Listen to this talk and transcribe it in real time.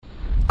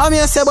I'm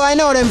here say boy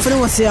know them for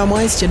no say I'm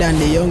moisture than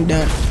the young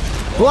dad.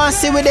 Want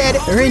see we dead,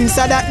 rinse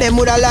that them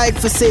woulda like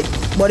for see.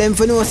 But them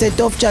for no say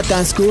tough chat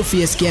and screw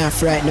face can't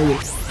frighten away.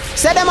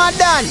 Say them are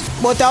done,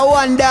 but I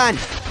one done.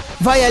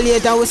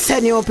 Violate and we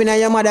send you up in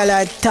your mother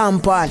like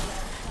tampon.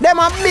 Them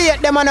a beat,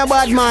 them a no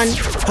bad man.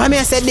 I'm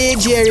here say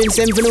DJ rinse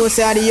them for no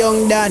say the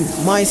young Dan.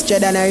 Moisture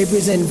than I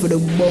represent for the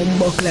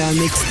Bumbuckler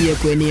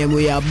mixtape we name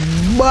we are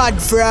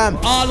bad from.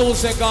 All who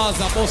say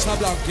Gaza, bust a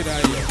block in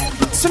here.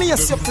 So you up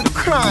to the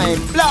crime,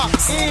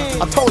 blocks.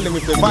 I told them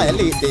if they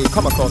violate, they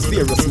come across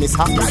various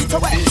mishaps. Right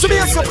away. So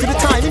you up to the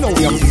time, you know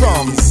where I'm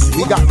from.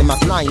 We got them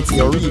at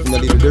 90 or even a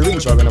little the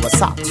range or another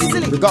sack.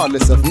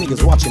 Regardless of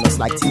niggas watching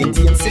us like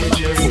TNT and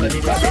Cinema.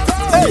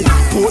 Hey,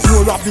 don't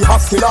you rob the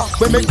hospital?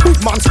 We make big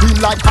man scream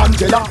like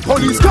Angela.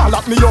 Police call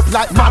up me up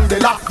like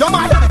Mandela. Your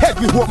man head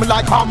me home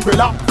like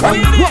umbrella.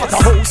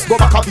 Waterhouse, go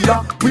back a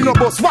villa. We no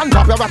bust one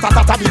drop, you're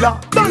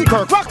ratatatabilla.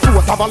 Dunkirk, rock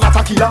force, have a lot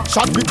of killer.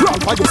 Shot me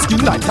ground for your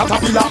skin like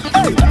caterpillar.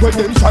 Hey, when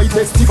them try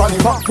test the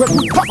liver, we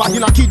put cover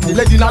in a kidney,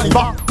 leg in a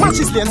liver.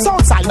 Matches lane,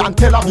 Southside and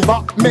Tel Aviv.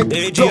 Make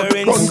blood,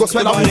 gun go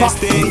swell a river.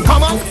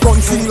 Come on,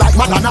 gun sing like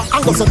Madonna.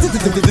 And go so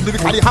because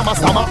the hammer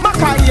stammer.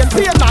 Mackay and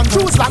Pearland,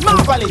 Jerusalem,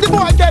 Marvally. The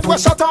boy dead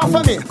was shut off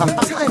for me.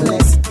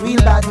 Timeless,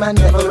 real bad man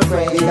never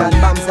afraid. Gun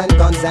bombs and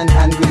guns and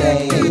hand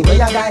grenades. Where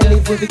your guy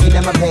live with the kid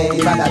them a pay.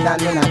 Rather than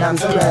when a damn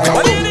surrey.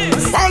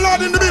 All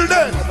out in the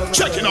building,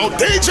 checking out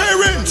DJ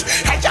Rinse.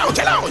 Hey yo,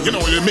 tell out, you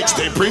know the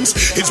mixtape Prince.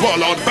 It's all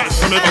out back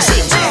from ever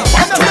since.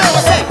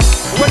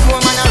 West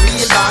woman a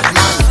real bad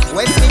man.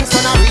 West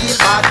Kingston a real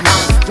bad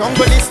man.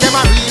 Jungle is them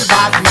a real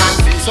bad man.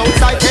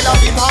 Southside Tel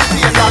Aviv and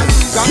Cleveland.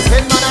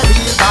 Gangster man a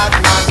real bad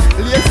man.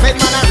 Late Fed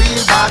man a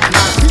real bad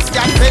man.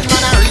 Christian Fed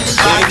man a real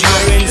bad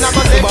man.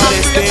 Never say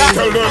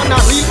man a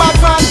real bad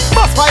man.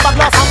 Bust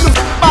fiberglass and blue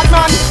bad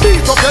man.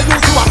 Beat up your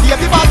youth, you a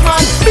baby bad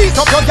man. Beat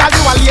up your girl,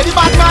 you a lady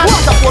bad man.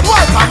 Waterford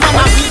Walter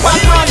man a real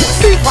bad man.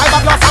 Beat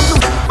fiberglass and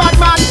blue bad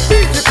man.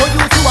 Beat up your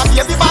youth, you a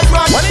baby bad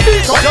man.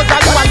 Beat up your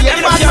girl, you a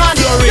lady bad man.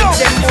 Yo,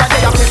 them boy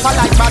they a pepper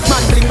like bad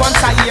man. Bring one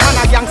side here and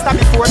a gangster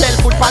before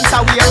Belfoot pants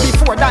a wear.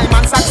 Before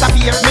diamond sacks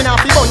appear. Me now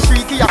fi bun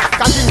 3 key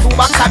can drink 2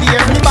 bags a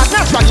beer. Me bad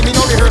naturally, me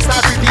no rehearse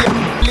not prepare.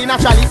 Play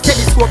naturally,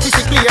 telescope is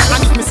clear.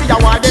 And if me see a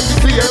war, them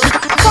declare.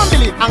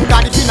 Family and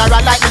God the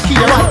funeral like me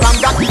care. Right from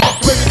that beat,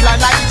 where it line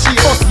like the cheer.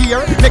 First gear,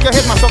 make your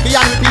head mash up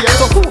beyond repair.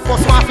 So who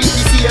first want fit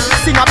this year?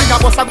 Sing a big a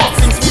bus a good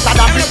sing sweeter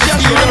than British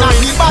beer. And a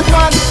real bad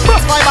man,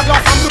 bust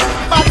fiberglass and blue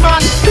bad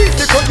man. Beat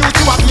the good youth,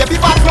 you a baby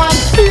bad man.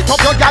 Beat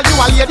up your girl, you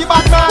a lady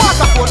bad man.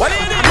 Waterford,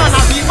 man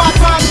a real bad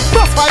man.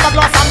 Bust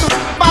fiberglass and blue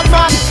bad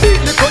man. Beat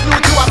the good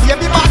youth, you a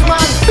baby bad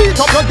man. Beat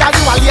up your girl,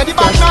 you a lady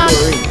bad man.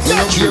 You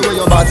don't care where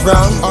you're bad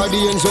from, or the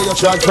ends where you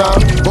shot from.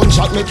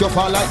 Gunshot make you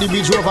fall like the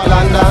bridge over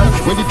London.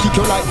 When they kick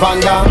you like Van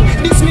Damme.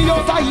 This me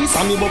out of east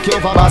and me buck you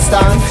over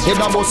Boston.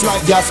 Head a bust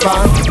like gas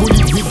pan.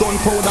 Bullet with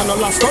gunpowder, no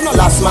last gun, no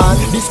last man.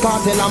 This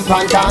cartel and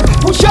pantan.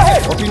 Push your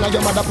head up in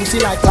your mother pussy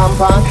like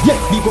tampon. Yeah,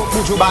 big up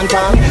Pujo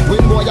Bantan.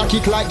 When boy you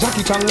kick like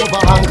Jackie Chan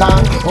over Hong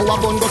Kong. Our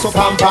gun goes up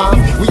pam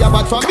pam. We are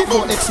bad from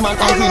before X-Man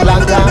and Green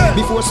Lantern.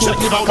 Before Snoop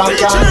live a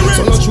Compton.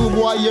 So no true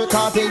boy here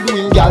cartel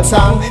doing gal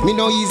song. Me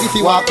no easy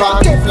fi walk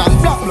on.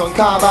 Teflon, black blood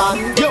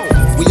carbon. Yo,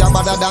 we are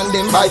better than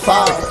them by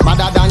far.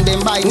 Better than them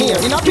by near.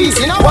 In a peace,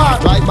 in a war.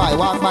 Drive by,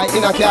 walk by,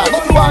 in a car.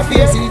 But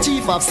warfare, see the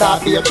chief of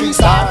staff here 3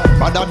 star.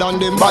 Better than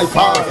them by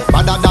far.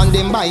 Better than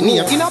them by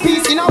near. In a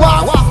peace, in a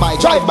war. Walk by,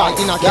 drive by,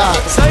 in a car.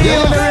 So you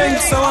in the ring,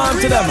 so on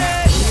to them.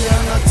 We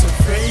are not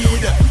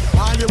afraid.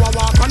 All you a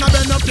walk and a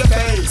bend up your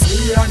face.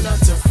 We are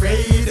not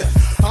afraid.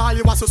 All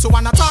you a so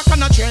wanna talk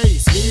and a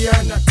chase. We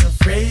are not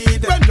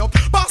afraid. Bend up,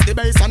 pass the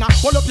bass and a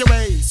pull up your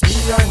waist. We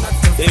are not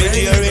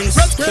afraid.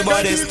 The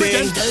body's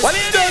thing. What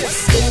is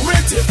this? Do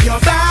it if you're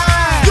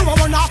bad. You a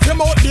run off your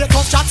mouth, they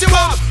tough chat you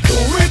up. Do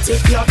it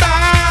if you're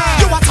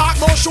bad. You a talk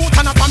more shoot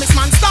and a promise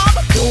man stop.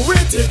 Do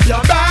it if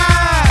you're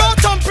bad. But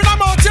thumping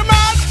them out your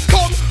man.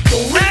 Come, do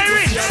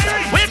it if you're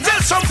bad. We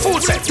tell some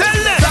food, say tell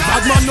them.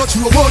 Bad man not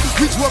you a word,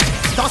 which work,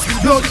 that's the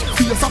blood.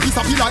 Feel a piece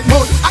of me like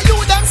mud. Are you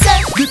them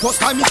say? The first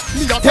time me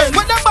a ten.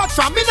 When them bad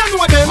from me, no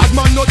know them. Bad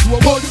man not you a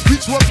word,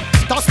 which work,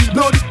 that's the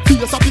blood.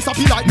 Feel a piece of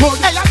me like mud.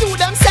 Hey, are you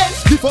them say?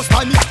 The first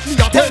time me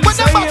a ten. When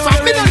them bad from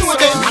me, no know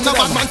them. And a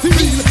bad man feel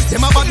real,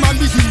 them a bad man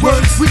begin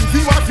words. We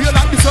feel what feel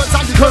like the shirts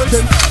and the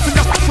curtain. Feel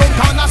your back from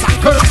corners and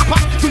curves.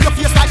 Back to your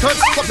face like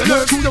hurts. Put the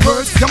nerve to the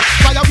words. Them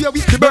fly away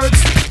with the birds.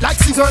 Like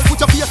scissors,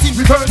 put your face in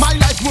reverse. My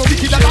life more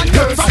wicked than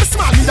curves. I'm a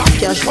smart me that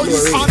Cashflow.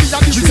 Army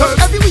and the reserve.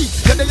 Every week,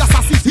 yeah, they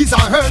assassin his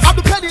or hers. I'm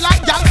the penny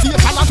like gal, see a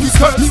talent with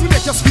skirts. We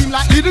make you scream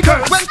like little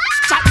girls. When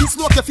chat this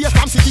smoke your face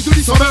from city to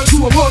the suburbs. To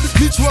a word,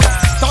 which word,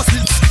 that's the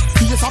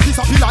face of this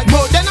happy like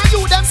mud. Then I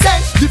you them say,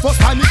 the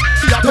first time me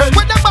see a ten.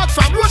 When them bad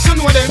from Russia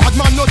know them. Bad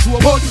man not to a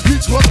word,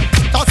 which word,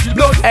 that's the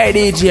blood. Hey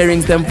DJ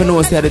rings them for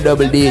no say the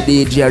double D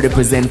DJ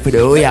represent for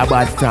the way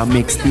bad from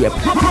Mixtape.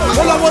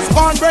 Well, I was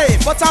born brave,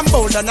 but I'm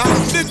bolder now.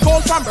 Big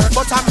cold from birth,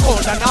 but I'm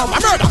colder now. My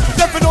murder,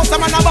 never know some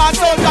man a bad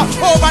soldier.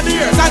 Over the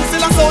years and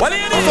still a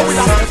soldier. So we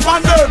a step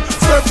on them,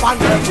 step on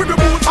them. With the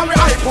boots and we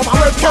hype up and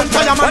we can't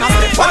tell your man a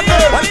step on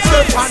them,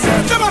 step on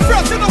them. Never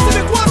afraid to go to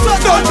the quarter,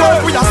 don't you?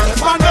 We a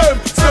step on them.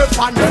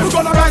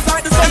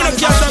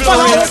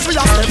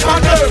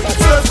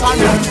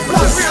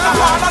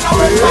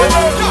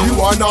 You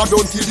are not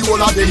done till the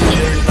whole of them.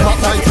 Not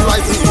time to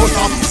write it out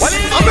of.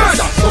 A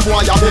murder, some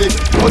boy a beg.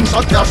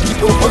 Gunshot cash, it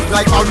don't hunt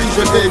like a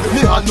region bag.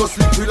 Me hand no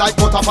slippery like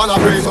butter pan a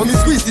bread. So me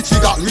squeeze the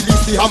trigger,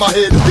 release the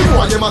hammerhead. The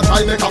boy them a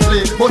try make a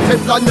play, but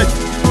Teflon make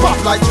pop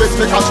like dress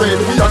make a train.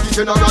 We are the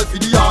general for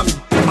the army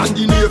and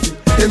the navy.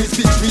 Them is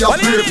bitch, we are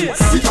bravery.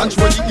 We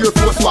control the Air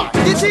Force One.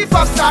 The chief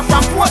of staff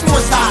from Port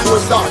Mustard.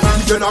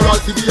 The general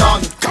for the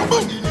army. Come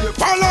on,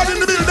 Ballad in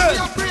the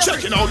building.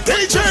 Checking out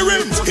DJ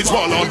Rims. It's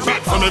Ballad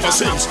back from ever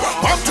since.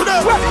 Up to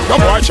them. The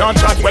boy can't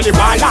chat when the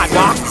Ballad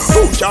talk.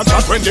 Who can't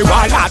chat when the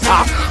Ballad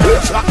talk?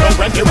 Let's lock down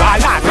when the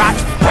Ballad rat.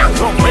 Bang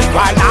down when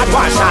Ballad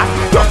was shot.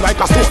 Look like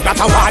a stone that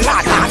a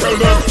Ballad talk. Tell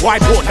them.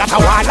 White boat that a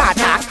Ballad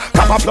talk.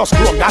 Copper plus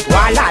chrome that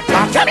Ballad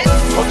talk. Tell me.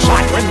 Cut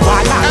shot when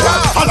Ballad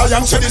talk.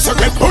 Alliance said it's a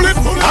get bullet.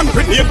 And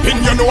grenade pin,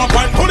 you know a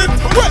point bullet.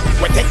 Well,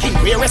 we're taking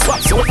weary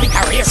swaps, so we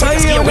carry so you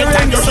stay with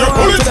time, you hear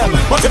bullet.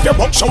 But if you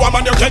buck show a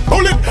man, you get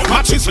bullet.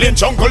 Matches lane,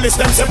 jungle is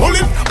them say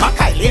bullet.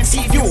 Mackay lane,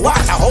 sea view,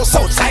 water, house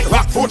outside,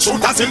 rock food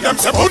shooters in them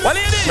say bullet.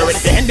 Me ready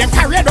to end them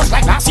career just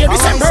like last year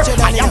December.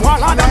 I am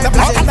wall on the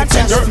block and them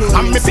tender.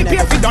 I'm missing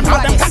peer feet on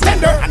all them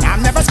contender. And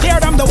I'm never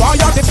scared, I'm the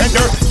warrior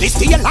defender. This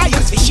the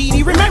alliance, the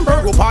sheeny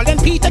remember. RuPaul and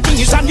Peter King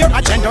is on your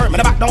agenda.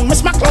 Man a back down,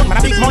 Miss McClone, man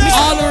a big money.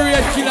 All the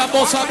red killer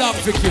boss are down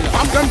for killer.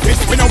 I'm done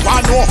pissed, we don't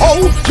want no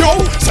hoe. Yo,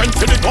 send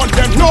to the gun,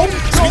 them no.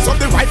 Squeeze up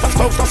the rifles,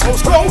 close the so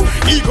slow.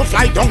 Eagle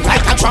fly down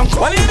like a trunk.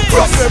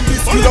 Cross them,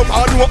 this kill up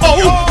all no. Oh,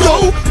 yo,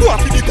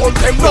 walk in the gun,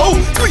 them no.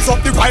 Squeeze up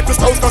the rifles,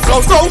 close the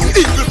slow.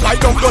 Eagle fly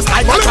down just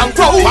like a trunk.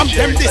 From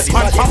them, this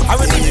man from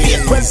Arabic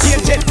Pain.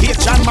 12 Jen,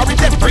 John, marry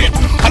them brain.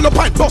 All up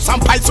and bust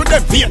and piles with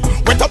them vein.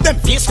 Went up them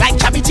face like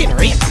cabbage in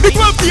rain. The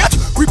 12 gauge,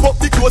 rip up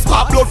the close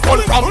part, blood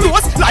fall from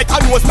nose like a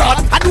nose knot.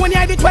 And when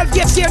you the 12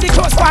 gauge, share the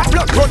close part,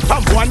 blood run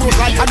from one nose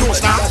like a nose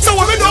knot. So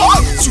what we know?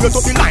 Straight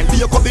up the line, be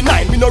up the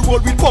 9. We no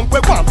roll with pump,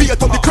 we want be up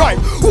the crime.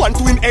 One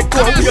to him head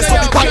go, be a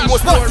the time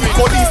most not.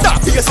 Police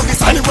start, be a the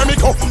sign where me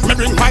go. Me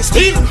bring my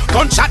steel,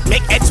 gunshot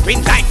make head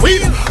spin like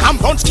wheel. I'm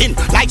bone skin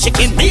like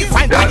chicken beef.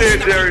 Find that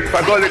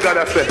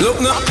look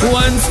now,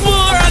 once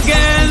more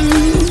again.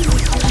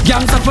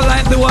 Gangsta for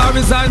like the war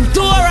is on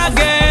tour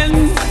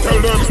again.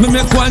 Me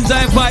make one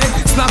drive by,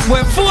 snap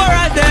with 4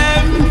 of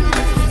them.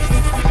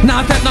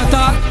 Now take no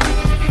talk,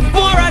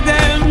 4 of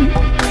them.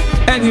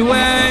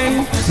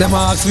 Anyway, them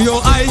ask me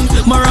how I,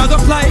 Maraga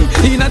fly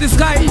inna the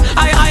sky.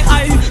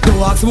 I,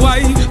 don't ask me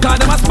why, cause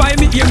them a spy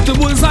me aim to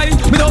bullseye.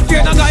 Me don't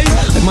fear no guy.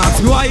 Them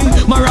ask me why,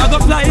 Maraga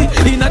fly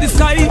inna the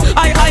sky.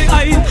 I.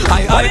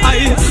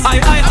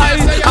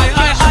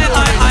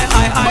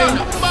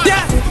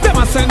 Yeah, them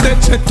a send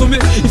that check to me.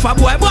 If a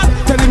boy bad,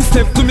 tell him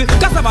step to me.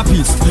 Cause have a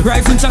piece,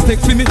 rising shot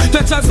take for me.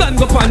 Touch stand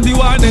go on the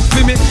war net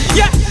for me.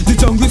 Yeah, the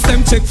jungle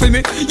them check for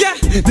me. Yeah,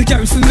 the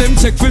garrison them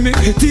check for me.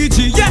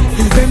 TG, yeah,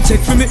 them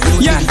check for me.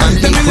 Yeah,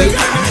 them in the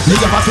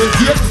nigga pass with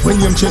gate when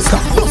you chester.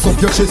 Bust up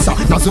your chest,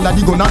 nozzle a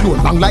the gun and roll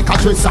bang like a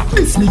dresser.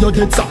 This me your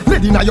dead sir,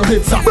 lead inna your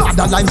head sir.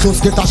 Brother line just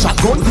get a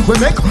shotgun. We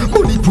make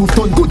bulletproof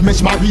done good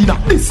mesh marina.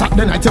 This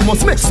Saturday night you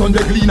must make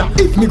Sunday cleaner.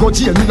 If me go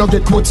jail, me no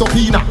get court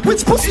subpoena.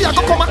 Which pussy I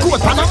go come a court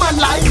pan a man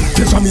like?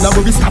 Treasure me la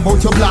go risk about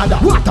your bladder.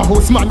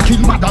 Waterhouse man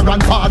kill mother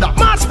grandfather.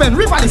 March pen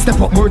rivally step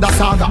up murder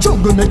saga.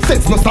 Jungle make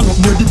sense no stand up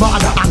near the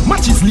border. And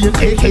matches lane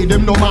AK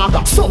them no matter.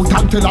 South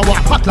and tell a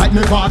walk hot like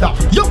Nevada.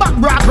 Your back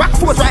brag rock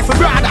foot rifle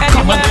brother.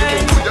 Come on,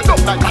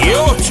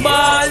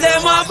 ball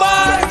them a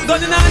ball.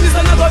 Gun in hand is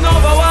gonna gun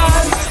over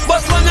wall.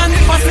 But one and the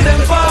pass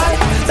them fall.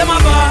 Them a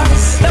ball,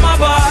 them a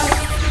ball.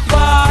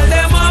 Ball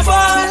them a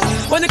ball.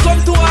 When it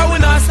come to war we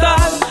not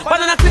stall.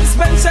 Banana clip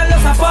spend shell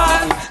just a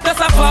fall.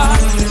 Just a fall.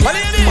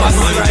 Pass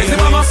on rise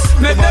mama,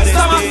 make them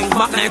stammer.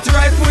 Mac 90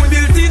 rifle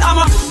built in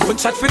hammer. One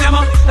shot for them,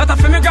 not a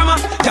for me grammar.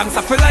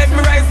 Gangsta for life,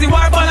 me rise the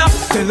war banner.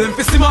 Tell them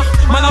for simmer,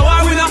 man a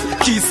war winner.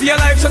 Key see a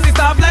life, shut it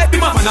off like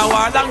bimmer. Man a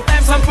war long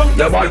time, some from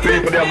the bad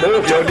people they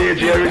move, your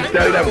DJ Rich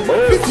tell them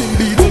move.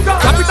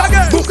 Clap it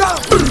again, Buka,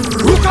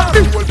 Buka.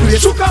 The whole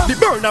place Buka. The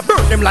burner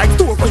burn them like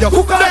store for your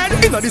hookah. Then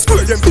inna the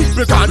square them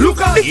people can't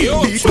look at.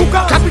 Beat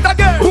Buka, clap it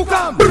again,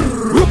 Buka,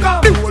 Buka.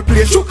 The whole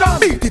place Buka.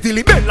 Beat it till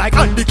it bend like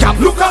handicap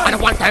Luka. And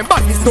one time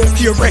badness don't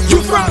care where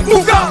you from.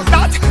 Buka,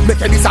 that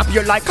make it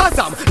disappear like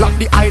Kazam. Lock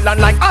the island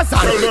like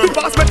Azan. The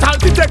vast metal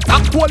detector,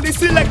 police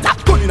selector.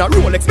 Gun in a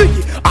Rolex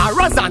Biggie, a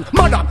Razan.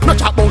 Madam, not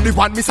chat about the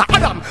one Mr.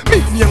 Adam.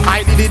 Big name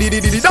I di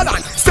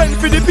dadan. Send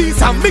for the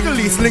peace and Middle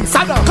East link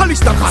Saddam.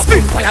 Kalishta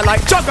spin fire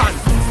like Jagan.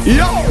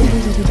 Yo,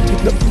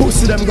 the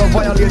pussy them go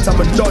violate and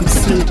me done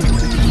see.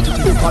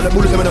 All the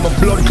bullets them in a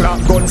blood clot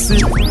gun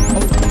see.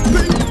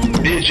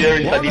 DJ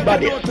Rich are the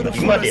baddest, the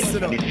maddest,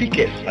 the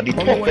sickest, and the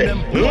toughest.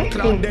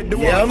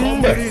 Yeah,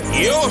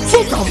 yo,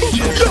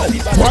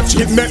 watch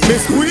it make me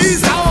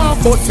squeeze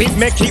off, but it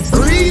make it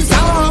breeze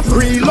off.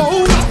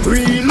 Reload,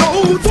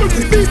 reload,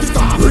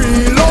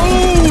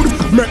 reload.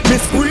 Make me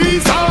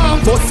squeeze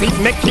off, but it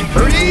make it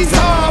breeze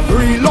off.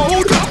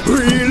 Reload,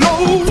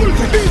 reload,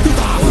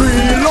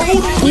 reload.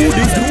 Who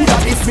this do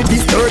that is me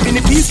disturbing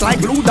the peace like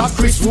glue that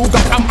Chris Ruger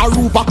from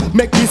Aruba.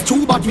 Make this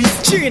true but with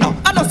Chino.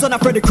 I don't son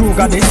of Freddy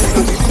Krueger this.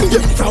 Yeah,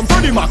 from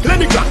Freddy Mac,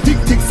 Lenny Clock, tick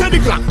tick, say the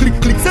clock, click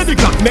click, say the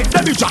clock. Make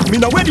Debbie Jack, me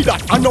no ready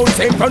that. Announce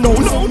him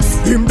pronounce.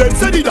 Him then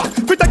say the that.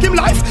 We take him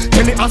life,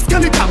 then he ask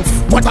skeletons.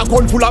 What a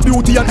gun full of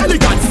beauty and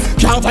elegance.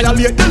 Can't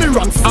violate Delhi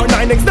ranks. Our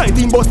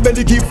 9x19 boss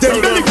belly give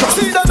them belly crack.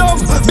 See the dumb,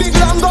 big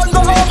long gun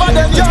go over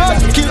them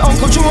yard. Kill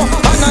Uncle Joe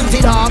and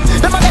Auntie Dog.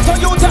 Them a get on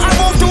you to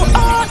move to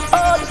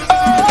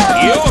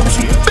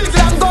big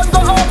long gun go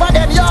over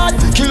them yard.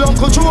 Kill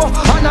Uncle Joe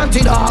and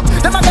Auntie Dog.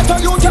 Them a get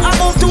on you to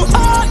move to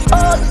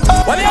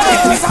What do you mean?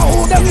 This is a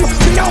who them. Me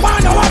no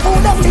want no who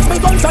them. This me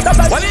gun shot up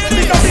like. What do you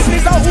Me no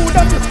business a who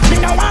them. Me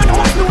no want no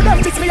who them.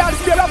 This me all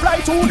spear up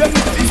like to them.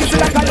 This is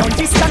like a lunch.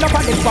 Stand up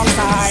on the wrong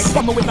side.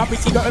 Come with my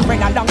pretty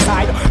girlfriend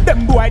alongside.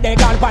 Them boy they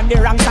gone on the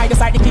wrong side. The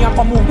side they can't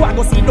come move. Go and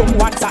go see them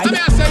one side.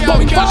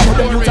 Going forward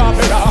them you talk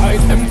right.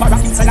 Them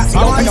parakeets and that's the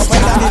open up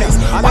with eyes.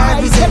 Why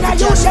can I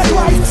use your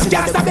wife?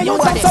 Can't stop the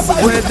youth and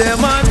survive. Where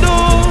them a do,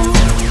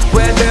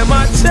 where them a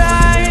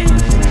shine.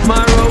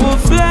 My road will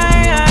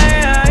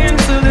fly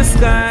into the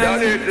sky.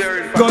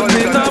 Gun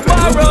me no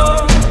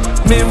borrow,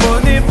 me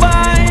money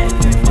buy.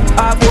 A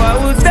boy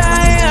will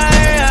die.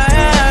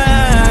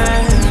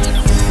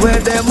 Where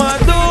them a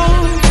do,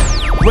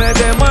 where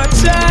them a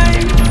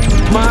shine.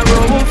 My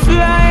road will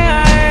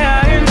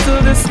fly into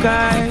the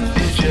sky.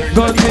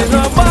 Gun me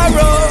no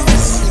borrow,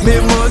 me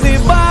money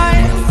buy.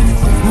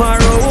 My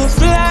road will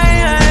fly.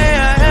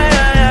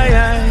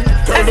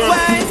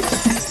 Anyway,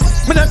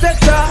 me no take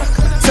talk.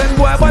 Send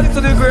boy body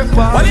to the grave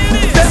bar.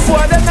 Them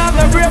boy them have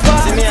no grave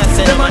bar.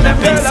 Them and them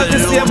girl at the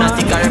same man.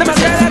 Them a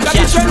girl like a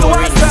witch when you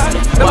want that.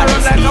 Them a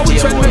run like a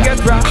witch when we get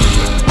rocked.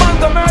 Man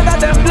go murder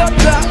them blood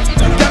clot.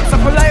 Gangs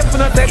for life we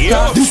no take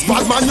talk. This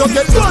bad man you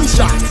get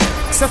gunshot.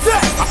 Say fair, a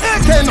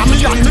AK na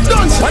me and me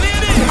gunshot. A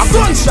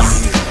gunshot.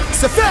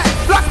 Say fair,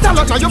 black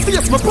talent na your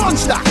face me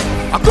punch that.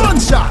 A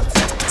gunshot.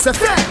 Say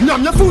fair,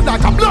 numb your food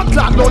like a blood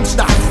clot lunch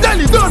that.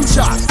 Daily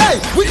gunshot. Hey,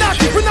 we not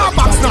keeping our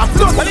backs not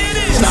blood.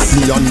 Snap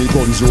me and me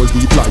guns roll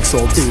deep like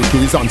socks.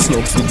 AKs and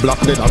slugs with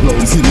black leather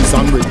gloves. Series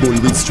and Red Bull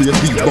with straight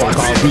beat bulk.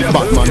 All with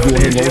Batman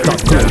rolling out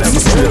at clubs.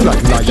 Straight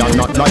like lion,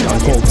 not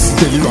lion cubs.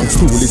 Daily rank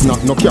stool is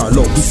not no car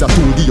love. This a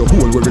tool the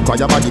hole where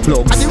require body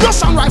plugs. And the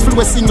Russian rifle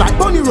we sing like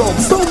bunny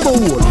rugs. Dumbo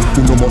hole,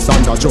 who no must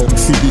under jug.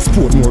 See this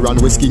Portmore and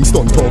West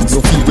Kingston thugs.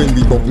 No feel when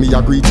we bug me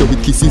I greet you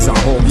with kisses and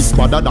hugs. It's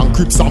better than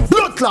Crips and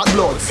blood clot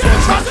bloods.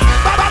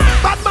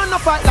 Bad man no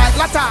fight like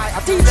Latai,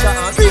 a teacher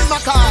and beat my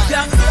car.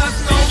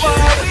 Youngsters no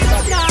worry,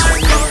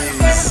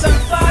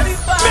 somebody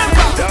fight.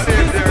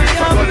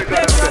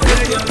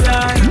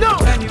 No.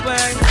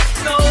 Anyway,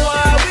 no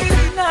worry,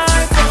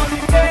 night, only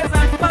days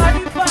and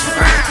body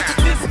fight.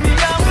 This me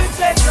and we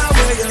take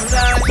away your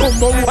life.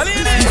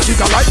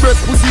 Chica like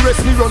breast, pussy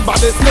rest me run by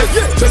the snake.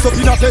 Dress up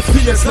in a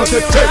FPS, not a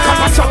check.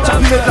 I'm a chop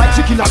chop head like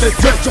chicken at the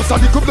bread. Just a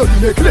little blood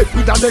in a clip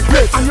with a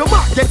necklace. And your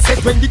mark get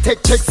set when the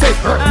tech check set.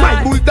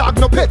 My bulldog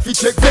no pet fi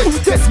check vet. Who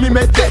test me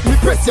med death, me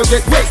press you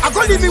get wet. I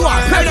go leave me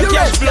one, play the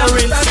rest. No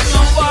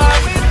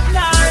worry,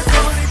 night,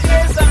 only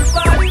days and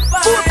body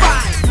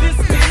fight. This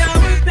me and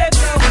we take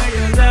away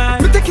your life.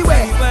 We take you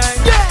away.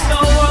 No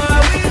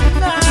worry,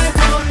 night,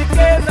 only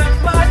days and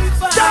body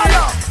fight.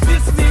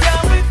 This me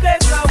and we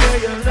take away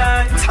your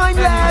life.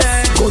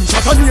 Timeless.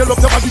 Gunshot and nail up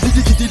your body,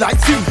 kitty like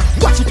sin.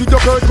 Watch it with your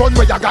bird gun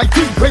where you guy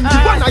think. When the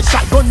one I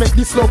shot gun make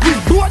this love win.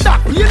 Do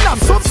that, play lamb,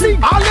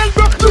 something. All hell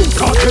broke loose.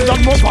 Cartel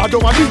and Movado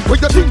and Link. When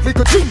you think we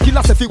could think, kill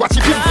us if you watch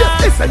it in here.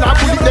 Listen, I'm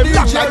pulling them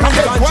back like a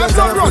head. Boys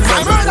on run,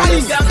 I'm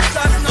murdering.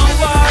 Youngsters no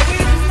worry,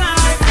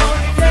 night,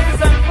 only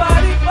days and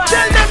body fight.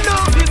 Tell them no.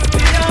 This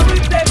me and we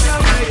take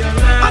away your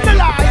life. I'm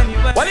alive.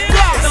 Anyway, What is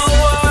that? no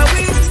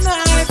worry,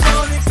 night,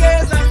 only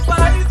days and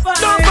body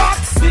fight. No box.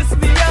 This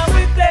me and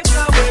we take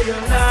away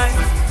your life.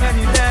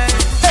 Any day.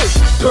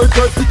 Third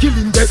the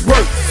killing dead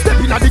world. Step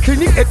in at the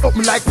clinic, head up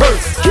me like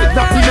birds.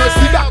 Kidnap the nurse,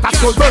 the doctor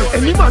called bird.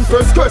 Any man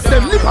first curse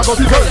them, lip above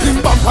the bird. Him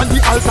bump on the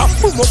altar,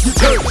 boom up the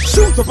church.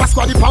 Shoot up a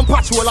squad, the pump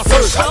patch, all a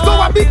search. Go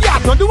a big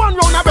yard, not the one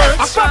round a bird.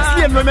 A fox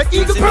lane, we make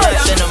eagle perch.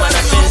 Say no man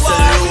a pencil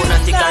loon, I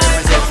think I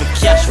represent for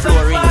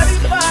Cashflow rings.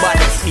 But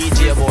it's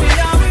DJ boy.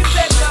 We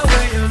take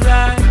away your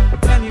life.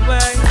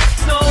 Anyway,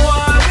 no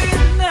worry,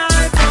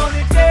 night,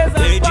 only days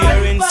and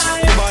body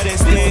fight.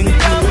 This me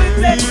and we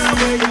take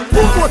away your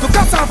life. Go to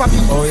Cassava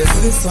Beach. Oh yes,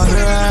 this one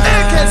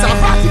AKs are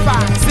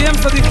 45. Same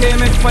for the K,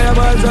 make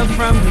fireballs up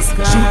from the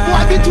sky. Shoot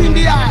boy between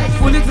the eyes.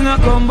 Pull it in a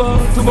combo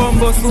to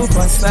Bumbo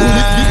Superstar. Pull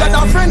it bigger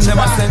than French Them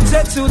a fry. send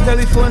jet to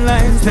telephone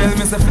lines. Tell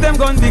me if them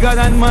gun bigger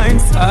than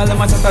mine. All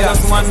them a chat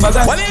just one bag.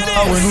 And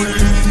when we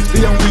leave, the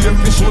young William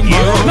fish shoot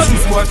tomorrow. Not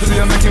this boy today,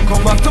 make him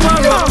come back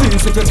tomorrow.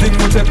 Please take a thing,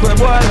 we take away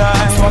boy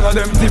life. All of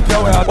them tip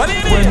your way out. When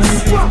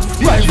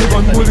we rise the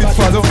gun, pull it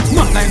follow.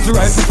 Not 90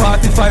 rise to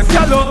 45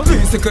 yellow.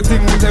 Please take a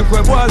thing, we take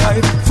away boy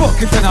life. Fuck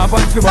if you're not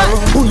bad for borrow.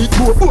 Pull it,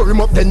 bore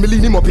him up, then me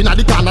lean him up in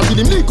the corner till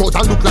him leak out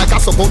and look like like a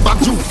suburb back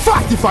Jew.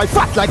 45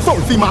 fat like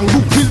Fulfi Mangu.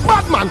 Kill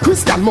bad man,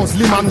 Christian,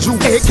 Muslim and Jew.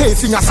 AK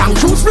sing a song,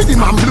 choose pretty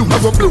man blue. I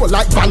go blow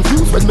like Van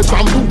Fuse when me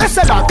tramble.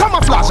 SLR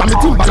camouflage and me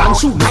Timberland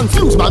shoe.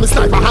 Confused by me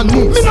sniper hand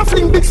move. Me no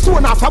fling big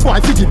stone off a boy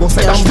Fiji but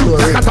say I'm blue.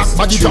 Like attack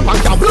body drop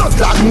and can blood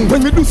clot move.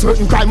 When me do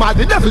certain crime all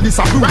the devil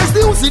disapprove. Rise the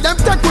Uzi, them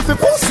take with the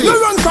pussy. You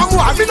run from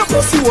war, me no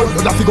pussy one.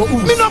 You have to go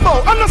ooh. Me no bow,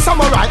 I'm no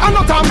samurai, I'm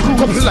no Tom Cruise.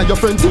 Come like your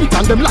friend teeth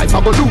and them life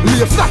I go do.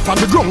 Lay flat on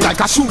the ground like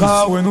a shoe.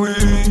 Cause when we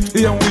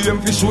aim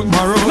fi shoot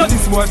marrow. Now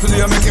this boy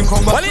today make him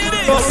come back.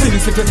 But see the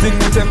secret thing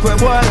we take where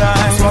boy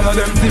life. Swallow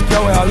them tip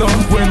your way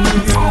alone. When we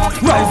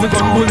rise the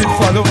gun bullet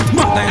follow.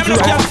 Mac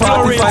 90 rise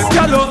 45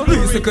 gallow.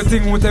 The secret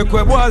thing we take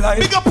where boy life.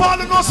 Big up all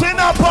the no say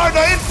now part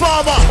of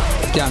Informer.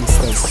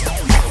 Gangsters,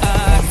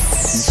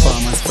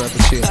 informers,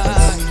 perpetrators,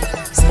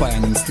 spy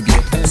and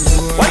instigators.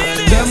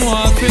 Them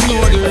want to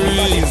know the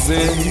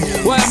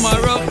reason why my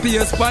rough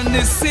pierce on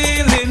the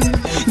ceiling.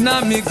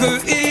 Now me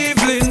good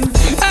evening.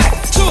 Hey,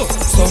 true.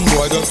 Some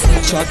boy just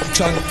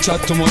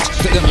chat too much.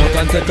 Take them out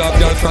and take off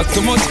y'all frat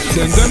too much.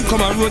 Then them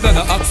come and road and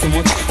act too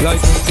much.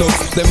 Like dogs,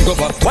 them go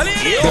back. Them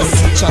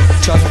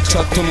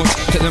chat too much.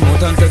 Take them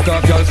out and take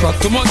off y'all frat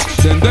too much.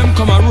 Then them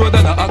come and road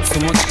and act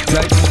too much.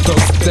 Like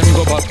dogs, them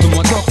go back too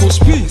much. I push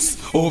peace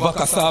over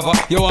cassava.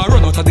 You want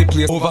run out of the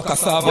place over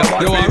cassava.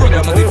 You want run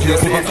out of the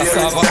place over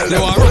cassava. You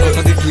want run out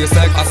of the place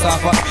like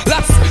cassava.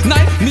 Last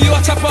night me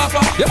watch a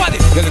papa. Your body,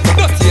 you look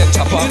dirty head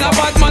chopper. In a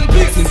bad man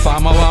place in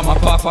farmer want my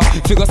papa.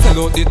 Figure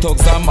sell out the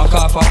thugs and my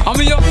kafa. I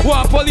mean you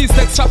want police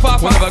text chop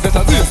off. Whenever get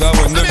a laser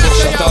when them go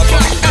shut off.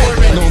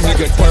 Now me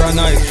get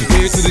paranoid. A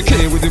to the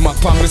K with the map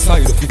on my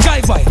side.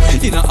 Drive by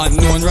in an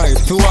unknown ride.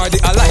 Toward the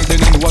allied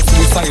then in what's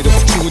suicide.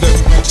 Through them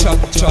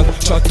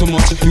chat too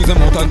much. Use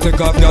them out and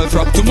take off y'all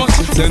frap too much.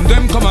 Then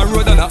them come a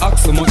road and I act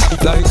so much.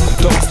 Like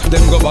dogs,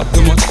 them go back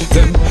too much.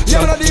 Them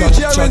chat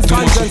too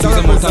much. Use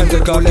them out and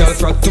take off y'all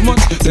frap too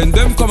much. Then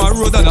them come a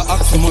road and I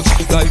act so much.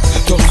 Like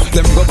dogs,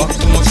 them go back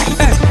too much.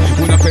 Hey,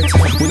 we no pet,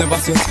 we never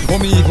sweat. For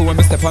me even when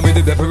me step on me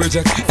the devil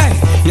reject. Hey,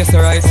 yes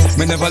right,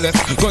 me never left.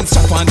 Gun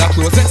strap on that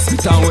closet,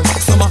 spit and wet.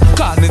 Some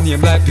call me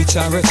name like bitch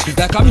and rich.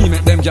 Like a me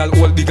make them gal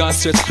hold big and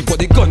stretch. But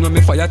the gun when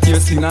me fire tear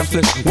skin and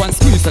flesh. One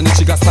squeeze and the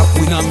trigger stop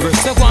win and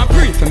breath. So go and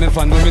pray for me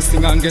fan when me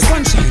sing and get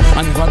sunshine.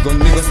 And never gun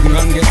me go sing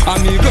and get.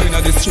 And me going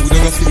at the studio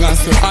go sing and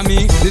sweat. And me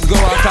did go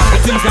out and the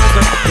things and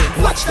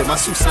get. Watch them a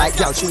sus like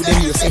y'all show them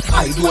you say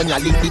I do on your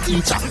link the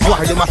teacher.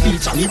 War them a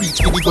feature, me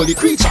reach with the gully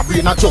creature.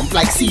 Brain a jump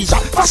like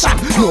seizure. Fashion,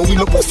 no we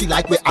no pussy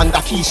like we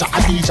under Keisha.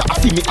 Adija, I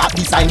feel me at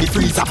design the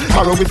freezer.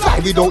 Tomorrow we fly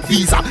without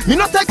visa. Me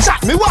no take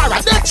chat, me war a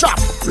dead trap.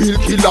 Real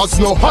killers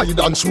no hide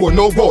and show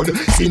no gun.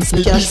 Since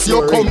me this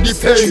you come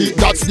defend it.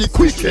 That's the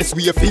quickest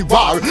way for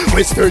war.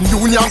 Western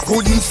Union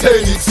couldn't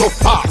say it so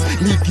fast.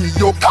 Me give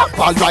you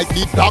copper like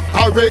the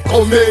doctor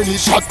recommend it.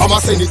 Shot from a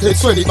senate head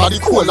so anybody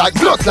cool like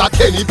blood like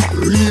any.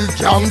 Real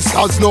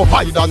gangsters no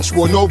hide and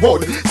show no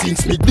gun.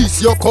 Since me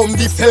this you come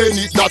defend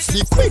it. That's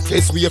the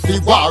quickest way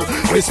for war.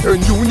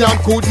 Western Union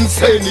couldn't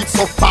say it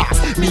so fast.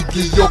 Me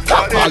give you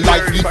copper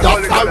like the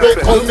doctor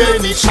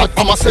recommend it. Shot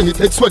from a senate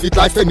head so it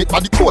like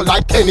anybody cool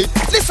like any.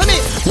 Listen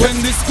it. When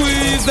they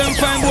squeeze them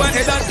find boy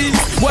head at ease.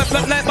 Boy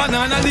flat like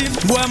banana leaf.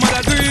 Boy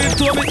mother grief.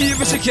 Told me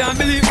even she can't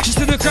believe. She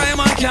see the crime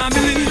and can't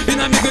believe. In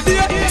a me good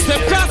day.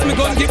 Step cross me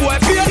gun give boy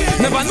fear.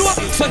 Never know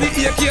so the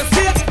AK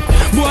say.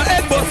 Boy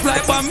head bust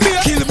like Bambi.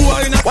 Kill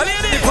boy in a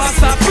the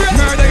pastor pray.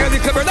 Murder you the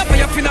cover up for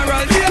your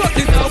funeral day. Cut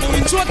it out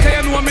in short cause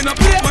you know me no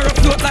play. Marrow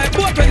float like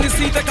boat when the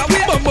sea take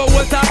away. Bumbo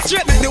will talk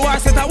straight make the war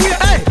set away.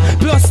 Hey,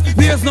 plus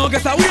there's no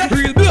get away.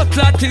 Real blood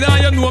clot killer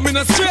and you know me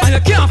no straight. And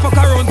you can't fuck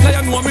around cause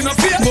you know me no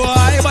fear.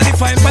 Boy body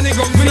fine panic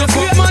gun me no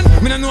fear man.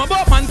 Me no know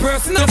about man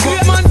person no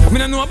fear man. Me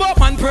no know about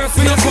man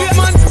person no fear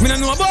man. Me no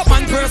know about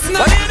man person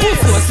no. Who's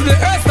close to the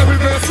earth the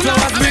reverse. Now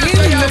I was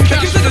bringing them take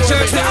you to the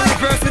church. They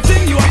reverse the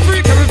thing you a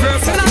freak a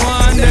reverse.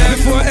 One day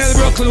before hell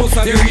broke loose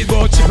they read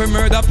about chip and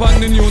murder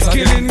upon the news.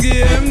 Killing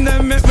game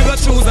them make me go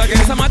choose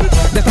again. Some of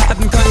that I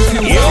hadn't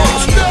confused.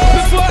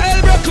 Before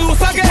hell broke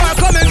loose again.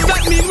 Comments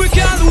that mean we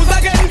can't lose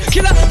again.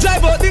 Killer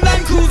drive out the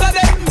line cruiser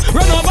then.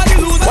 Run over the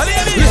loser.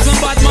 Listen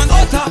bad man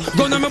utter.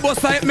 Gun on me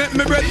bust like make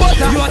me bread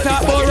butter. You a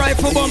talk about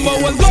rifle bumbo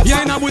will go. You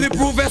ain't a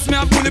bulletproof vest, me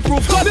a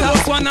bulletproof cutter.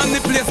 Bust one on the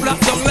place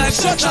locked down like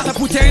shutter. I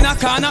put you in a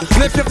corner,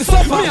 left you to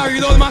suffer. Me a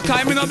read all my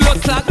kind, me no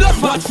blood clot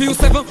bluffer. Watch few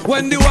seven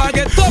when the war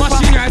get tougher.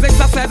 Machine rise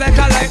exercise like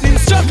a lightning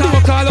structure.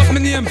 Don't call up me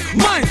name,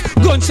 mine.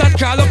 Gunshot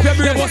call up your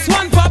brain. Bust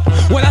one pop,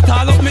 when I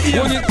call up me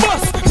ear. When it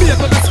bust, be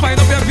able to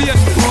spine up your vein.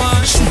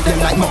 Shoot them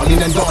like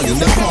Marlin and Darling,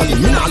 them falling.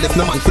 Me nah left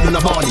no man for do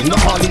no balling. No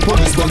hauling,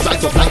 police guns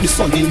right up like the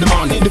sun in the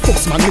morning. The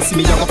first man me see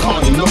me, I go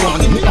call him. No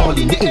warning, me all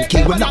in. The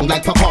AK will long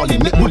like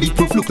Papalin. Make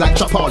bulletproof look like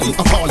Chapalin.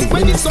 Appalling,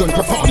 when it's done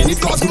performing, it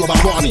cause global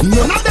warning.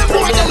 None of them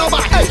boy they no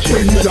bad. Hey,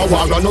 when me a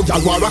war, no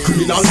gal war, a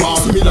criminal war.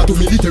 Similar to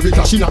military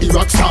clash in a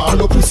Iraq star.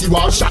 No pussy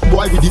war, shot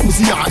boy with the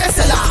pussy yard.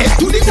 SLR, head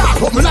to the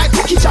dark, but me like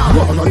cookie jar.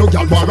 war. No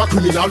girl war a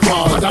criminal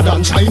war. Other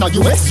than China,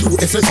 US,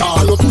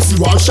 USSR. No pussy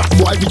war shot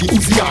boy with the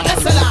Uzi.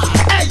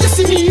 Hey, you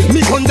see me?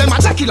 Me gun them a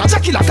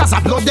Jackilla, cause I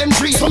blood them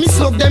tree. So me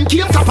slug them,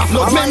 kill cap a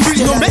blood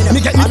memory. No make me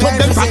get me cut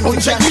them back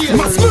 100 years.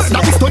 Mass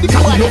murder, we study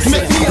cause we love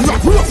make me.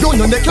 Rock round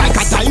your neck like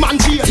a diamond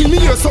chain. Till me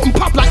hear something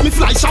pop like me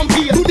fly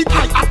champagne. Do the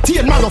eye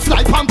attain, man of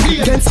fly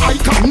pamphlet. Against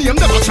icon name,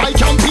 never try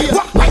campaign.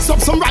 Rise up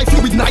some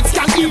rifle with night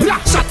scan aim.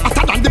 Black shot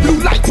hotter than the blue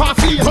light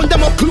pamphlet. Run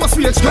them up close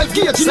range, 12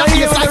 gauge in a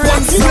ears like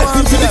one. Me left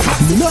into the car.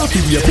 Me naughty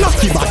way,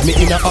 blocky back. Me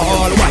in a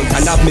all white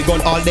and have me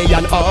gun all day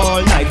and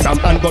all night. From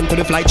handgun to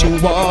the fly through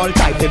wall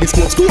type.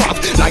 Telescope screw off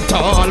like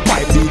tall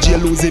pipe.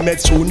 DJ losing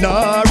meds through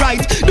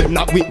right. Them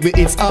not with me,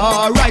 it's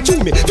alright.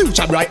 To me,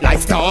 future bright like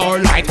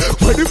starlight.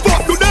 Where the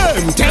fuck do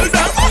them? Tell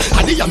them.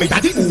 Hadi ya me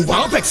daddy ooh,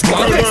 one vex,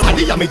 one vex.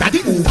 Hadi ya me daddy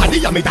ooh, hadi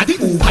ya me daddy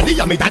ooh, hadi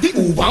ya me daddy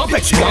ooh, one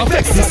vex, one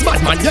vex. This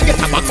bad man, you get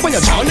a box when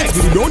your jaw next.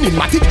 You don't need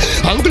matic,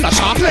 angle a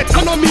sharplet.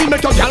 I know me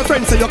make your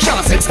girlfriend say you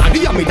can't sex. Hadi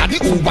ya me daddy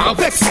ooh, one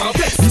vex, one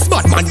vex. This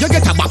bad man, you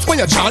get a box when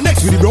your jaw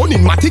next. With the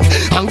running matic,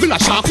 angle a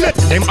sharplet.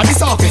 Them are the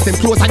softest, them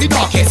close are the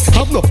darkest.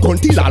 Have no gun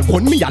till I'll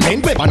gun me a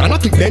lend way. Banana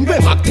click lend way,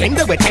 Mac 10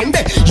 way, 10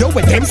 day. Yo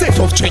with them say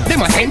tough trick,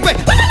 them a send way.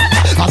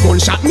 A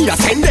gunshot me a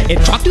send it. It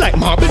track like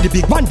marble, the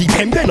big one, the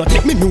Dembe. No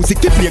take me music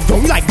to play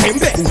down like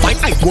Dembe. Who find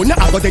I wanna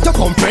I got to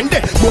comprehend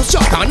it. Most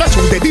shot and I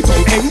show the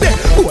tongue end it.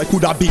 Boy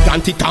could have big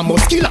anti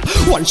camos killer.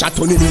 One shot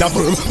turn him in a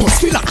firm,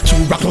 post filler.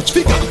 Two rock clutch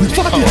figure, with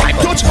 45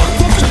 clutch.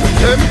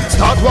 Them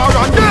start war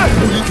and then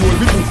bullet hole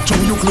we put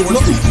through you clone.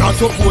 No if not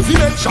suppose he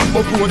make shot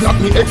up road. That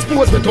me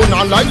expose me turn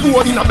on like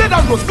wood. In a bed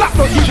and rose black,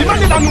 no give him a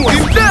little know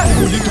him there.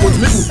 Bullet holes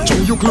me put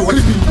through you clone.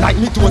 Living like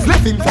me toes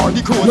left him for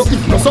the clone. No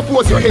if no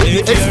suppose your head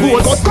me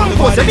expose. But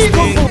compose you need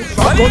to go.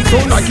 That gun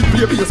sound like it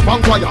play bass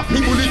bang choir. Me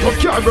bullet up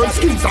car burn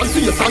skins and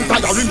face and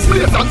tire. Rims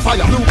blaze and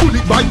fire. Blue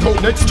bullet by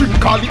town extreme.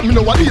 Call it me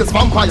know what is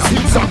vampire.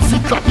 Zigzag,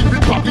 zig clapping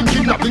with popping.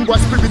 Kidnapping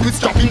while spirit with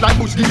strapping like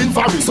bush giving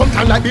furry.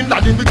 Sometimes like Bin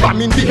Laden with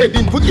bombing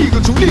beheading. Put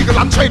eagle to legal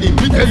and trading.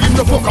 Me tell him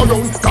to fuck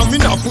around. Come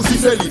in now pussy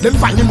selling. Them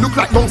find him look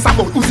like monks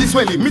about Uzi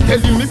swelling. Me tell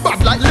him me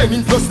bad like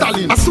Lenin plus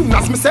Stalin. As soon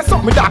as me say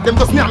something me dog them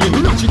just near me.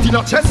 Ratchet in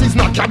a chest is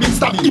not cabin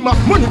stabbing. Him a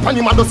money pan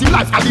him a does him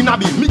life Ali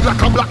Nabi. Me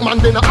like a black man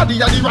then a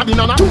Adi Adi Rabin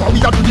and a two we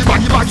a do the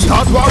baggy baggy.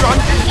 Start war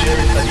and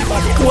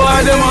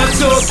why them a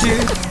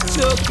choking?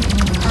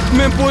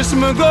 Me push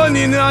my gun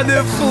in a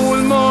the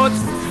full mouth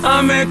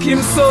and make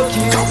him suck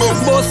it.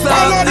 Bust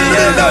out the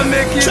head and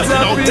make it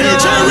happy.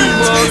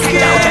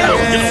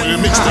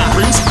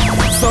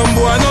 Some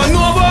boy don't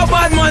know about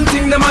bad man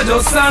thing, them a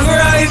just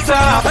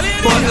songwriter.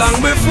 But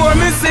long before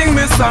me sing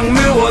me song,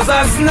 me was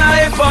a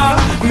sniper.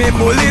 Me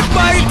bullet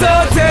bite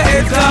out your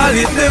head, call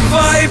it the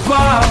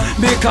viper.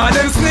 Because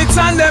them snitch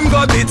and them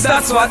go bitch,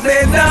 that's what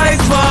they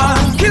died for.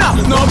 Killer,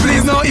 no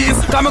please, no ease,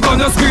 cause me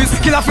gun just squeeze.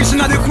 Killer fish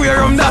in the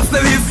aquarium, that's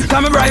the least. Cause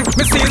me bribe,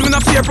 me seize, me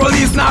not fear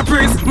police, not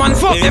priest. Man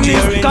fuck them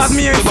knees, cause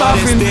me ain't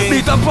soften.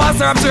 Beat up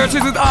pastor of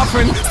churches with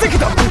offering. Stick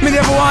it up, me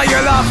never want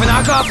you laughing. I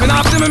coughing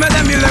after me make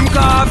them feel them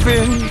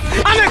coughing.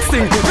 And next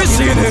thing,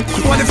 machine,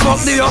 what the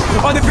fuck do you?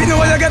 Or the people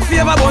where you get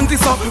favor bounty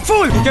so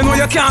fool, you know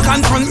you can't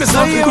confront me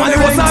so. Man,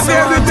 it was a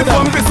fair with the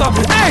pump it up.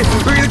 Hey,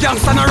 real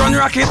gangster no run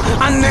racket.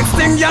 And next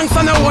thing,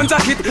 gangster no one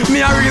jacket.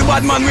 Me a real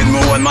bad man with me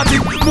one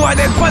matic. Boy,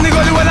 dead panic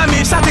all the way me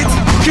shot it.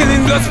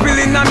 Killing blood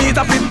spilling and me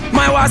tap it.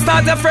 My war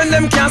start a friend,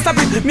 them can't stop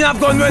it. Me have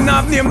gun when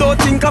I have name, don't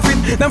think of it.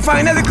 Them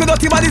finally could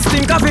dirty body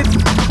stink of it.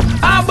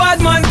 A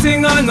bad man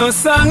thing on no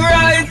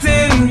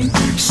songwriting.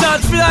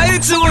 Shot fly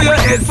through your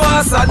head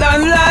faster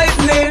than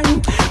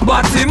lightning.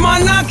 But him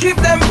man a keep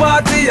them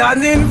party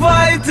and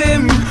invite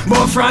him.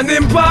 But from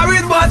him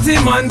parried, but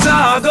him and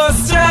go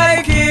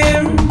strike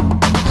him.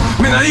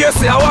 Me nah hear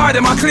say a war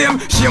them a claim.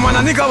 Shame on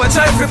a nigga we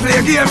try to play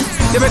a game.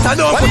 You better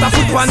don't put a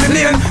foot on the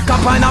lane.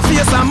 Cap on a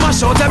face and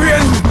mash out the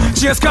brain.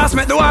 Chase cross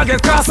make the war get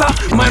crosser.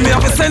 Mind me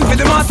have to send for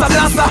the master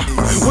blaster.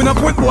 We no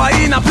put boy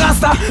in a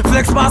plaster.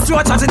 Flex past through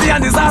a tragedy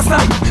and disaster.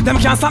 Them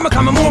can't stop me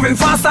cause me moving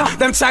faster.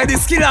 Them try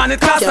this skill and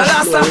it cost a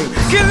laster.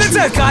 Kill the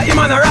dead cause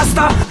him and a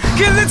rasta.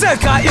 Kill the dead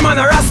cause him and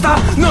a rasta.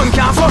 None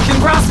can fucking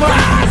prosper.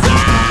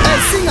 Hey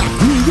singer,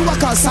 me you a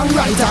call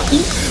songwriter.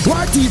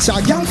 War teacher,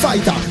 gang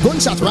fighter.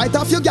 Gunshot right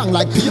off your gang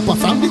like paper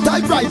from the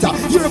typewriter.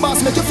 Your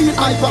boss make you feel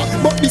hyper.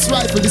 But this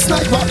rifle, the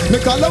sniper,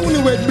 make a lonely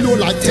weight blow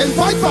like 10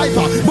 fight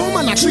viper.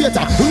 Bowman a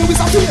traitor, who know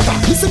is a traitor.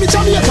 Listen me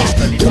Jamaica.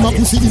 Them a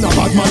pussy in a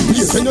bad man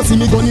place. When you see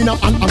me gun in a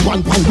hand and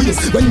one pound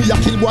waist. When me a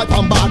kill boy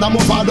pan bad, I'm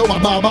a father a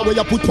barber. Where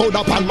you put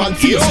powder pan man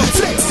face.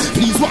 Flex,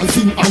 please one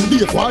thing and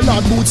beat.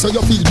 Warlord boots so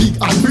you feel big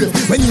and brave.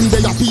 When in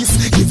there a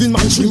piece, giving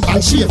man shrimp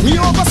and shave. Me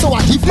over so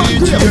I give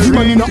man grave. Every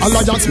man in a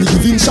alliance me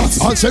giving shots.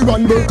 All say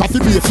run work coffee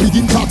play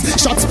friggin' pot.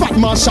 Shots pat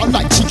marshal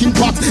like chicken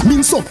pot.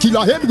 Mince up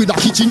killer head with a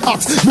kitchen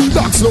axe.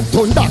 Bulldogs look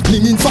turn that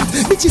clinging fat.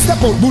 Bitches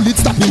step out bullets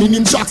stopping in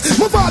him tracks.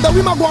 My father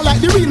we ma go like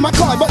the real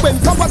McCoy. But when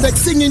Kapatek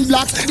singing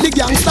black, the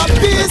gangsta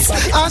piss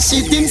and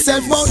shit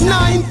himself about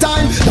 9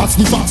 times. That's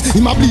the fact.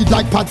 He ma bleed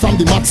like pad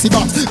from the maxi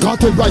bat.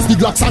 Cartel rise the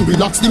glocks and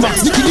relax the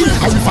max. The killing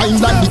I refine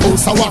like the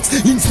house of wax.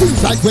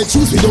 Instinct like wet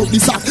shoes without the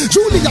sack.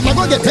 Julie I'm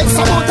gonna get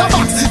extra amount of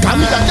back. Can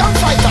me the gang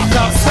fighter.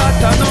 Now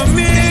Satan on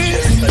me.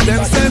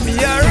 Them say me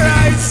a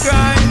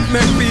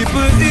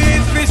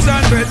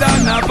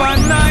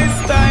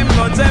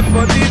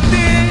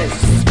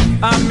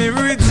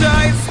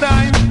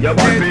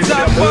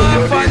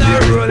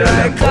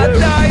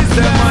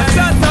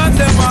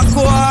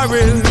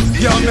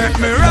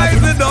me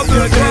rise with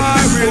double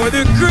barrel. For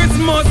the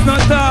Christmas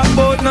not talk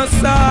about no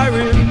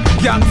sorry.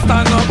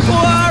 Gangsta no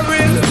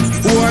quarrel.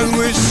 When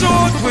we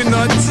shoot we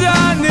not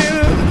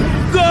channel.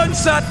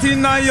 Gunshot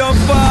in your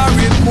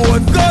forehead.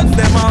 Both guns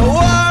them a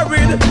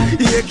worried.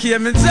 AK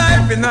me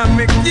driving and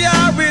me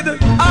carried.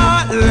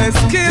 Heartless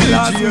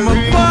killers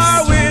me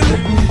forward.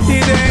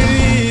 It ain't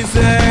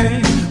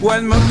easy.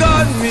 When my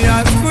gun me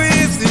a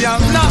squeeze,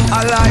 I'm not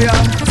a liar.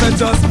 So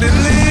just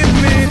believe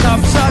me,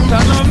 top shot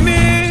and no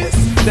miss.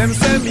 Them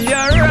say me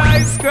a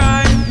rice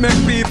crime.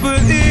 Make people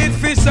eat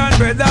fish and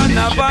bread and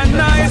have a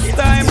nice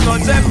time. No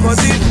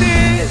jeopardy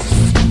this,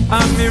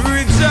 and me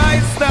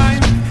rejoice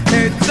time.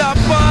 Head chop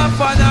off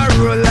and a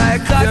roll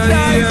like a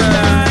dice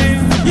time.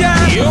 Yeah,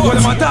 when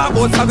I'm a talk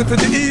about saga to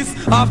the east.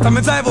 After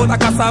me drive out a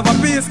cassava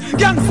piece.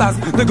 Gangsters,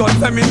 the guns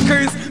them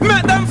increase.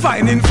 Make them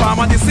find in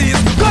farmer disease.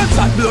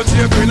 Gunshot blood to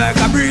your brain like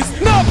a breeze.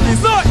 No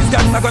please, no, this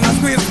gangster gonna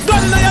squeeze.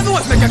 Gun in your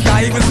nose make a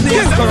guy even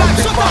sneeze.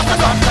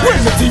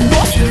 When the team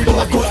boss,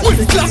 when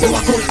the class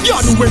you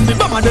know when the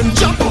bomber them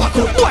jump,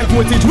 white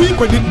voltage weak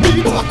when it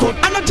beat,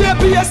 and a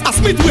JPS a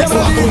Smith West.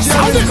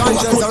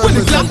 When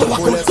the clap,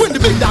 when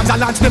the big dogs a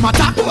launch them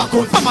attack,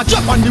 I'ma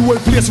drop on the whole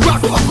place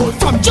rock.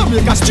 From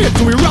Jamaica straight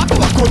to Iraq.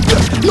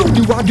 Now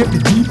the war get the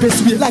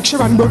deepest way, like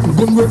Sharon Burton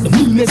gun work the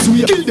meanest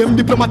way. Kill them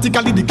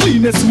diplomatically the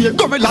cleanest way.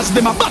 Gorillas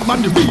them a bad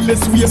man the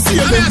realest way. See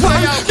them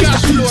why? It's a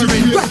strategic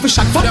way. Rifle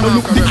shot for no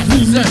look the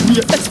anemic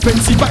way.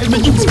 Expensive I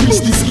me use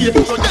this year.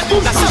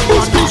 That's a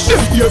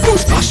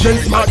bush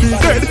patience might be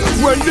dead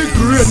when the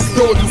grain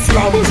don't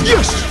slam.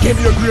 Yes, give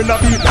your grain a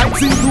beat like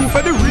zinc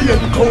for the rain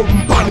come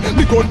pan.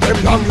 Me gun them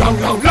long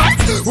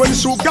when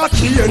sugar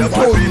cane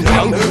turn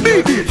down.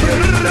 Beat it.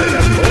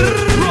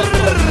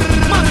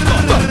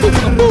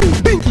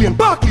 Pink lane,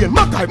 Park lane,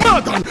 Mackay,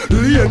 Morgan,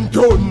 lane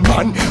down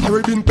man.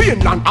 Arabian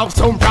Painland, have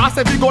some brass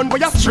every gun where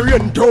you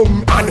straight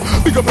down man.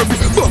 Big up every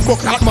buck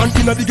that man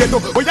in the ghetto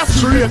where you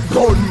straight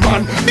down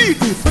man. Beat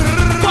it.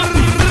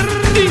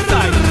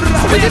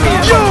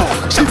 Yo,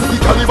 shift the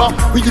caliber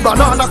with the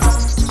banana.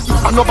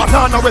 And no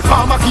banana with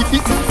farmer keep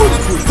it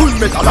full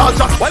metal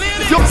larger.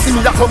 You see me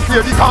a come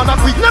clear the corner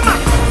quick.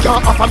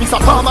 Can't offer me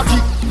some farmer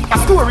keep a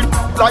story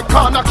like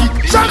corner kick.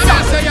 Shut up.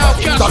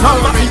 The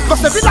farmer keep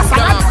cause every last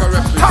time.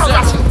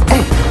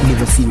 Hey,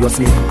 never serious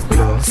me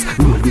loss.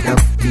 Roll with a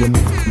game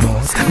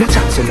boss. No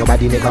chance so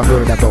nobody never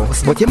heard of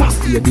us. But you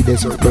must hear the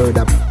desert bird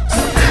of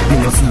me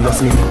no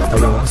serious me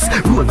loss.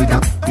 Roll with a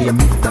game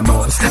the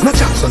mouse. No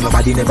chance so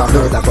nobody never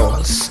heard of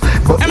us.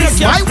 But it's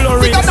why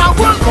we got our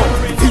world cup.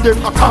 Feed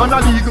them a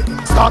corner league.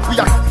 Start with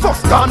a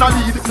first corner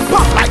lead.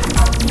 Pop like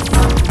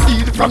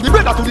eat from the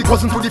brother to the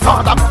cousin to the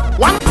father.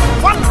 One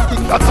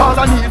thing that's all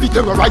I need. The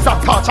terrorize a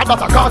torture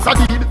that a cause a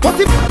deed. But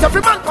if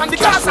every man from the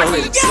cause a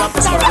need.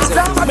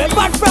 Me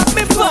bad from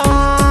me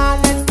born,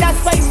 and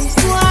that's why me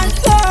want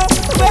to.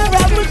 Where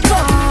I was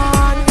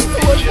born,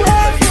 was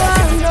where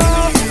I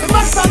know. Me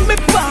bad from me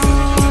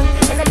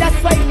born, and that's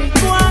why me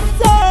want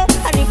to.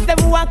 And if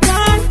them walk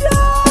on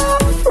down,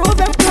 prove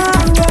them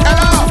can go.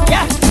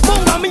 Yeah,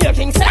 Munga me your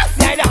king, so that's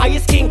the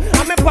highest king.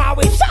 I'm a power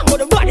with Shango,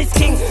 the baddest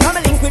king. I'm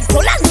a link with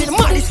Polanyi, the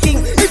maddest king.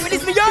 If it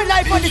is me your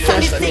life or the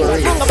saddest thing.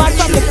 Munga bad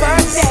from the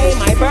first day,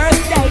 my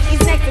birthday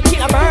is next to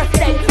kill a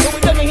birthday. But we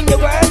done it in the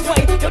worst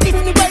way. You diss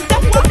me well,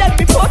 that's what that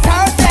before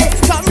Thursday.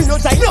 Come me no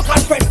time, no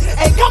conference.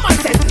 Hey, come on,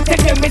 sense.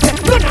 Take them missing,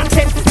 no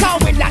nonsense.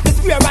 Come with like the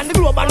square and the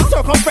globe and the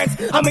circumference.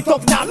 I'm a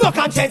tough now, no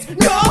conscience.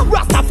 No,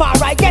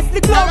 Rastafari gets the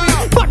glory.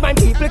 But my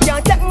people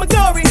can't take my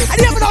glory. I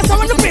never know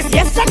someone to piss,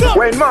 yes, I glory.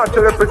 When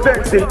Marshall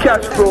represents in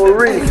Cashflow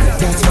ring.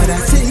 That's what I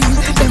see.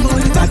 Them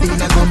only bad in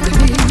a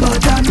company,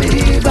 but I'm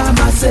me by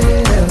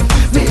myself.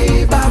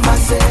 Me by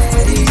myself,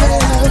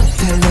 yeah.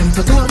 Tell them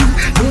to come.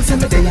 Don't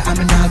send me there, I'm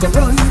not gonna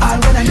run. I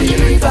wanna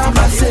me by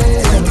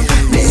myself.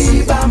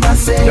 Me by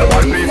myself,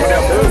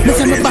 yeah. Me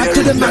send me back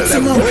to the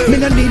maximum. Me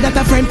no need that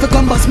a friend for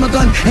come bust my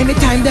gun.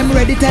 Anytime them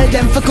ready, tell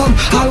them for come.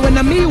 All when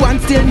I me one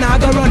still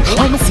not gonna run.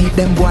 I'ma see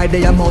them boy,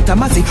 they am out of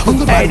massy. On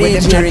the bad when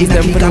them carry in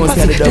a kick and pass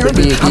it.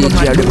 I'm a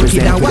mad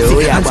wicked and what's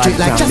it. I'm straight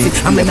like chassis.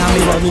 I'm the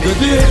army run.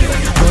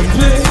 Don't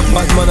play,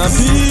 bad man a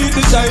beat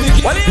the shiny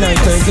kid. 9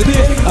 times a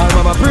day, all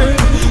mama pray.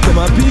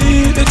 Them a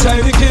beat the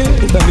shiny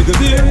kid. Then we go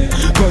there,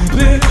 don't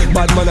play,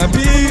 bad man a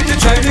beat the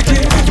shiny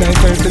kid. 9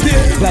 times a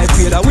day, life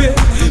fade away.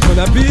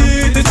 Man a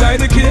beat the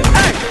shiny kid.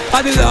 Hey,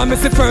 I did not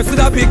miss it first with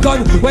a big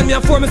gun. When me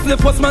a four, me see the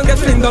first man get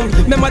sling down.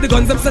 Remember the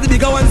guns, them say the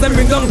bigger ones them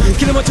bring down.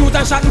 Kill them a shoot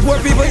and shot and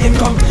poor people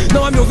income.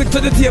 Now I'm music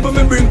to the table,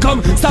 me bring come.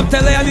 Stop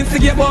telling and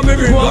instigate what me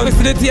bring run. Me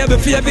see the table,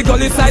 fear every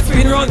gully side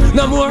spin run.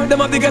 No more,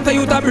 them a big get a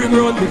youth a bring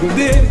run. We go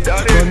there.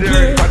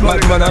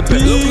 Bad man a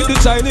beat the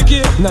shiny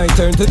kid. 9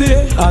 turn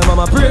today, all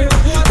mama pray.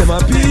 Them a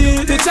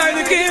beat the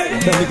shiny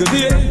kid. Then we go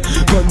there,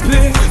 gun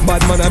play.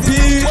 Bad man a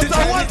beat the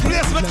shiny kid.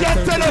 Place we can't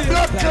tell a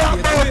blood clot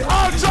about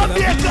all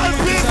Jamaican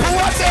people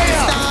what they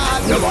are.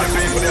 The white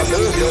people they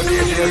love your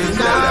DJ.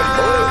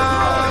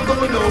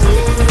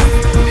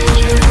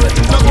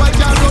 No boy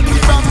can run me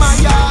from my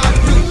yard.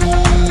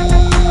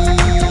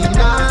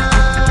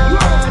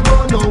 Nah, go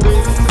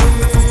nowhere.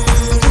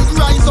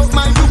 Rise up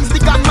my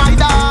broomstick and my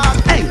dog.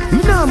 Hey,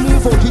 me nah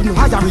move out with no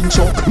higher ring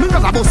choke. Me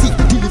rather boss it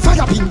till the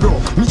fire pin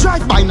broke. Me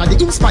drive by now the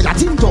inspire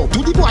tin top. To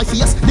the boy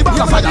face, the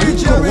bag of fire ring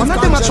go. One of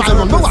them a try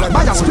run, no one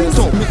buy a sprint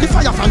up. Make the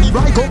fire from the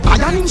bright up,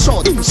 iron him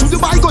short. Him should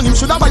buy gun, him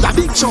shoulda buy a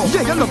big chop.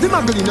 Yeah, you love the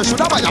magazine, you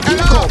shoulda buy a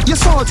big cup. You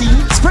salty,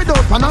 spread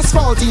out pan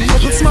asphalty.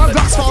 Put small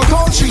blocks for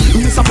tall tree.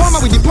 Miss a farmer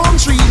with the palm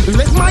tree.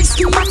 Let my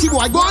skin batty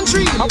boy go on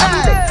tree.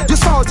 Hey, you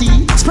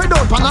salty, spread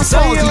out pan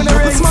asphalty.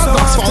 Put small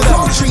blocks for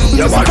tall tree.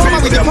 Miss a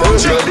farmer with the palm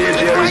tree.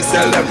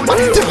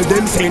 Tell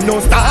them say no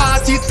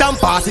start it and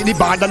pass it. The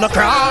band and no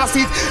cross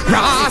it,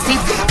 cross it,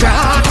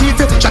 cross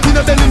it. Shot in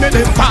the belly, make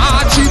them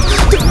patch it.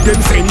 Tell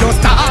them say no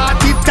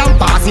start it and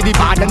pass it. The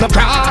band and no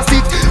cross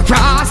it,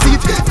 cross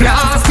it,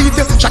 cross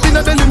it. Shot in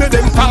the belly, make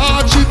them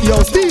patch it. Yo,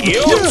 Steve,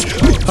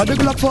 me a the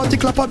Glock 40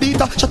 clapper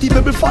beater. Shot it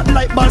baby fat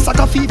like ball sack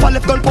a FIFA.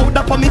 Left gun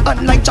powder for me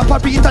hand like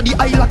chaparita. The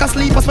eye like a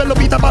sleeper, smell of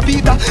Peter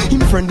Papita.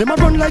 Him friend them a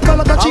run like a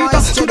lot of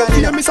cheetah. To the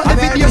fear me say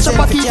every day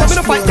chaparita. Me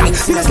no fight that,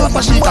 me no slap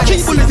a sheeta.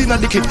 Keep bullet in a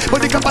the clip,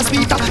 but the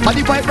capacita.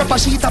 Body white rapper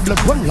sheeta.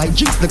 Blood run like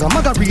jinx, nigga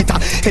margarita.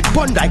 Head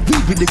bun like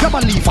weed with the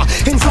grabber leafer.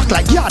 Hands lock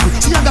like yard,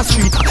 Siaga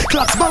street.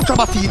 Clocks bank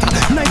crabber feet.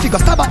 Knife figure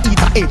stabber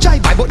eater. Hey,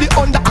 jive by but the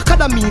under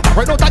academy.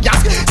 Right out of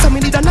gas, so me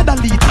need another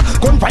liter.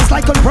 Gun price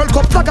like a World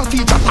Cup flag a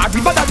feature.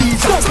 Everybody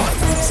beat us.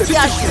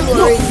 Cashflow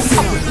rings.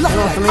 No,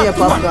 for me a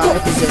pop guy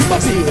represent my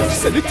zero.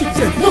 Say the things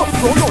them, no,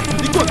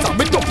 the guns are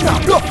made up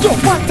now. Block, yo,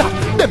 one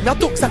time. Them ya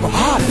talks like a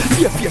hard.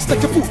 Fear face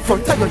like a foot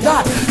front of your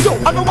yard. Yo,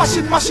 I'm a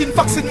washing machine,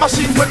 vaccine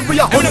machine. When we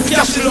are on a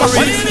cashing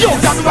machine. Yo,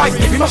 that's right,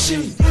 every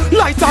machine.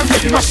 Light on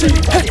every machine.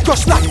 Head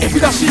crush like every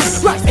machine.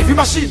 Right, every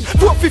machine.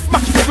 4-5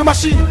 Mackie every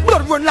machine.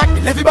 Blood run like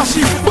 11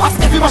 machine. Pass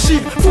every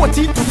machine.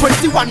 14 to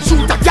 21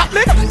 shoot a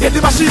Gatling.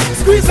 Every machine.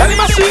 Squeeze any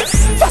machine.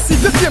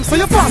 Passive the game so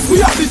you pass. We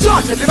have the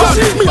charge every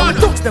machine. Me and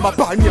the dogs them a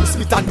bar name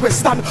Smith and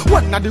Western.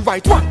 One at the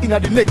right, one in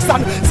at the next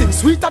stand. Sing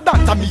sweeter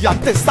than to me and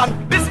Testan.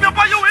 This me up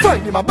on you in.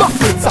 Find him a back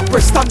with a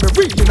Preston. Me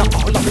reading a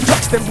all of the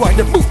tracks. Them boy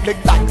them bootleg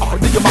like all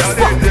the you must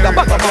walk with a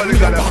bag of money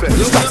and back with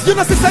the straps. You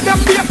know see say them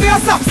beat me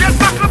as up. Yes,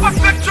 back up a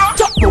spectrum.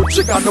 Chop no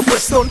trigger no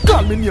press down.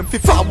 Call me name fi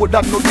forward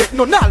and no get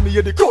no all me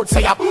hear the crowd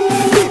say up.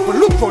 People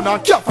look round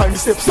and can't find the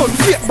steps. Son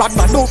fake bad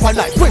man no for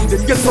life when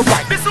them get so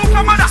right.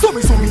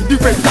 So me the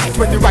red light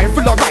when the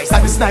rifle of rice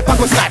and the sniper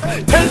go snipe.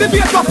 Tell the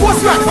beat of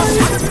post right.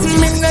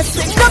 Me not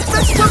sing the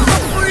best of the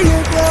free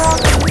girl.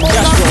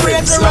 I'm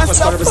afraid the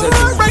rest of the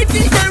right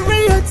in the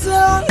real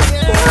town.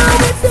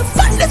 If you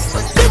find this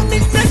for them, me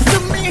next to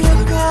me,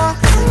 girl.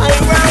 I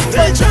run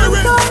to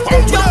Jerry.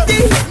 You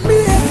hit me,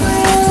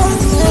 girl.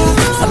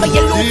 Some of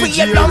you look for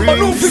your number,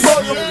 no fi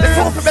run. The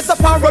four for best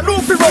of our no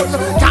fi run.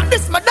 Can't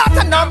this my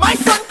daughter now, my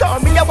son. Call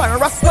me a one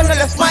rust when I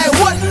left my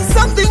one.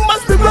 Something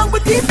must be wrong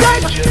with these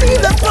guys. See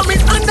them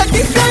coming under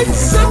these guys.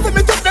 Some for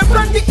me took them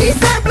from the east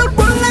side. Blood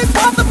run like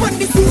water from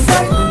the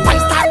seaside.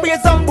 Five-star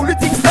raise and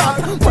bulletin start.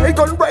 My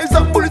gun rise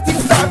and bulletin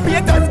start.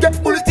 Pagans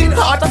get bulletin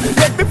hard.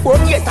 Get before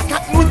yes, I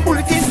can't lose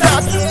bulletin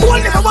start.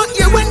 Hold them about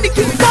here when the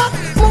king start.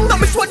 Munga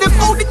me show them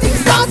how the thing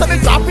starts. And they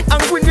drop it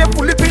and when they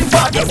pull it in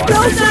back.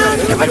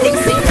 Explosion, everything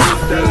sing up.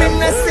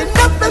 Menacing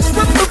the best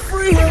from the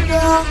free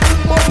girl.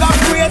 Munga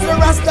create the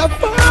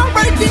Rastafari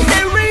right in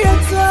the real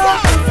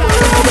time.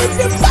 With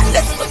the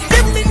baddest for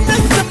them in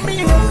the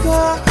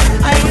mirror.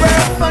 I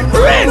wear for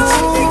Prince.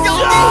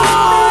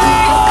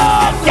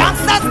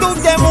 Youngsters do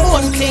them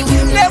own thing.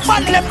 Never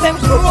left them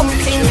chrome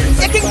thing.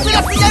 Taking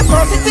place in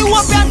the city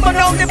weapon, but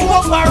now they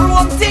move a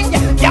room thing.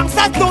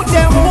 Youngsters do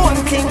them own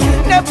thing.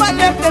 Never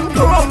left them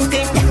chrome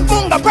thing.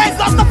 Munga price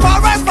of the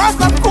power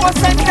first, of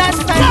course, and that's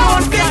my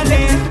own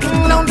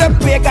thing. Now the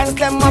pagans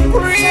them a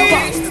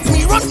pray.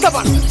 Me run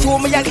stubborn, show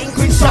me a link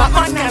with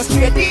Shaman and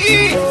Straight D.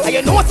 And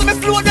you know some me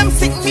flow them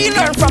sick, me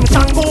learn from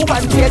Shango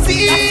and Jay-Z.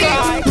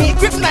 Me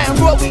grip 9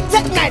 row, we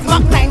take 9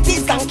 Mach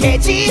 90s and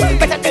KG.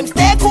 Better them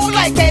stay cool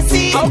like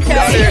KC.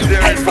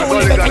 I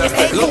fool, better you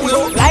stay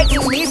cool. Like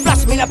me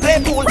flash, me na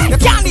play cool. You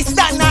can't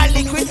stand all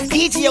liquid.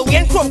 DJ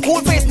Wayne from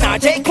Cool Face, now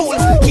J Cool.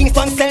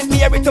 Kingston send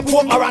me every to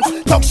Port Moran.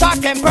 Talk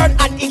short tempered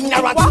and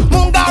ignorant.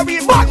 Munga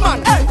real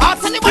Batman.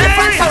 Ask anybody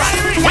from Sarah.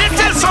 We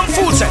tell some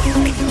food say,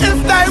 if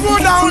they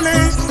would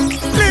only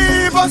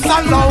leave us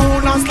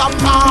alone and stop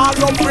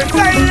all up with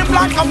them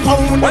like a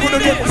pound. We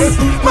would get this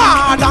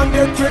mad and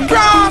get with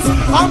grass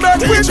and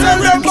make we tell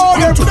them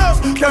about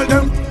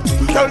them.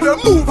 Tell them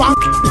move on.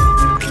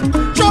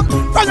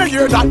 When you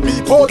hear that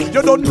people,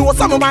 you don't know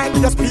some of mine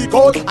just speak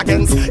out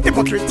against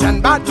hypocrites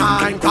and bad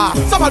mind.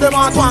 Some of them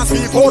aren't one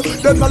speak out.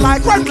 Them not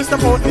like when Mr.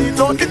 Port needs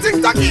out. The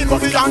things that keep up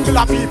the angle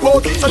of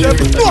people. So them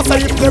know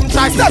say if them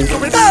try step to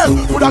me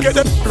them, would I get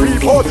them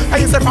report?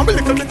 And you say from a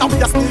little bit we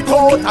a sneak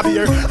out. I be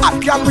here, I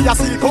can we a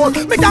sneak out.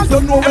 Me girls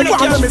don't know when one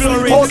of them is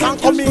sneak out. And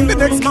come in the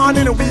next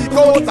morning a week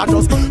out. And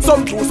just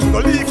some juice we no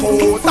leak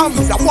out. And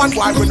we have one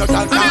boy we no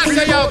girl can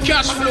freak out.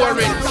 Cashflow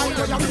rings,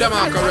 them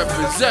I can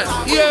represent.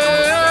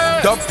 Yeah.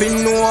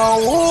 Dumping no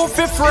who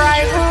fi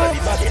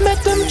frighten.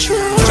 Let them try.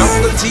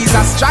 Jungle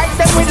Jesus strike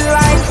them with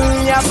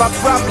lightning. You have a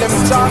problem,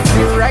 talk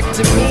direct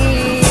to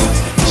me.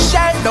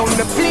 Shine down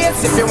the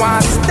place if you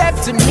want to step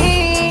to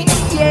me.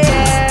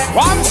 Yeah.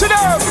 One to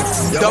them.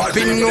 Up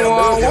in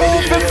no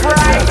wolf for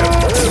frighten.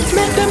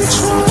 Make them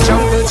true.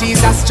 Jungle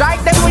Jesus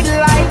strike them with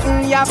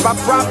lightning. You have a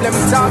problem,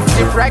 talk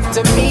direct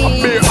to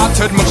me. Shut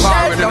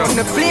down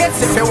the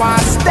place if you want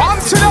to step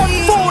to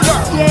me.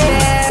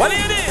 Yeah. What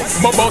it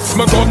is? My boss,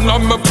 my gun,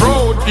 and my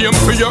proud. Aim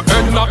for your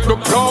head, not the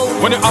crowd.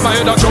 When you have my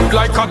head, I jump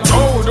like a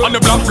toad. And the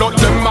black blood,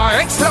 them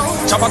my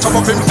explode. Chop up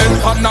him head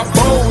and a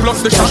bow.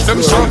 Plus the shot,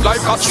 them sound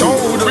like a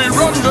shroud. We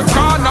run the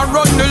corner,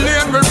 run the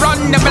lane, we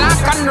run the black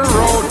on the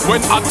road.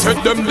 When I tell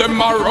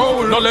them a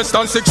roll. No less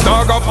than 6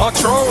 dog of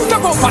patrol.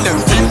 Step up on them,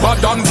 deeper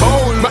than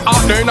bone. Me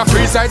out there in a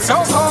free side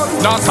so cold.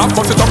 Now stop,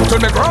 put it up to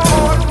the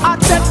ground. I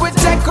take we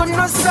take on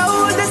no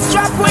soul. This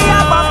trap we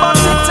have a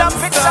bust it up,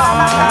 it's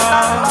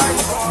all.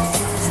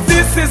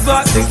 This is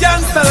what the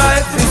gangster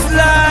life is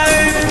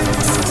like.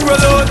 Roll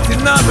out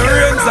in my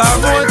rings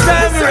and more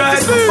time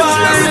ride the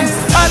bars.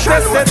 I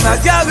tested a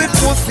girl with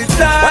pussy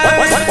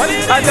tight.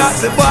 I got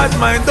the bad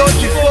mind, don't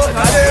you fuck,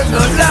 I have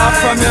no lie.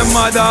 From your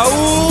mother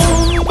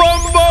womb,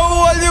 bumbo,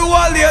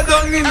 all you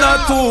down in a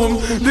tomb.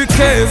 The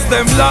case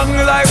them long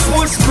like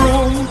push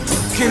broom.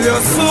 Kill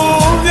your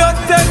soul, you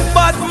take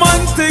bad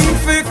man thing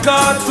for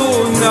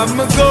cartoon. I'm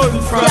a gun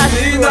from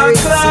in a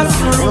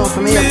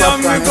classroom. Me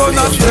and me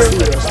gonna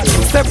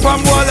step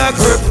from wall I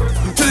grip.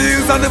 To the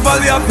hills and the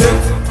valley of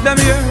death. Them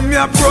hear me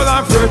a pro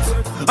and fret.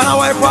 And I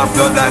wipe off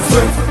blood like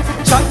sweat.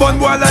 Shot bun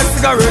boy like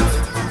cigarette.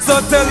 So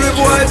tell the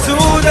boy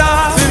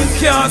Judas, him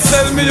can't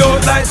sell me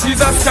out like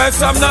Jesus Christ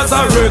from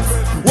Nazareth.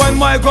 When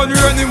my gun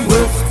run him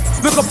with,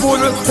 look up on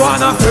it,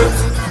 wanna hurt.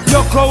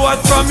 You coward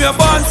from your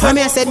band. I'm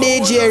here say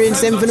DJ in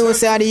some no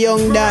say the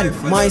young Dan.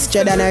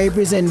 Moisture Dan I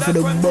represent for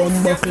the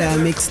Bumbuckler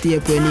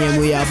mixtape when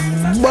we are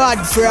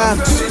bad from.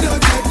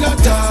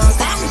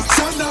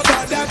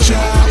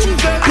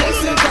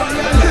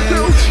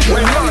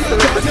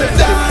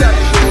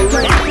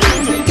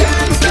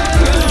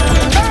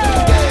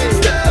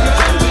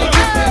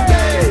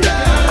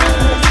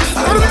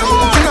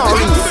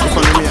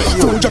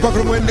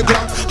 When the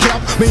clap,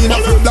 me in a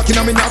foot black in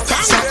a me not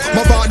stop.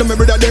 My body, my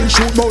brother, them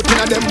shoot bout in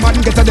a them man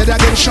get a dead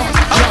again shot.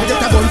 I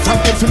get a gun from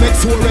head to make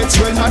 4 reds.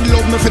 Well, man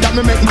love me for that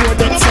me make more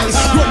than cells.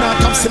 Run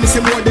out top, see me see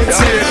more than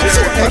cells.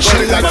 So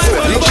eggshell like 4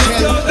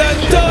 eggshell.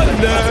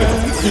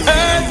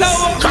 And I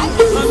walk and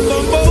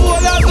number all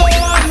I go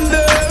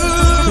under.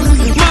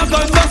 My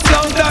gun goes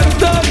loud and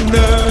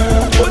thunder.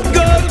 Put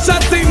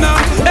gunshot in a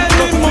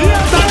anymore.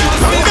 That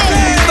must be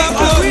please the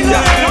blood.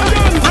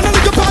 And I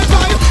look up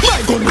high,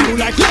 my gun blue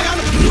like lion.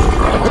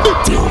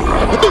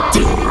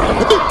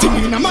 A big thing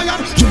in a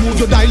Mayan. You move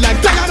your die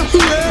like Diane.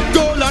 Red,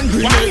 gold and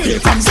green, came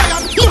from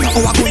Zion. You know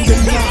how I go in the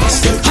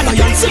blast. And I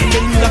am saying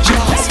them in a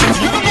class.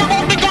 You know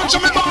about the guns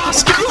of me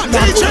boss.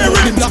 DJ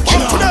Red, black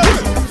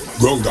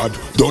Grown God,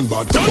 done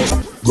bad.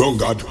 Grown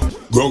God,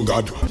 grown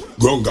God,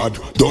 grown God,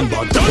 done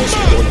bad.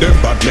 On them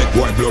bad, make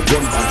boy blood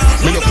run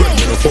bad. Me no friend,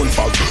 me no fun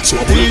bag. So I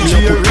put it in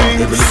a put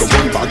bag, every little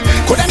gun bag.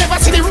 Could I never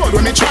see the road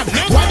when me trod?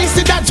 What is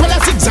the dance when I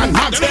zigs and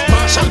mags?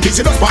 Marshall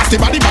busy does pass the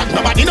body bag.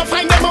 Nobody no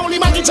find them, only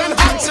magic and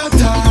hacks. So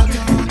talk,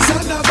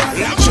 son of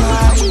a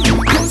try.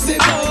 You say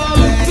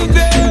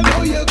today,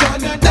 know you're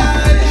gonna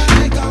die.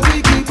 Like how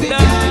we keep it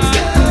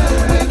gangsta.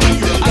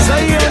 So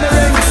you're the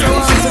ring, so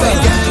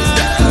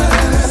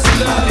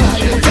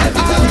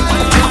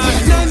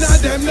none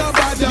of them no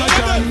better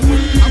than we.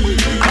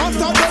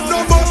 After them no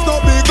bust no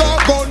bigger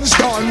guns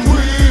than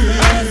we.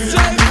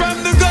 Straight from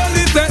the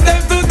gully, take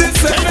them to the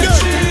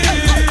cemetery.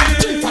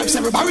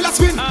 3-5-7 barrel a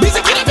spin.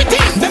 Busy kill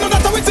everything. They know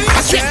that's how we think.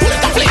 A straight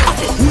bullet a flip.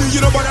 We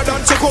you know better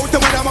than check out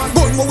them other man.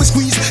 Gun when we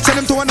squeeze, send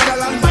them to another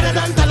land. Better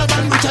than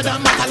Taliban, richer than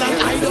Matalan.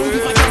 I don't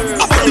give a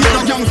damn about the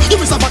young young. You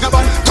miss a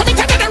vagabond. Come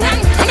into the rang,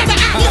 another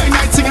act.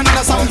 Night sing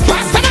another sound.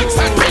 Pass the next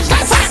and bridge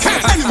that sack.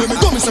 Anyway, me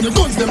go miss them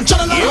guns them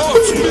chalala.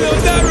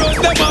 The road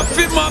them a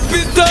fit map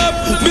it up.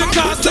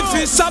 Because the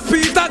fish a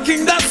Peter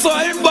King, that's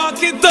why him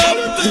back it up.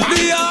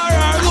 The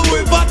RR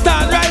Louis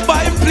Vuitton right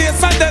by him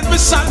place and then me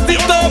shot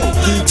it up.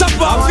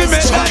 Chop off him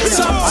and that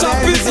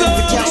chop it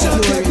up.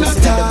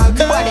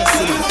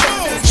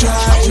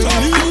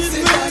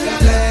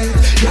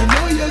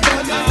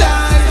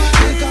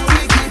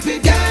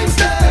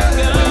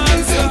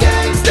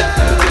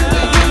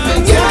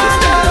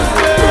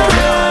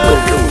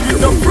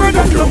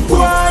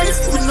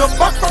 We no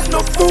back up no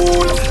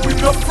fool. We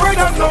no afraid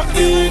of no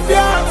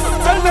Indians.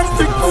 Tell them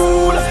to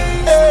cool.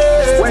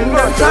 When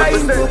they're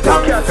trying to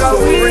conquer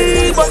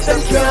we, but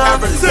them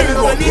can't.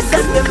 When we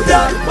send them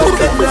down, put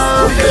them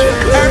down.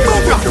 Hey,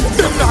 move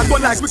them not go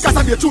like we cause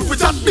I be a truth. We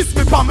chat. Miss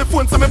me palm me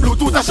phone so me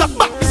Bluetooth a shot.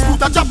 Back this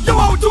boot a drop. You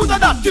out to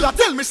that killer.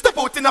 Tell me step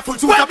out in a full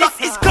suit. Well, this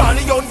is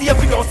Carly on the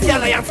Epinos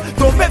Alliance.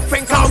 Don't make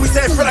friend call we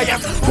say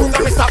reliance. Who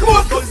got me stop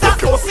more guns that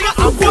close here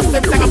and force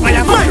them take a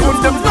fire. My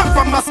gun them gone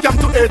from Mascam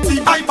to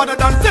 80. I better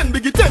than 10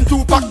 biggie 10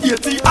 2-pack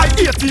 80. I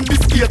 18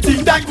 this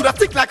 18. Die could a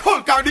tick like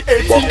Hulk or the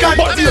 18. Guy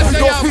but we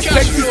don't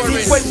respect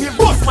 16. When we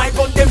bust my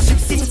gun them ship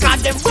sink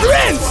and them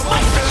friends.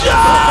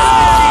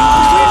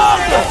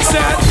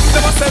 Said,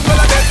 them a send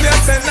well a dead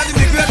place. Send and the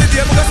big lady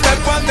day because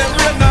step on them.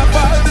 Rain not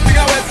fall, the thing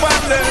I wet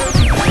on them.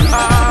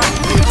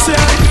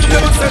 Said,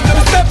 them a send them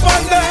step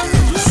on them.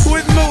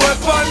 With me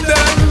weapon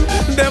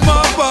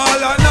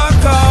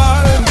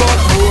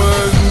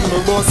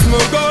bust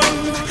my gun.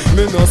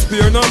 Me no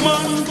spare no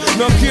man.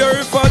 No care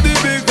if I the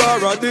big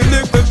or the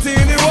little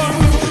teeny one.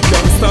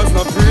 Gangsters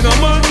not free no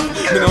man.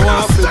 Me no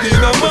want to be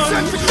no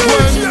man.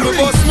 When me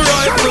bust my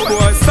rifle,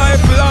 boy,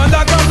 stifle and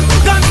a gun.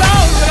 Guns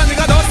out, tell a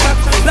nigga don't step.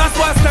 Last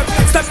one step,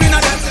 step in a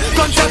death.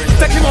 Gunshot,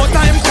 take him out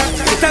time cut.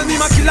 Tell me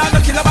my killer,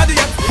 no kill a body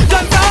yet.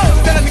 Guns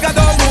out, tell a nigga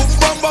don't move.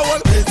 Bumba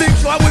wall, think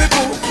so I will it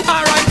move.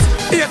 Alright,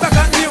 yes I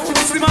got new.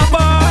 See my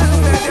bar.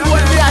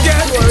 When we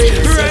get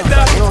red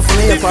dot.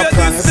 If you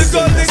miss the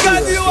goal, they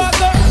got you out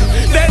there.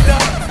 Dead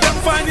dot, them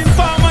finding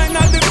farmer and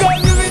not the gun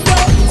you it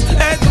out.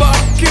 Head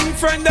back, king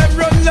friend, them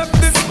run left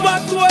the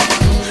spot way.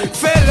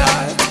 Fella,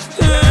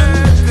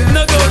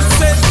 no don't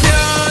say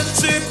can't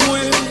trick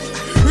with.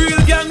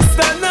 Real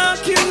gangster not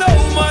kill no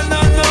man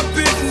and no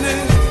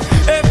business.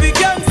 Every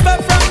gangster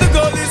from the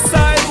gully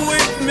side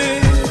with me.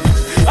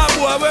 A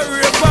boy where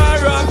we far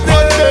up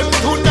them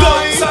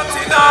tonight.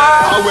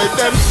 How will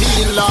them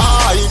feel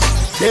like?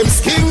 Them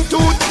skin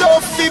too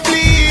tough to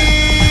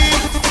bleed.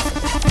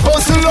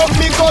 Hustle up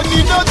me gun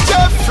in a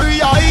Jeffrey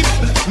hype.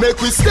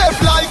 Make we step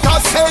like a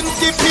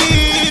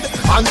centipede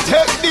and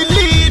take the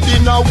lead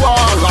in a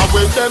war. How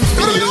will them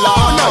feel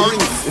like?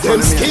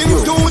 Them skin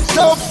too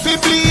tough to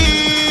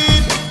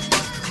bleed.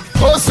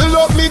 Hustle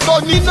up me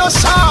gun in a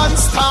shan't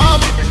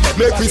stop.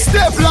 Make we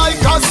step like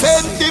a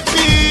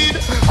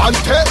centipede and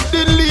take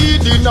the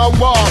lead in a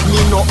war. Me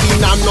no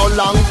in a no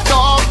long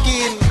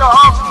talking.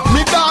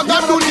 Me dog a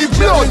do the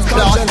blood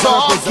clot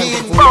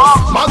talking.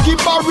 Maggie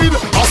barrel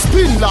a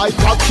spin like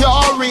a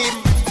carry.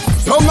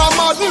 Young a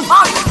madden,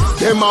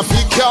 them a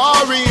fi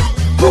carry.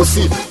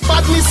 Pussy,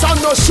 badness a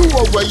no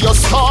sure where your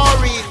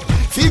story.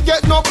 Fi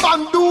get no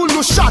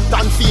bandulu shot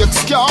and fake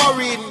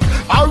scarring.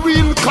 A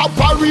real cop,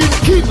 a real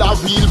kill, a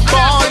real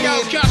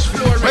ballin'.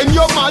 When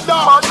your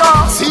mother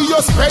see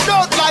you spread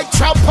out like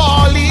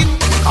trampoline.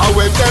 How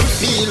will them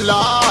feel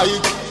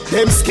like?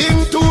 Them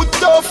skin too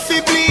tough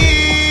to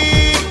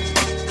bleed.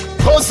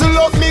 Hustle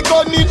up me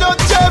gun in a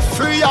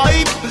Jeffrey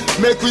hype.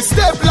 Make we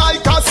step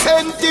like a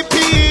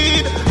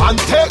centipede and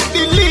take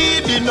the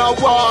lead in a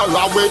war.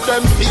 How will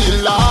them feel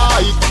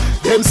like?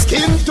 Them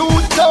skin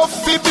too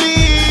tough to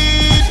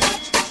bleed.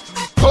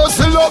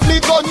 Hustle up me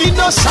gun in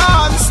a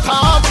shan't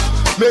stop.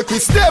 Make we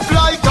step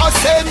like a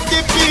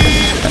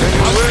centipede.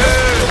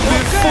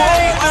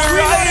 Before the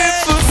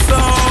rifle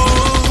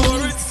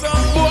sound,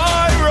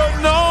 boy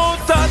run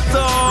out at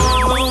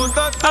all.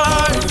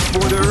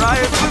 Before the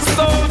rifle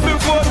sound,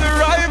 before the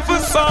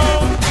rifle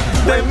sound,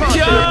 them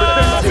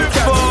can't be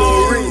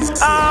found.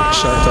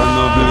 Shot on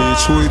a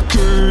bleach with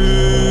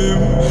cream,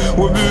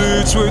 we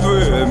bleach with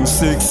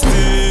M16,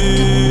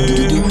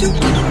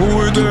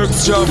 with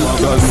extra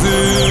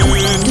magazine.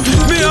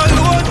 Me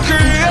alone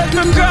create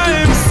the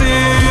crime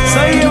scene. So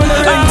you wanna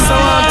ring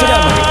someone to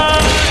them?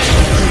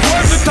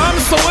 When the time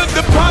so with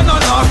the pan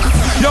and knock,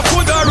 you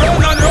coulda run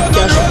and run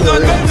and run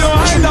and then you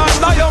hide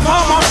under your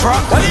mama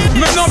frack.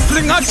 Me no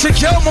fling a chick,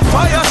 you me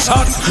fire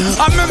shot.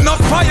 I me no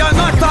fire,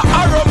 not a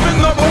arrow, me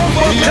no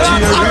bombo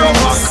clock arrow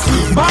back.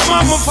 Mama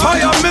me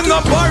fire, me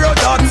no borrow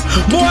that.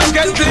 Boy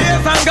get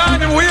lazy and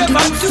gone in ways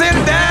and still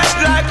dead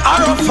like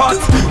Arafat.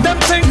 Them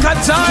think a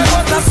joy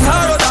but a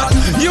sorrow that.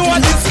 You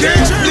are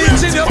disgrace,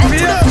 bleaching your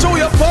face through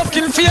your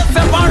fucking face,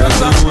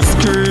 embarrassing. You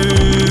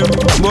scream,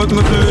 but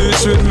me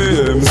bleach with me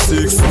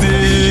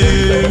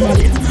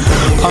M16.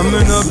 I'm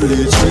in a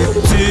bleach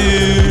with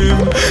team.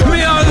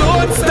 Me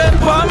alone step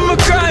on my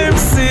crime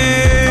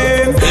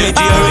scene.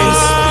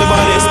 The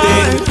baddest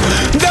thing.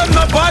 Them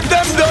no bad,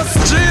 them just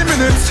 3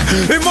 minutes.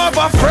 Him have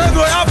a friend,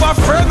 we have a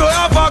friend, we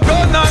have a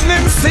gun and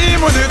him see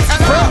with it.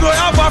 Friend, we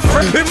have a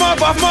friend, him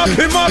have a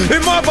friend,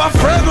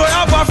 we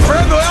have a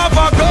friend, we have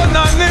a gun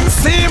and him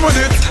see with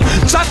it.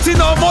 Chatting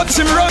how much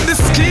him run the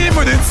scheme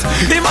with it.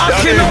 Him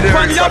acting up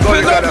and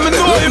yapping up, me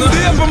know him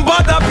they even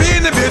bother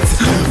being a bit.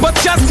 But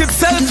casket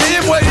selfie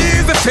him where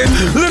he's a fit.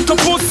 Little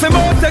pussy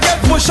mouth to get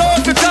push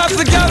out because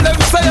the girl them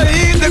say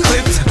he eat the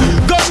clip.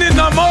 Gun in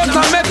the mouth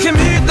and make him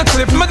eat the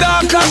clip. My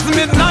dog comes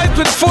midnight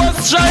with 4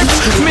 stripes.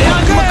 Me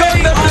and my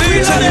gun them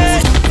bleaching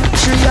it.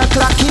 3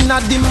 o'clock in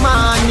the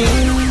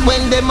morning,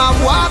 when them a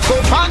walk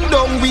up and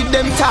down with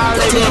them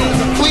tarring.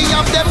 We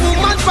have them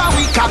woman for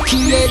we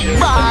cocky head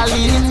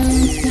balling.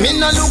 Me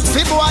no look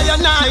for boy a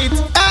night.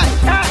 Hey,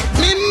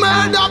 me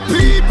murder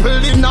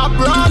people in a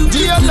broad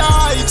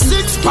daylight.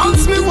 6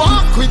 pounds me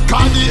walk with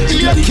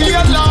the AK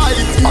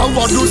light. I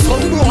want do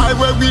some boy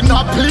where we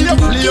not play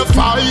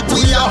fight.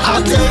 We are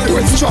hot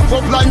when chop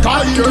up like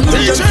iron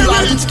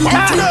flight.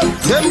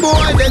 Them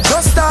boy they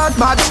just start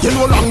bad. You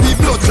know long the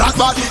blood that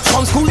bad.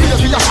 From school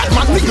days we a hot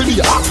man nickel me.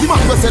 Ask the man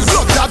who sell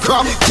blood that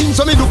crap. Things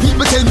so me do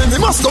people tell me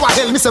must go a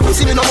hell. Me say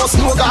pussy me no must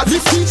know God.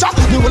 This teacher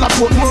me will a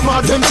put more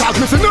mad. Them talk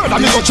me for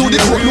murder me go through the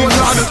court no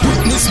lad.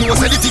 Witness know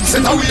say the thing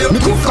set away. Me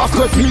cook off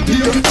crap me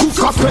play.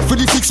 Cook off crap for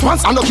the 6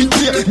 months and no kick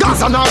play.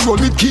 Dance and I roll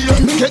with key.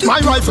 Me get my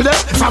rifle there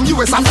from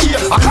US and here.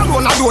 I can't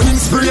run alone in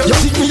spray. You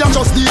think me a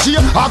just DJ?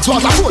 Ask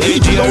what I put.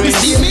 DJ only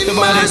see me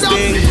murder.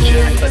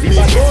 Me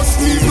just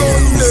me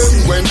gun them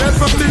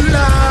whenever me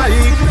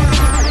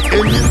like.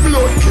 Any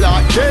blood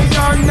clot day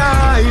or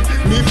night,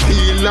 me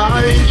feel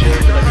like.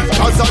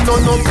 Cause I know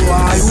no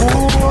boy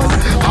would,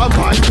 I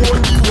might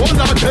want the one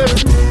of them.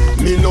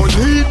 Me no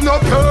need no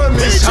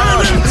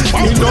permission,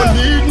 me no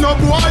need no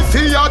boy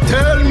fi ya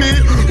tell me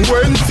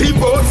when fi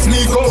bust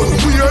me gun,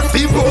 where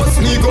fi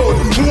bust me gun,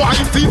 why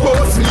fi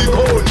bust me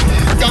gun.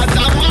 Got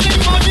that money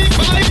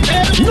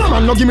no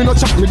man no give me no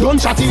chat, me gun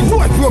chatting.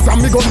 Boy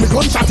program me gun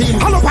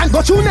chatting. All up and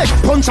go through neck,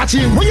 punch at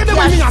him. When you the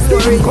way me a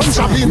steal gun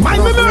shopping.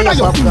 Mind me murder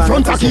you in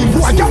front of him.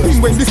 Boy gap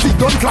him when the stick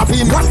gun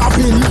clapping. What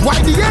happen?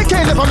 Why the AK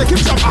never make him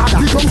shot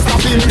harder? He come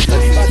stopping.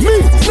 Me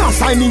now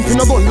signing for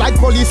no gun like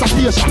police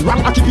station,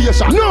 wrong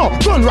occupation. No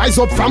gun rise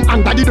up from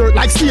under the dirt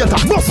like skater.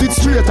 Bust it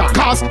straighter,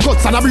 cause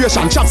cuts and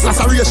abrasion, chops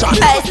laceration.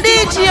 Hey,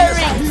 DJ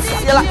Rings,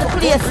 you like the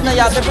place now,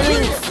 you have every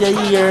link. You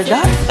hear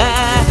that?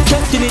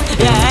 Testing it,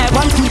 yeah,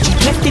 1, 2,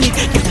 3, testing it.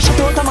 Get a shot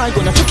out of my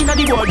gun, a chuck in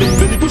the wall. Then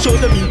when they push out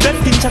them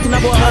investing, chatting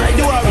about like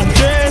the war in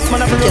dress.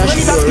 Man, I run when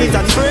it's a split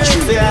and praise,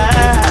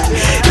 yeah.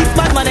 If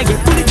bad man, I get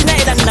put it in the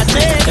head and in a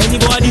chain.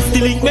 Anybody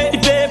stealing, make the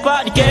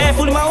paper, the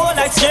careful, my whole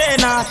like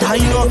strain.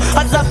 I know,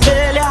 as a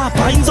failure,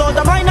 finds out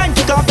of my 9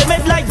 kick off the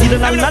med like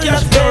Dylan and not the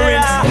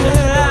failure.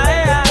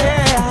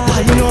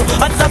 I know,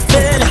 as a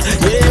failure,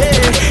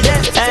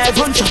 yeah.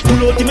 Gunshot,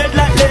 pull out the med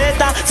like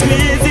later,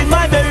 squeezing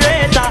my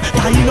beretta.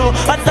 I know,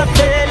 as a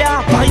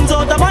failure, finds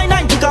out of my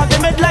 9 kick off the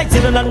med like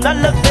Dylan and not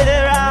the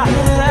failure.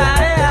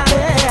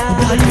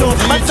 I know,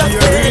 as a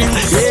failure,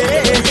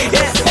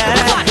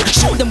 yeah.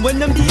 Shoot them when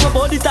them team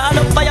about it all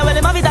up fire. Well,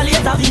 them have it a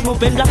later. Team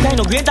up and black kind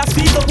of great as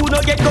speed up. Who no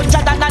get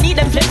gunshot and I need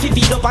them flesh to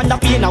feed up. And the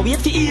pain now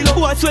wait for heal up.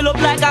 Who I swell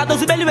up like a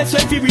dozen belly with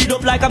sweat to breed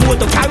up like a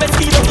motor car with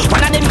speed up.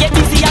 One of them get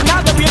busy and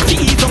now the wait to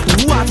ease up.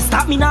 Who want to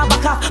stop me now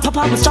back up?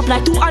 Papa will stop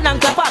like 2 and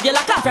clap up. You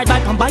like a ride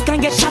bike and bike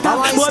and get shot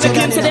up. Boy me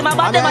claim say them a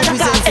bad, them a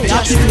jack up. Hey,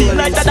 I feel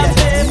like that I'm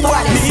paper.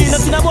 Me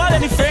not in a boy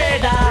any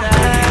afraid.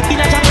 In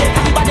a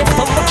Jamaica, the body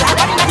fuck up.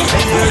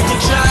 What in the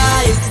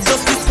try?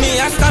 Just kiss me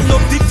and stand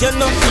up if you're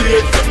not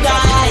afraid to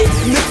die.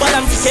 Nipple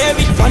and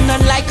carry one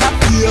and like a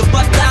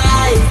paper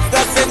tie.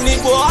 That's any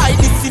boy,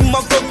 this in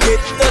my pocket.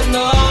 Don't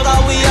know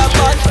that we are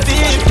bad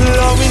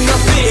people. We no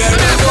fear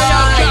to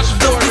die.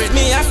 Just kiss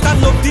me and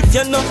stand up if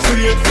you're not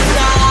afraid to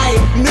die.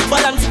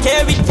 Nipple and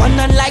carry one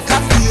and like a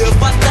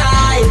paper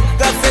tie.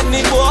 That's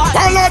any boy.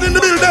 Ballad in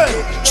the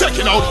building.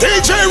 Checking out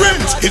DJ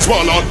Rings. His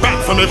Warlord back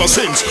from ever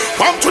since.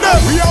 From today,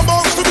 we are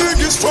amongst the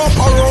biggest top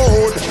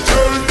road.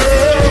 Tell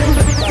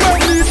them when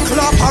we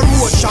clap a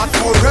road shot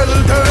for real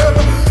them.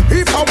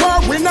 If I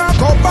war, we not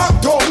go back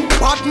down.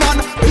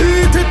 Batman,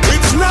 beat it,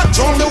 it's not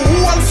on the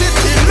whole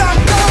city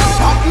locked down.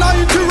 At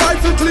night, the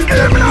rifle clip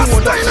them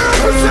load.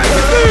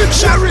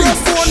 Cherry,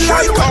 phone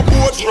like a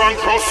boat. Drunk,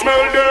 how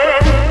smell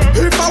them.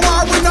 If I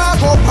war, we not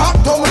go back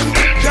down.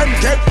 Them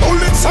get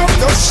bullets out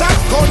the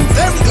shotgun.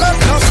 Them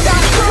left no stand.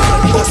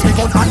 Bust me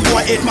gun and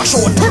boy head my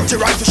short. 30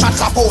 rifle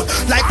shots are out.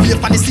 Like wave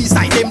on the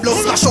seaside, them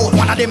blows my short.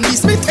 One of them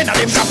least me, 10 of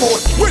them drop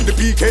out. When the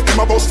PK them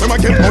a bust, them a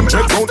get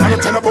 100 round and a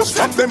 10 a bust.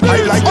 From them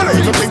high like all I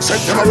even think set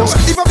them a rust.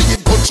 If I be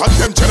gunshot,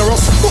 them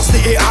generous. Bust the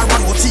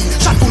AR-1OT.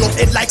 Shot pull up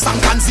head like some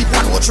can zip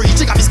 103.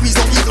 Jigga me squeeze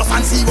up evil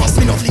fancy rust.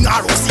 Me nothing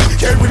ROC.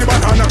 Care with the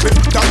banana clip.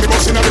 Down me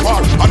bust in the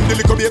bar. And the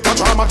little bit of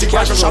dramatic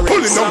like a shot.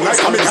 Pulling down like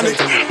a mechanic.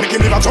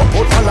 Making me a jump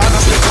out and land a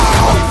slip.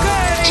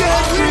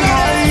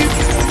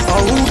 I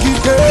who give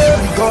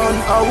them gun,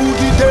 I who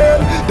give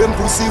them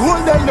pussy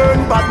hold they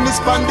learn badness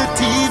on the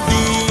TV.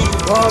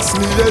 Pass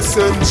me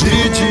SMG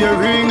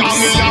Rings. And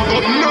me a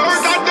go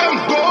murder them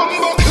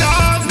bumbo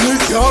class. Me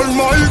carry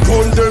my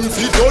gun, them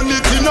fi done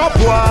it in a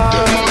bar.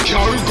 Them a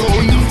carry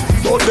gun,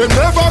 but them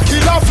never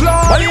kill a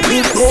fly. Me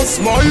bust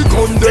my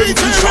gun, them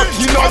fi shot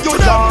in a your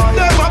eye.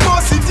 Them a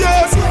bust it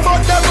yes,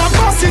 but them a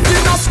bust it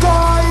in a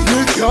sky.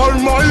 Me carry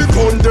my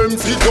gun, them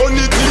fi done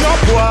it in a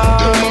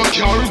bar. Them a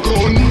carry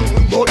gun,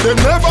 but them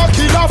never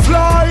kill a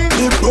fly.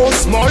 Me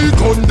bust my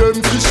gun, them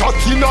fi shot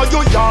in a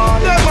your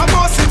yard. Them a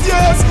bust it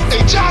yes,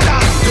 hey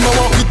Jordan. Them a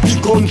walk with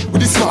big gun,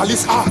 with the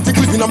smallest heart. The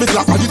clip in a me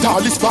glock on the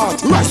tallest part.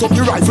 Rise up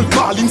the rifle,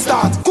 balling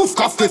start. Cuff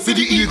cuff for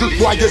the eagle,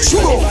 boy get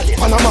shoot up.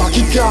 And a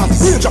market card,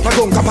 we drop a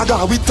gun, cap a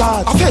guy with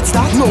tat. A fed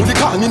start, now the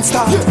calming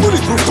start. Yeah,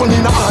 bulletproof gun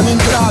in a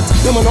arming clad.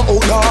 Them a no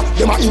outlaw,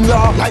 them a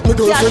in-law. Like me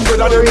girlfriend,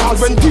 brother them. All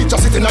when teacher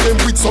sitting on them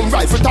with some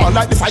rifle tall.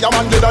 Like the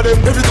fireman leather them.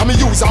 Every time me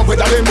use a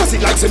weather them. Bust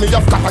it like say me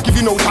have cap a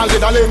giving out all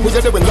leather them. We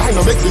get them when line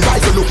no make the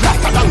rifle look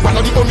like a long one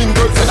of the humming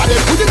birds feather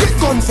them. Who they get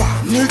gun for?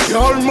 Me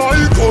carry my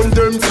gun,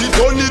 them fi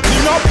done it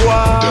in a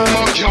bar. Them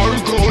a carry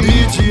gun,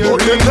 but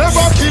them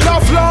never kill a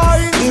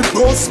fly. Me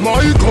bust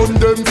my gun,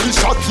 them fi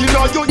shot in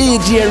a your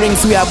DJ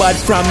Rings, we are bad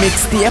from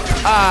Mixtape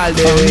all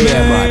the way.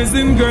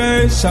 Amazing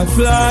grace, shall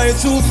fly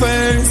to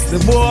face. The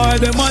boy,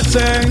 them a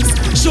chase.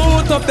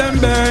 Shoot up them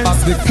base.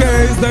 As the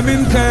case, them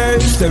in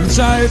case. Them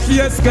try to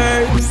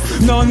escape.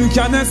 None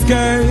can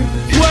escape.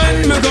 When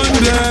me gun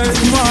blaze,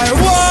 my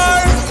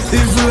war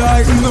is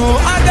like no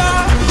other.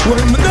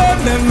 When me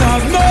done, them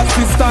have no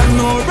sister,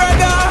 no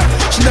brother.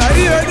 Should I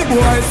hear the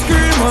boy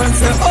scream and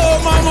say, oh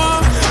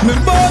mama, me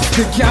bust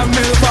the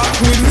camel back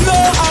with no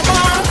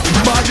hammer.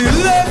 Body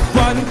left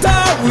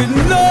panther with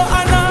no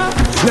honor.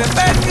 The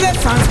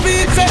endless and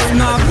speechless,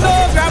 not no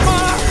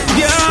grammar.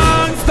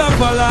 Gangsta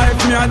for life,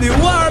 me a the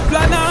war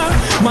planner.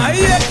 My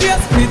AK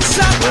spit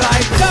shot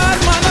like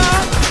Carmana.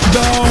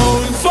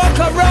 Don't fuck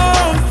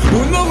around,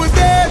 who know we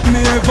dead.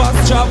 Me ever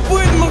strap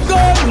with my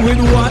gun,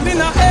 with one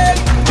in a head.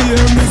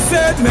 Hear me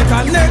said, make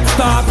a neck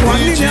start,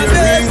 one in your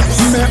dead.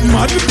 Make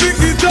mad pick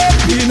it up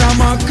in a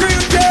my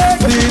cricket.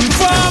 The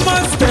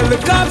informers tell the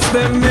cops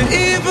them me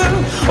evil.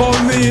 Oh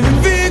me in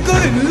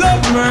vehicle, in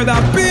love murder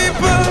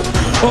people.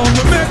 Oh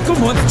me make them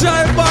much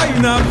drive by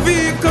in a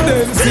vehicle.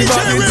 Then see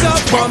body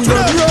chop on the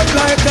road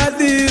like a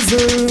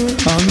diesel.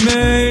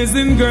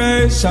 Amazing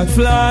grace, shot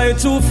fly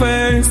to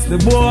face. The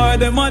boy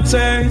them a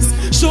chase,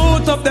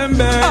 shoot up them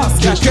base.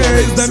 The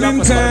case them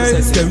in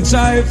case, them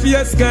try to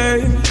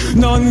escape.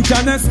 None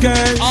can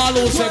escape. All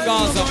who say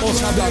Gaza,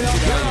 most of black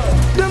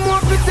together. Them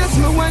want to test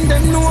me when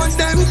them know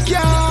them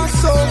can't.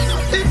 So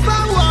if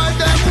I want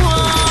them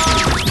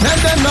want, tell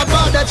them no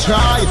bother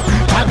try.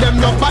 Tell them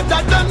no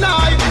bother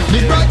deny. The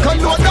break on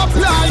no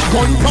apply.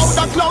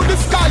 Gunpowder cloud the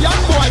sky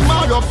and boy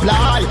marrow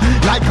fly.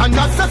 Like a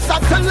NASA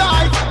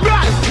satellite.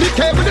 Right, the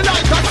cable the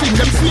night I sing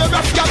them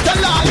serious got the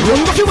light.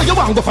 Run go where you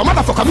want go for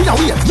motherfucker me a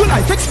wait. You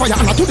like expire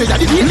and today I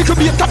did. Little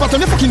bit cap out on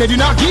the fucking head in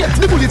our gate.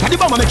 The bullet at the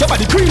bomb make your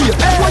body create.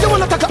 Why you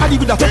wanna take a addy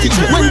with a 30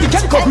 when the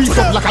chemical breeze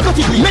up like a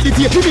dirty green.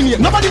 Meditate, eliminate,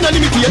 nobody no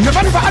limit here.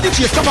 Never had the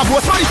chase, cover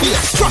both my face.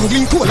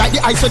 Strangling cold like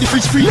the ice of the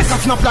fridge free. Let's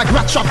snap like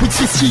rat trap with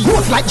Swiss cheese.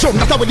 Both like jump,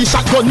 that's how the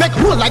shotgun make.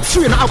 Roll like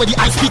strain, how the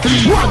ice pick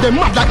lead. One of them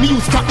mad like me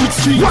use crap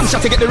mix tree. One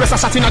shot to get the rest of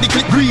shot in the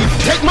clip green.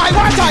 Take my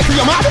white eye for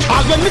your mad,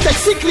 all when me take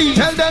sickly.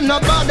 Tell them no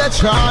bother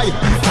try,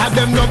 tell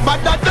them no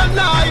bother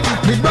deny.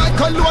 The bright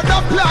load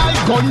apply,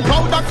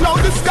 gunpowder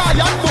cloud the sky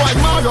and boy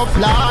marrow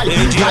fly.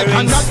 Like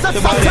a NASA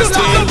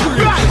satellite.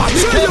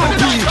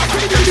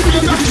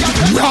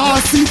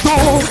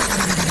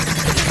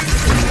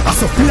 I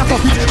saw me a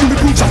pop it, in the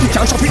blue jacket,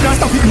 can't chop it, can't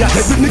stop it. Me a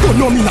head with me gun,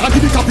 no me nah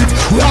give it cap it.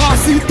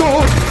 Rass it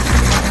up.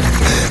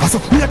 I saw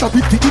me a tap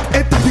it, kick it,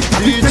 head tap it,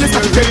 then it's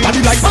tap it, dead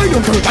body like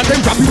iron curl. And then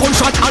grab it, one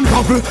shot and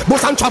bubble.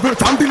 Bust and travel,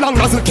 from the long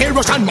nozzle,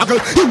 K-rush and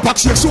muggle. Impact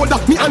shake, shoulder,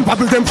 me and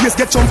bubble. Them face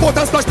get jump out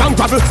and splash and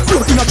gravel.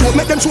 Blood in a throat,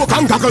 make them choke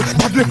and gaggle.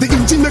 Bad left the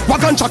engine, make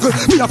wagon chuckle.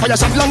 Me a fire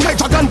shot long like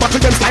dragon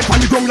buckle. Them slide on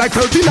the ground like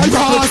 13 and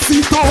rass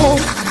it up.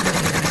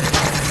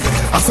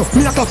 I saw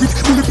me a clap it,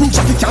 bulletproof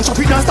jacket, can't chop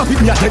it, can't stop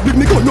it. Me a head with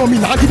me gun, no me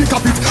nah give it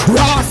cap it.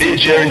 Rass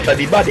DJ are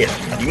the baddest,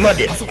 the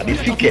maddest, the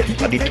sickest,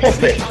 the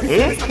toughest.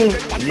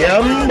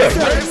 Yammer.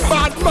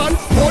 Bad man,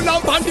 hold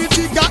on on the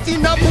trigger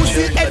in a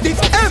pussy head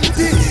it's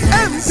empty,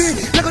 empty.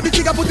 Like the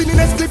trigger put in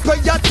a clip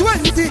where you're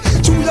 20.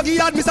 True lucky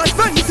hard miss as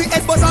fancy,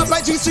 head buzz off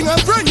like G-string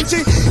and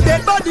Frenchy.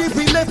 Dead body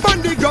we left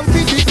on the ground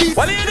for the beat.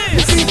 What it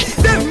is? See,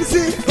 them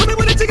see.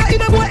 When the trigger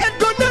in a boy head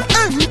gun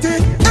empty,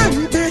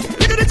 empty.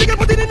 Like the trigger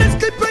put in a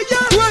clip where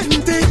you're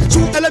 20.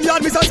 True LM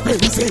yard miss as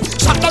fancy.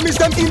 Shot them miss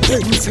them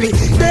intensely.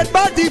 Dead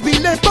body we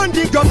left on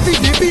the ground for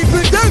the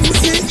people. Them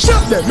see.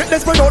 Shot them, make them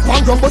spread out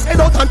one drum, bust head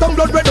out and tongue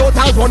blood red out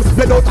and run.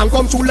 Bled out and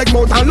come through leg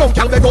mouth and lung.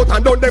 Can't bled out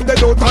and done them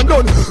dead out and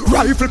done.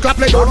 Rifle clap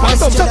bled out and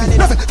some shot.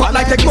 Nothing fat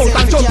like take mouth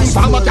and jump.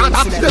 Farmer can't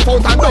have left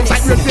out and down.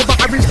 Like red paper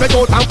and reach bled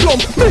out and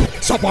plumb. Me,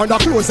 shop on the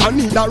clothes and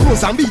need a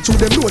rose and beat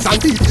through them nose and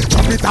teeth.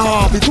 Chop it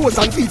off the toes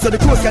and feet so the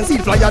clothes can see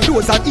fly and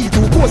doors and eat.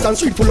 Two posts and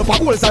street full of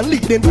holes and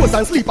leak. Then doors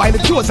and sleep and the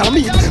clothes and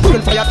meat.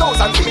 Burn fire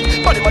 1,000 feet.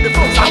 Body on the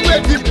front and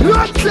where the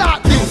blood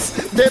clot is.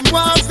 Them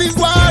want to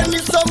warn me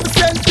some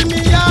sense to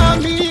me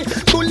army.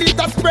 Bullet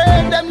a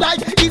spray them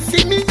like it's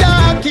in me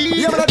yaki.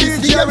 Yeah, but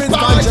DJ in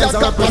conscience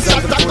of a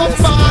person.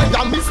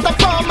 Mr.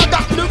 Farmer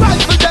got the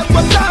rifle them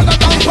was taller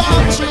than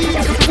palm tree.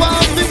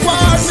 Want to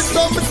warn me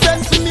some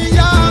sense to me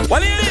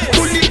army.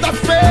 Bullet a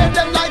spray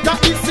them like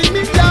it's in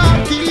me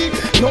yaki.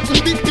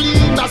 Nothing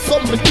between a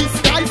some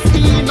disguise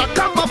in a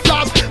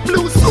camouflage.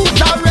 Blue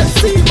suit and red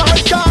sea my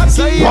car.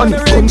 One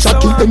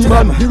gunshot kill any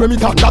man. The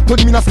Remington that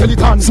told me a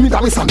skeleton. Smith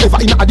and Wesson never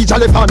in a Adija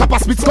left hand. Kappa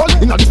split skull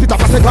in a the split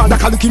of a second. That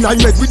can look in a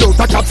head without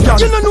a cat scan.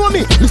 You don't know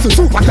me. Listen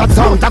super cat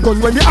sound. That gun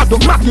when we add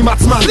up Mac the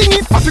Matsman. Fling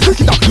it as a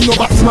cricketer. You know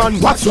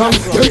batsman. What's wrong?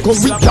 They come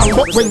with gang.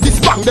 But when this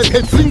bang them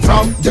head fling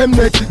from. Them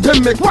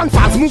make one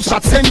fast move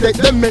shot send it.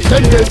 Them make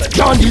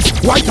Candies.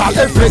 White all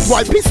everett.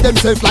 Why piss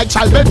themselves like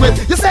child bedwet.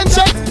 You send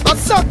check or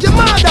suck your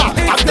mother.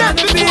 I'm dead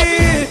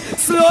before.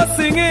 Slow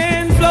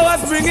singing,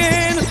 flowers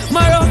bringing.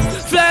 Marrow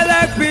fly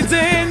like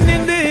pigeon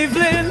in the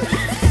evening.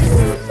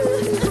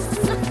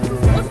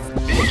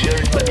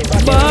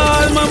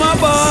 Ball, mama,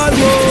 ball,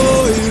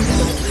 boy.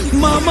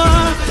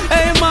 Mama,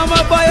 hey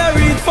mama, buy a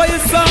read for your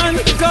son.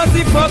 Cause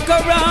he fuck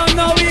around,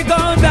 now he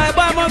gon' die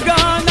by my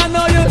gun. I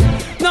know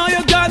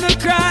you gonna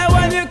cry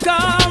when you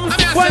come.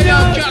 When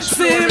you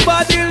see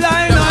body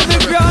line on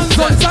the ground.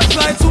 Gunshots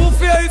like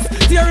two-face,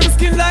 tear him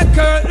skin like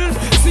curtain.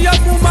 See a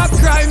woman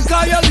crying,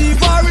 cause you leave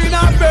her in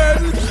a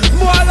burden.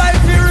 More like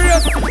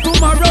furious,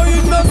 tomorrow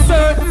you not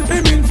certain.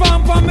 Him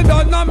inform for me,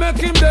 don't not make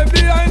him there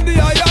behind the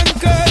iron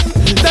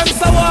curtain. them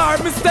sour,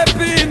 me step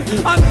in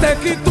and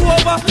take it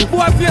over.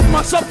 Boy, face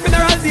mash up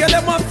funeral day,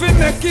 them a fi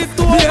make it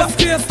over.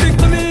 BSK stick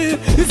to me,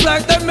 it's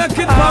like them make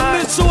it from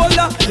me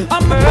shoulder.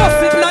 I'm a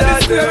bust it now the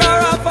square or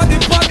half of the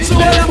patrol.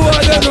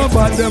 Boy, they no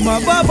bad, them a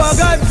baba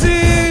got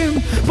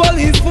team.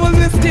 Police full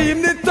with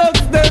steam, the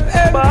thugs them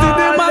empty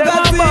the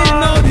magazine.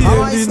 Now the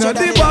ending of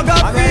the bag of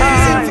feed.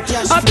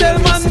 I tell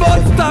man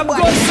but stop,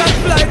 gunshot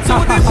fly to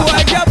the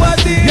boy your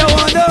body. You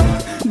wanna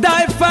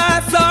die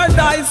fast or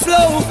die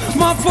slow?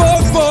 My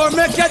 4-4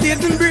 make you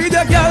didn't breed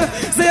a girl,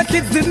 so your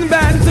kids didn't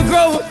band to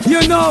grow.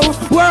 You know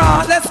we're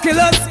heartless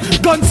killers,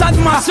 gunshot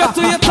mash you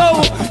to your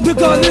toe. The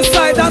gun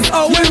inside, that's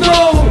how we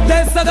know.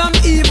 They said I'm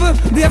evil,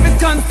 David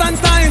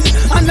Constantine,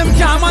 and them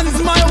can't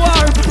manage my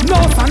war. No,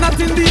 son, not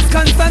in these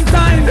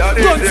Constantine.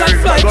 Gunshot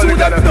fly through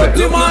them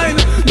dirty mind.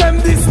 Them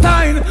this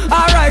time,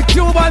 alright,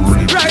 Cubans,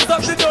 rise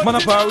up the door. Man a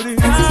parody,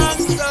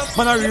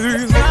 man a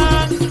real,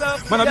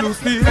 man a blue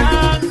steel.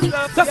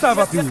 Just have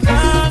a feel.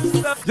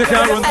 You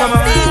can't run from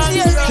her,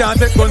 can't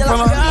take gun from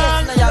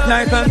her.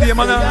 Night and day,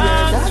 man a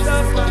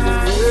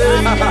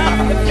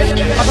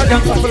as a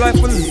gangster for life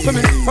will list to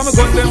me. From a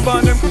gun, them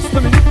born, them kiss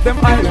to me. Them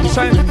island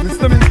shining, list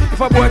to me.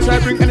 If a boy try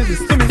bring enemies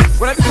to me,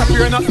 when I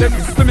disappear, not them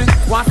list to me.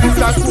 Want to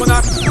start to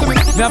not to me.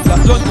 Me have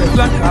black lunch,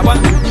 black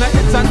carbon. Me a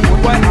head and food,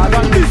 why hard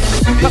on this?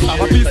 Just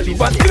have a piece to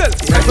one kill.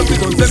 Rise up the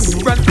guns, them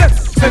new brand left.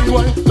 Said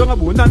boy, don't a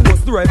bone and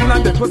bust the rifle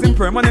and that was in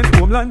permanent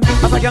homeland.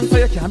 As a gangster,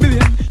 you can't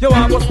believe. You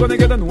want bust gonna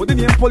get to know the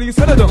name. Police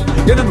head down,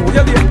 get to know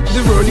your name.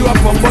 The world you are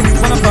from, but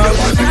man a fall.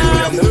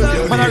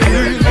 Man a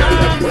real,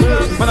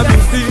 man a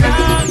blue steel.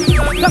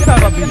 Just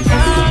have a beat.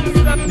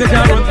 They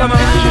can't run from her,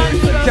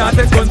 can't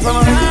take guns from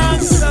her.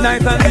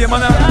 Night and day,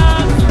 man a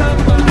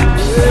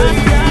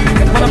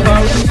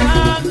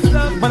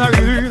man a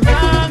real,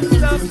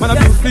 man a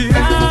blue steel.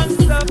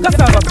 Just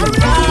have a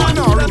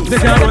beat. They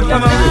can't run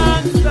from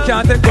her,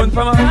 can't take guns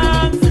from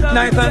her.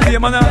 Night and day,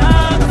 man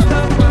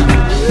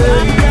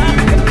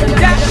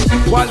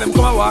while them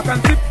come a walk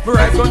and tip, me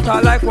ride gun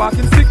tall like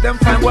walking stick. Them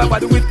find boy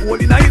body with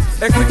holy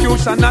knife.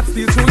 Execution not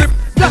steal through lip.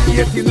 Black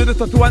 18 with the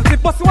 31 tip.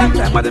 But one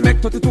time I make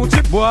 32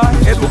 chip. Boy,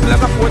 head open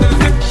like a phone in the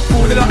tip.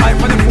 Fool in the eye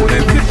for the phone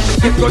and tip.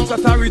 Get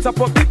gunshot and reach a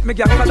public. Me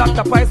get a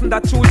doctor price and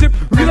that true chip.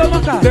 Real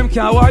matter, them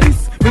can't war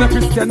this. Me no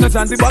Christian, no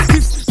John the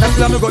Baptist. That's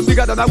why me gun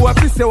bigger than a boy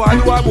fist. You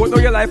want to war about know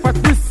your life at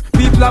risk.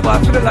 People are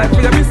bad for the life for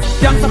your miss.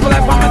 Gangsta for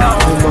life for me now.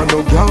 Them a no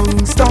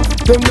gangsta,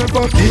 them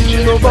never kill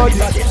nobody.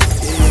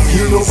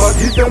 Kill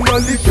nobody, them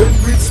a licked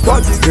with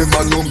squaddy. Them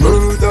a no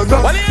murder,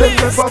 them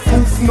never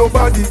poof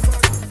nobody.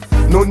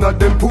 None of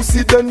them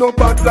pussy, they no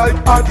bad like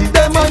Addy.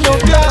 Them a no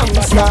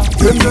gangsta,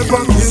 them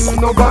never kill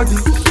nobody.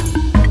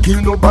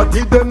 Kill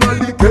nobody, them a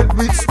licked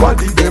with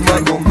squaddy. Them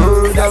a no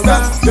murder,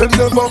 them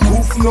never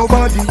poof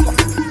nobody.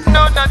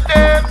 None of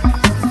them.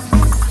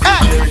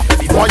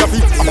 Boy a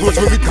beat, approach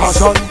me with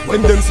caution.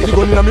 When them see the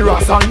gun in a mirror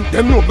son,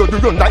 them know blood we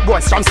run like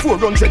boys trans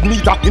 400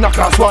 meter in a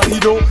class 1. We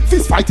do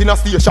fist fight in a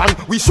station.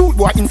 We shoot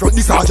boy in front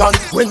the sergeant.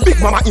 When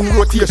big mama in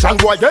rotation,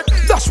 boy get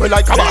dash way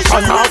like a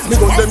bashan. Me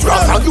gun them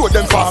cross and load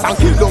them fast and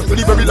kill down to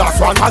the very last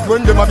one. Had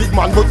when them a big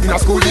man, but in a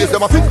school days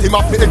them a victim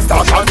of me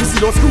extortion. You see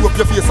don't screw up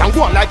your face and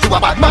go on like you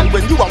a bad man.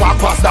 When you a walk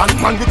past dan,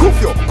 man we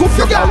goof you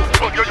girl.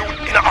 Plug your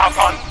youth in a half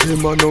hand.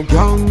 Them a no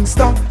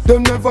gangster,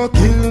 them never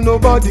kill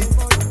nobody.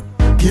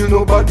 Kill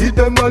nobody,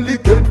 them a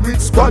licked with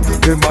squaddy.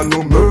 Them a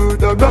no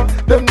murder,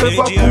 them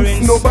never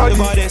poof nobody.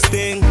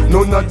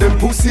 None of them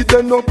pussy,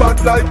 they no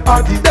bad like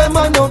Addy. Them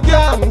a no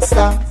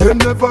gangster, them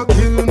never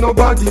kill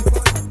nobody.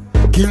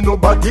 Kill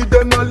nobody,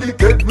 them a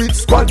licked with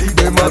squaddy.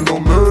 Them a no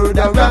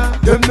murder,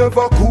 them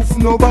never poof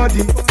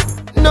nobody.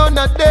 None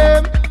of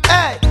them,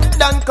 hey,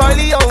 Dan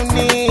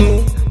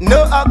Corleone.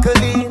 No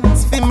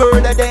accolades, fi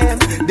murder them.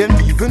 Them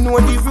even know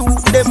the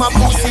route, them a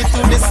pussy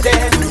to the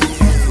stand.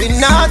 We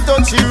not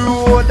touch the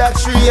road at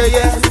 3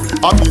 a.m.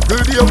 A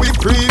people there we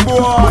free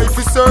boy if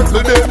we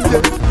circle them, yeah.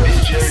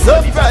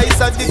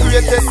 Surprise at the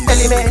greatest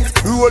element.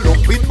 Roll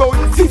up with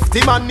about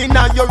 50 man in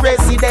your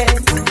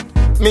residence.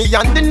 Me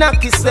and the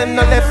knockies them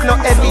no left no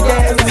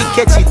evidence. We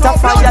catch it a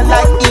fire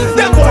like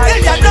evening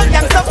time. Them no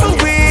gangsta for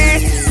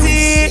we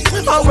see.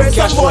 How where's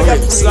some boy a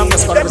free?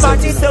 Them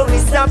party so we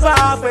snap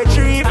off a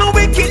tree. But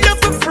we kill them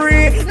for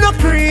free. No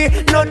pre,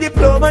 no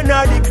diploma,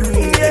 no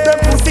degree. Them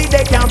pussy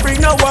they can't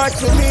bring no word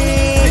to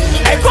me.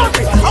 Hey,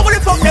 country, I wanna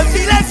fuck them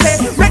feel like say.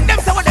 Make them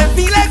say what them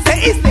feel like say.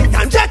 It's the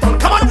time, jet on,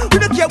 come on. We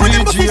don't care what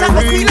them go feel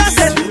like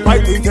say. I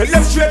think you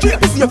left straight.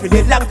 You see you feel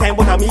it long time,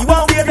 but I me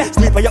one way.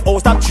 Sleep on your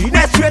house, stop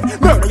cheating straight.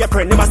 Murder your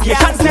friend, them a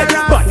station set.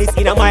 But it's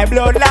in my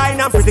bloodline.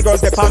 And pretty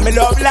girls, they on me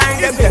love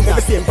line. Them tell me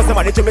the same for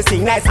somebody to me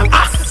sing nice and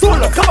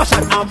solo,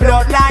 commotion and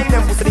bloodline.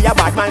 Them pussy they a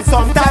bad man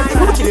sometimes.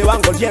 We kill you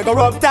and go jail, go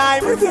rub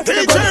time. Them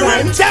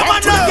a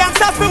no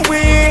gangsters for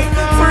we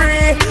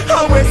free.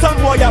 And when some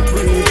boy a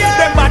free.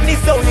 Them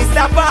badness only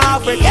stop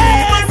off with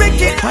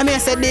I may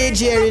say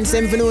DJ in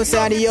Symphony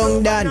say the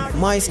young Dan.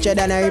 Moisture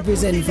Dan I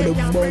represent for the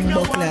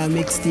Bumbuckler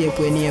mixtape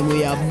when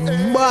we are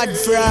bad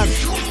from.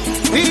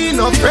 We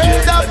no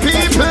afraid of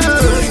people.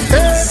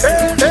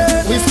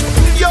 We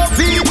your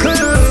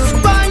vehicle.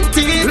 Fight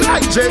it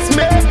like just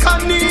make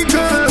an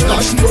eagle.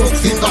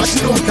 Dash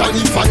no, and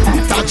if I do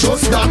that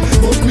just that,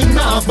 but me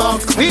nah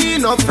back. We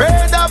no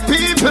afraid of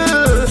people.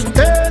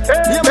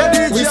 We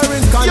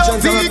your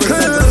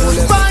vehicle,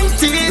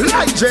 fight it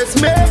like just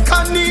make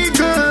an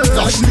eagle.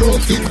 Dash no,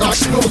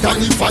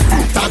 and if I do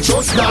that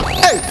just that.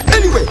 Hey,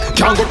 anyway,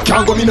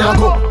 can't go, me nah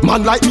go.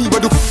 Man like me,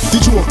 but do the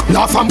joke.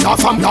 Laugh am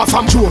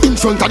joke. In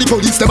front of the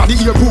police, them at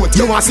the airport.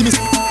 You want see me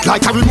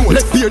like a remote.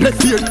 Left beard.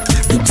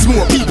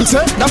 Smoke people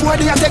say, that boy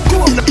they a take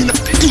cool.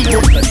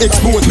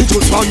 Expose me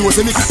just for you,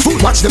 see me. Full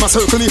watch them a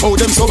circle me, how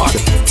them so bad.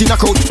 Tina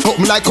coat,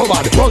 open like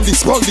cupboard. Run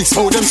this, how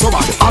them so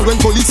bad. All when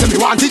police say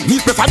me want it, me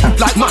prefer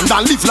like man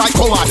than live like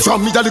coward.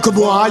 From me the little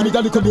boy.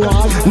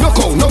 No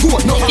go, no go,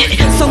 no.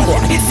 Some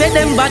boy say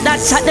them bad, that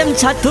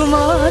chat too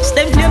much.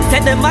 Them claim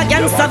say them a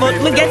gangster, but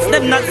me gets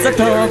them not so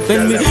tough.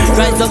 And me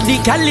rise up the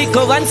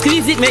calico and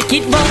squeeze it, make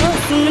it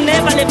bust. Me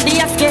never left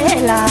the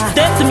escala.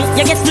 Tell to me,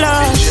 you get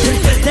flushed.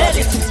 Tell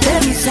it to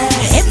them, say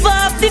ever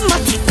have the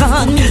matic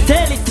on me.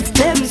 Tell it to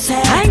them,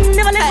 say I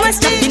never left my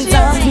stuff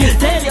inside me.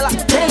 Tell it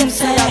to them,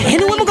 say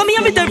anyone who got me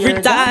with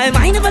every time.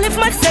 I never left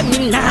my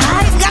seminar.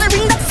 I gotta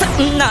bring that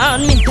something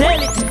on me.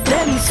 Tell it to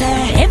them,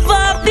 say ever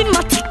have the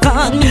matic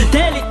on me.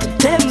 Tell it to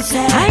them,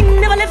 say I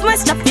never left my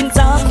stuff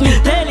inside me.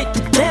 Tell it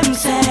to them,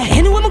 say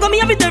anyone who got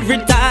me with every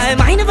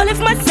time. I never left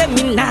my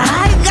seminar.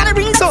 I gotta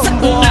bring that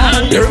something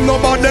on me. Hear no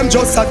about them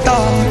just a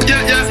talk.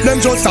 Them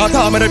just a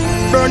talk, and they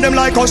burn them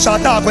like a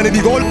shot up when they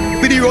big old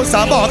with the roast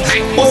a back.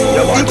 Oh,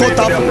 and cut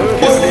up.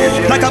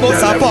 Oh, like a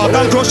bus a park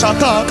and crush a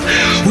talk.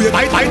 We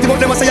fight about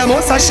them and say I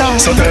must a shot.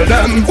 So tell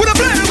them, who the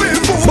play with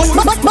fool?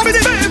 But be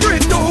the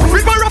favorite too.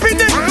 With my rapping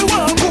day,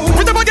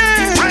 with them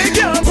again.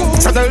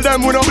 So tell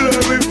them who the play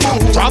with fool.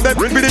 Drop them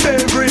with the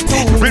favorite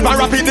too. With my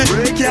rapping day,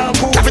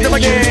 cap it them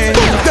again.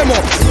 Them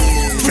up.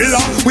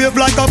 Filler, wave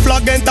like a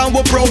flag and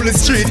we prowl the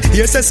street.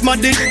 Yes, it's my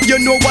dick, you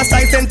know what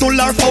I tend to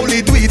learn how to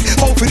do it.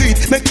 How to do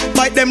it, make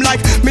bite them like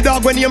me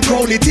dog when you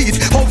prowly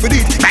teeth. How to do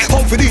it,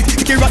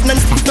 kick it rotten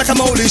and like a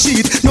moldy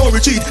sheet. No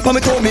retreat, but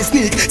me told me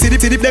sneak. See the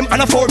them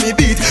and a for me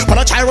beat. When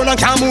I try run and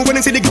can't move when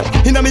I see the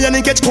in a me and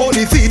catch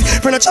pony feet.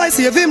 When I try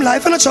save him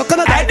life and a chuck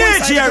and a die.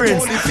 Hey,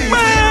 cheering.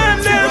 Man,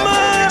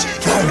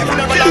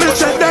 me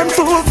set them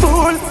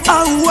fool,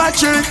 I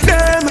watch it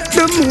them.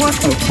 The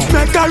most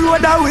make a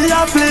road that we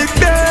afflict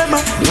them.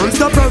 Once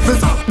the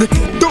purpose, the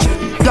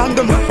young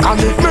them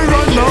and if me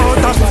run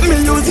out, me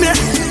use me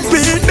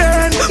speed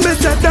them. Me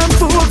set them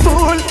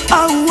fool,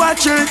 I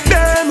watch it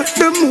them.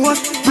 The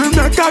most we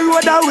make a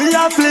road that we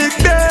afflict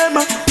them.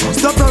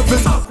 Once the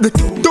purpose,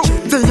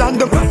 the young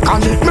them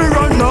and if me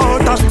run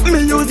out,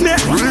 me use me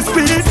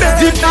speed them.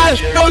 The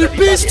national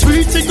peace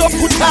treaty go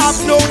put up.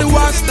 Now the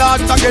war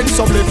start again.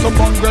 Some little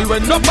mongrel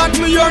when no bad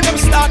me hear them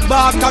start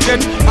back again.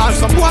 And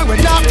some boy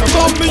when dark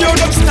about me hear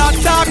them start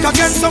talk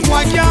again. Some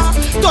boy can't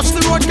touch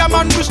the road, come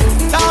on, push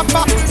talk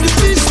back. The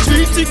peace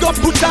treaty go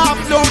put up.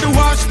 Now the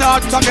war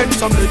start again.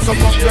 Some little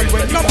mongrel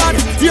when no bad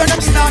hear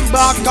them start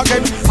back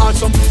again. And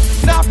some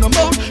laugh no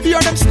more,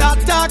 hear them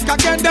start talk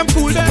again. Them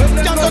fool them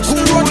can't touch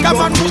the road, come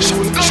on, push.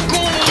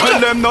 Tell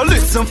them no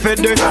listen for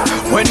the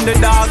when the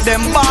dog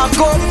them back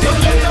up.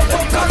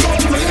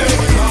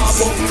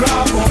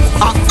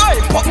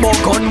 I pop more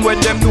gun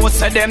with them, no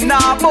say them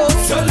nah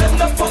boss. Tell them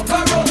the fuck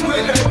around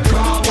with them,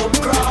 grab up.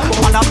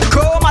 Man have the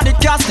chrome and the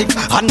castic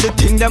and the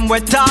thing them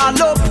wet all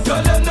up.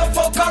 Tell them the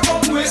fuck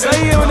around with them.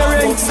 Say you the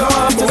ring so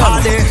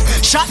they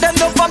shot them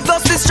up and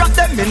plus distract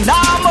them in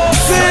Namo.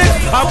 See,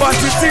 about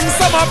the things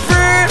some a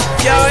pray.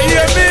 Yeah,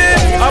 hear me?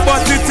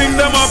 About the things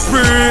them a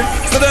pray.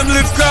 So them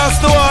live cross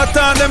the water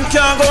and them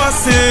can't go and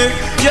see.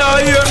 Yeah,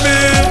 hear me?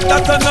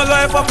 That's no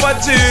life of a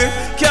G.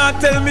 Can't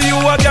tell me you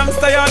a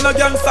gangster, you're no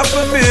gangster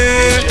for me.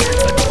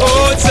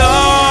 Oh,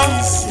 John,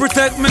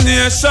 protect my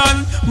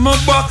nation. My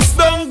box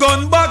down,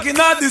 gun back in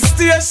at the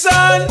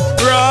station.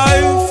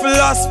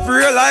 Rifle a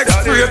spray like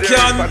spray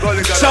can.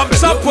 Chop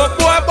up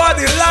boy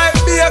body like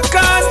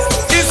bacon.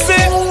 You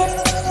see,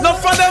 no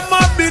for them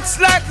a bitch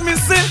like me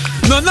see.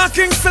 No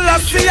knocking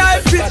Selassie,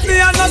 I beat me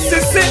and not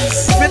sissy.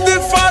 Me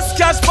the fast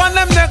cash pan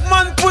them neck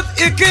man put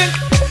icky.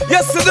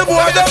 Yes, see the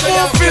boy them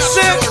move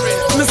fishing.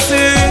 Me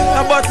see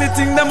about the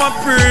thing them a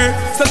pray.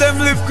 So them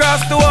live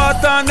cross the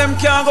water and them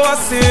can't go a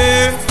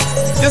see.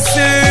 You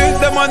see,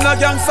 them a no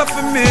gangster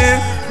for me.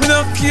 Me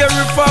no care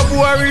if a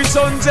boy reach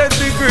 100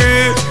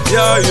 degrees.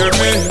 Yeah, hear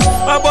me?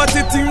 About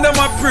the thing them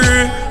a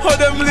pray. How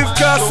them live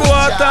cross the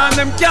water and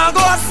them can't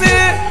go a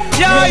see.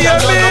 Yeah, hear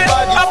me?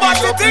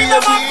 About the thing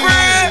them a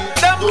pray.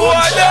 Them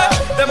boy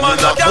them a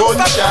no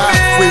gangster for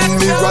me. When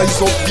me rise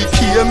up the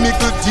key, me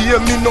good day,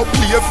 me no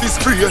play for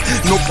spray.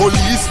 No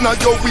police na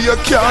your way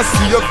can't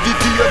save the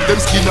day. Them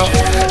skinner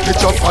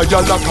catch a fire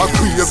like a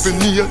craven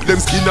near. Them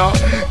skinner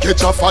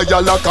catch a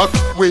fire like a.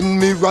 When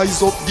me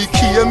rise up the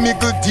key, me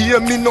good day,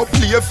 me no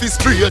play for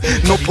spray.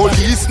 No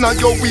police na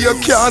your way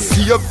can't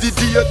save the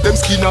day. Them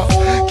skinner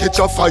catch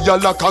a fire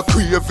like a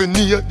craven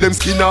near. Them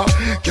skinner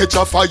catch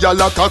a fire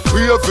like a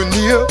craven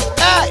near.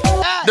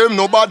 Them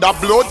no bad a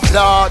blood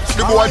clot.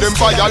 The boy them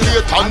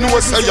violate and no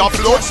say a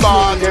blood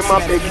bad. Them a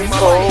begging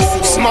cow.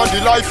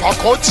 Smaddy life a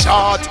cut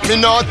shot. me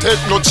not take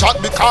no chat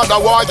because the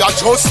war ya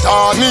just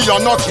start. Me a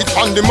knock it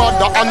on the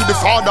mother and the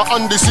father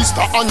and the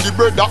sister and the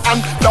brother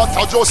and that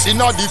a just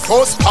inna the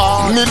first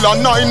part. Miller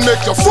 9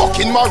 make your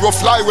fucking marrow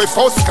fly with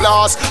first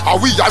class. And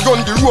we a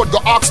run the road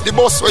go ask the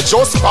bus we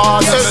just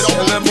pass.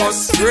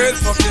 Great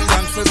fucking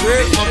gangsters,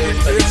 great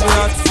fucking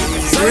patriots.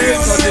 Great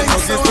fucking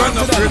nuggies, run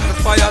up with the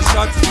fire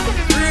shots.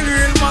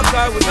 Real my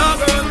guy, we not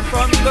run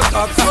from the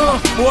cops.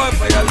 Boy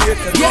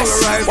violated, no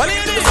rise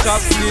to the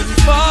shop. Skin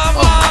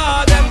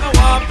farmer, them no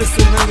want to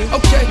see me.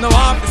 Okay, no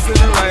want to see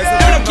me rise.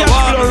 Them no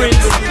want to see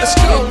me. Let's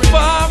go.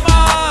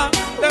 Farmer,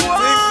 them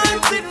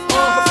think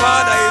my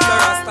father is a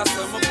Rasta,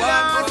 so my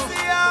farmer.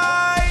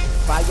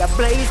 Fire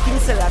blaze, King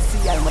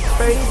Selassie, I'm a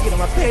praise, get on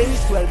my page,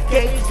 12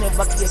 gauge,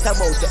 never care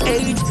about the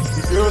age.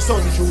 If your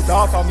son shoot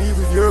off on me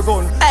with your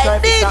gun, try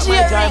to stop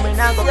my time and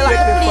I'm gonna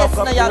get the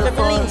fuck up your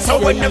phone. So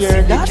when you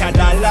hear the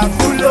Cadillac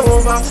pull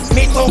over,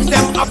 me talk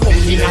them up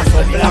in a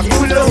some black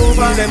pull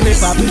over. Then me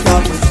pop it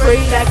up and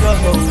spray like a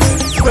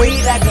hose, spray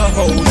like a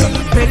hose.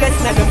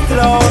 Pellets like a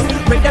floor,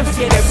 make them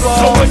see the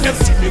road. So when you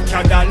see the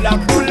Cadillac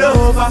pull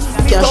over,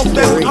 me talk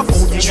them up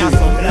in a some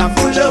black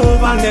pull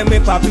over. Then me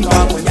pop it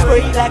up and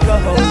spray like a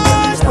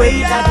hose.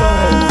 Spray like a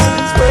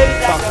hose, spray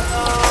like a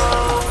hose.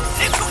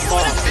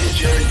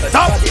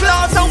 Top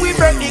class and we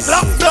break the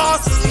clock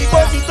class. We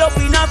put it up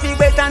in a big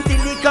bed until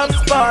the cops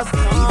pass.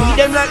 We beat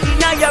them like in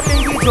a ya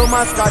bingy drum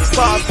and scotch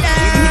pass. We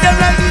beat them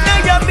like in a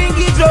ya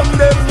bingy drum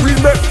them. We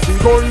make the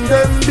gun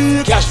them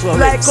beat. Cashflow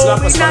like how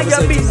in a ya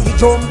bingy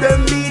drum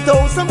them beat.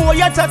 Oh some boy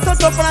ya chat so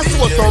tough and a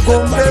so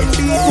gun them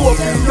beat. Hope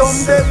we drum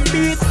them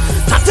beat.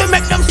 Not to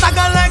make them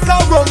stagger like a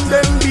rum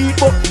them beat.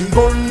 But the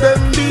gun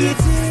them beat.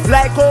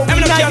 Like how we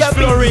na ya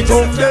bingy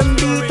drum them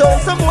beat. Oh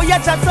some boy ya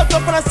chat so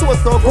tough and a so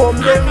gun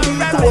them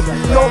beat. Hope we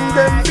drum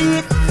them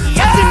beat.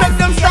 Yes, you make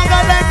them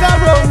stagger like a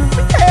rum.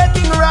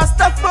 Hating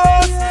Rasta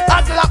first.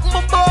 I lock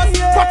my boss.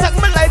 Protect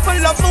my life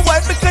and love my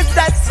wife because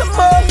that's a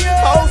must.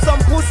 Oh, some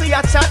pussy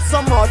I chat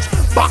so much.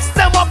 Box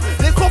them up.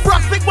 Little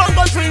prospect one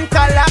go drink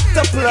a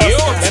lactopus.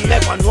 Them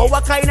never know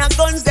what kind of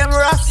guns them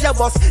Rasta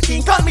bust.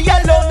 Think call me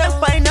alone and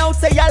find out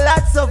say ya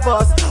lots of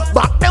us.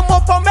 Back them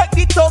up and make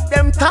the talk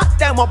them tap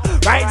them up.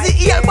 Ride the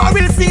ear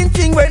barrel same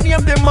thing when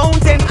name the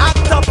mountain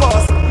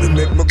octopus. Me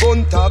make my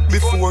gun talk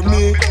before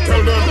me.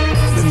 Tell them.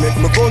 Me make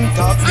my gun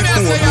talk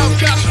before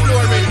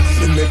me.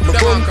 Me make my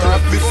gun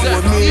talk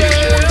before me.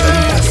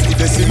 Them see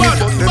they see me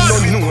but them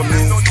don't know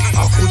me.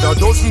 I could a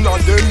dozen of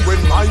them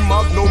when my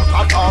magnum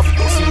pack off.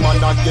 Dozen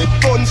man a get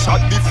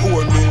gunshot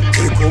before me.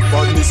 Take up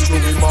on this show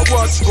me my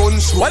watch gun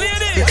show.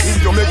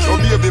 If you make your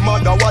baby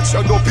mother watch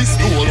your dopey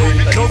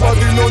story.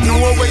 Nobody no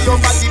know where your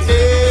body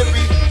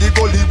baby. The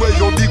gully where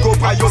you big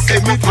up and you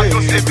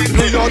cemetery.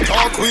 Me a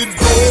talk with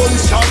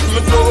gunshot,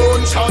 me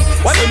gunshot.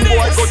 Send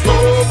boy go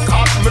dope,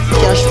 cut me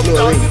low.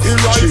 The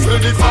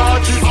rifle, the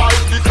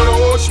 45, the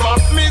close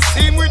map. Me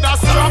see him with a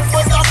strap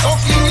but a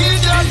fucking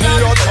idiot. Me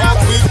a talk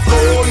with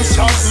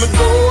gunshot, me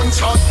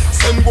gunshot.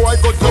 Send boy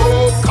go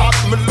dope, cut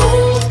me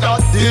low.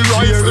 The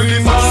rifle, the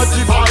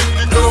 45,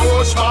 the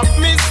close map.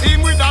 Me see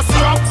him with a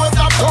strap but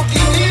a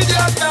fucking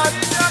idiot.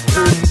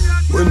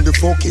 When the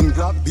fucking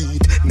Glock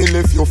beat, me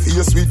left your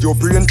face with your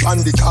brain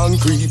on the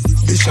concrete.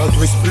 The shot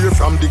we spray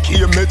from the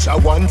KMH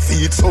at 1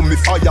 feet. So me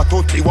fire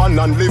 31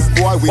 and left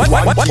boy with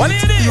one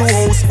feet. You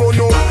house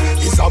bono,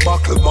 it's a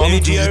buckle bomb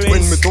beat.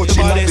 When me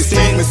touching at the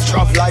street, me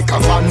strap like a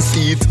van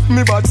seat.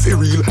 Me bad for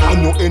real, I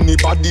know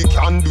anybody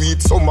can do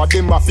it. Some of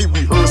them have to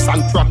rehearse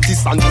and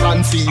practice and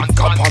plan feet.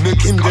 Kappa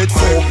make him get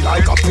fuck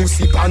like a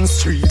pussy pan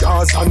street.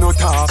 Cause I know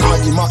talk,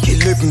 I Mac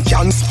 11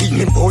 can speak.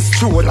 Me bust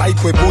through like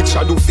we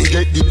butcher do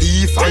forget the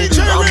beef and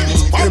the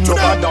them no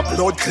bad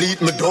blood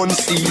cleat, me don't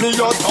see. Me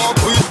a talk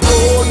with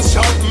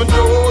gunshot, me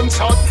don't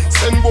shot.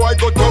 Send boy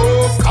go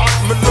dope, cut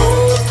me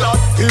low that.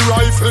 The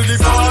rifle, the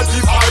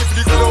 45,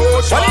 the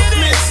close shot.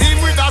 Me see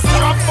with a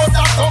strap but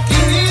a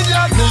fucking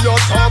idiot. Me a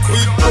talk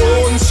with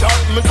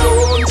gunshot, me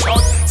don't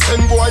shot.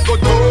 Send boy go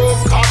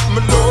dope, cut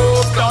me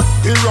low that.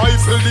 The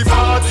rifle, the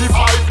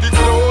 45, the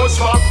close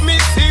shot. Me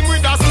see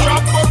with a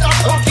strap but a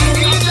fucking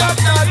idiot.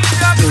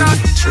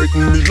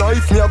 Threaten me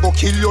life, me a go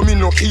kill you, me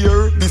no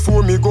care.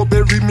 Before me go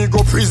bury, me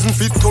go prison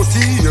fit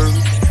 30 years.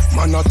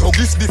 Man a thug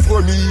this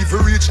before me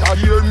even reach a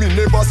year. Me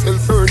never sell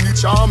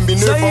furniture, me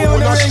never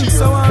wanna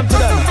share.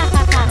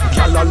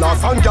 Gala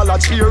laugh and gala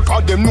cheer,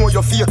 cause them know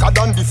you faker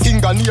than the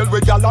fingernail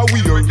where gala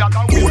wear.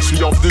 Coach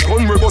me off the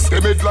gun, we bust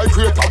them head like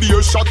rate a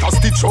beer. Shot a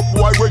stitch up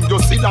boy when you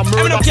see the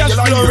murder feel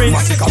a year.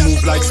 Matic a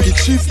move like stick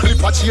shift, clip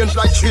a change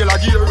like trailer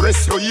gear.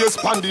 Rest your ears,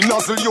 pan the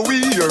nozzle you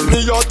hear.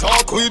 Me a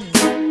talk with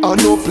I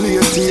no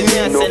play team,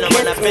 no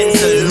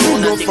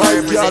pencil, no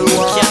fight, y'all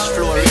want.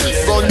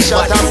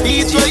 Gunshot and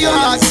beat where you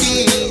heart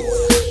beat.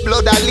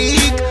 Blood a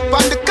leak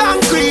on the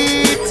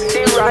concrete.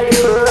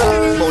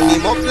 Burn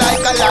him up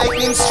like a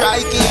lightning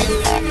striking.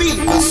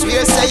 People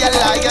swear say a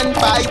lion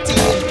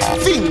biting.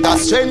 Finger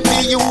strength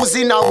be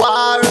using a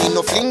war. Me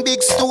no fling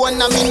big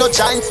stone and me no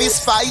giant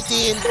fist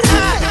fighting.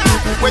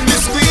 When you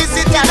squeeze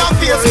it in a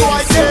face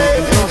boy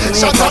dead.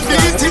 Shot a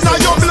beat in a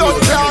your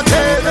blood clot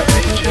head.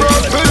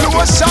 Purple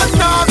lotion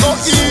now go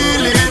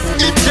heal it.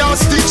 It can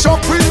stitch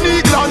up with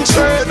needle and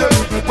thread.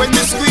 When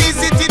you squeeze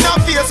it in a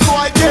face,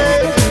 boy,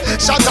 dead.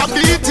 Shot a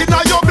beat in a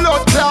your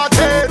blood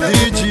clotted.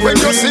 When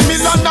you see me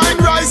la 9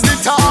 rise the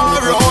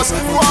Taurus,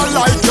 one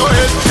like your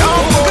head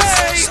down.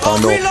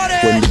 Stand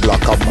up when the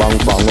black up bang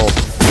bang up.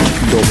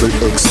 Double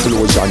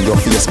explosion, your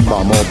face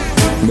bomb up.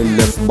 Me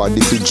left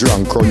body fi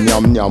drunk, run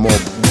yam yam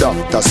up.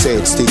 Doctor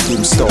said stick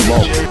him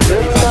stomach.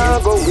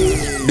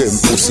 Them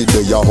pussy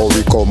they a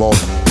hurry come up.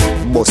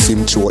 Bust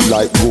him throat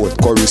like goat,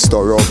 curry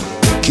stir up.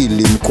 Kill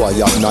him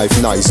quiet,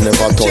 knife nice,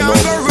 never turn up.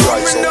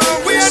 Rise up.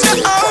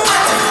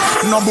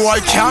 No boy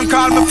can't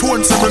call my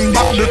phone to bring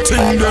back the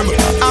thing them.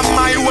 And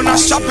my wanna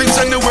shopping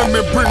anywhere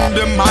me bring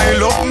them. I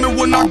love me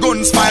wanna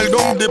guns file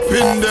down the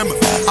pin them.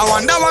 I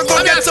wonder what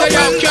go get to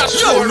them.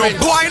 Yo, no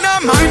boy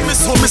nah mind me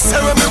so me say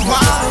where me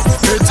want.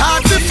 It's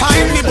hard to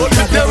find me but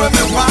me there where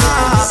me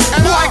want.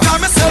 Boy call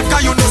myself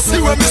cause you know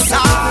see where me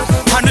start.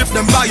 And if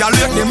them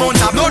violate the amount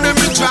of blood them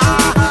me draw.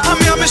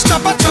 And me and me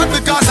stop a track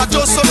because I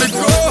just saw me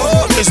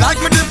grow. It's like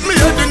me dip me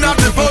head in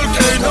the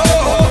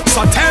volcano.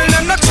 So tell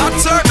them not chat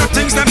certain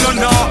things them don't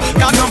know.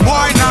 Got them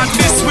boy not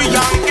this we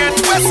young get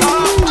west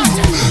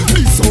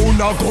This sound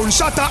a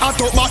gunshot a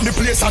hot up back the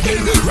place again.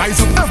 Rise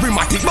up every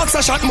matic box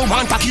a shot me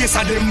want a case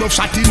of them. No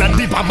shot in a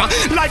deep baba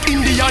like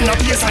Indiana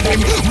place of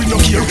them. We no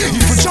care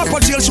if we chop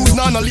a jail shoes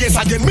now no lace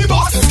again. Me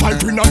boss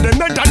fight we on the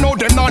net and now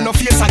them now no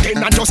face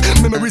again. And just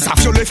memories of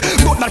your life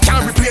but that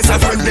can't replace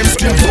a friend. Them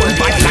skin bone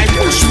bite like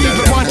push me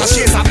even want a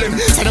chase of them.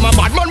 Say them a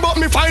bad man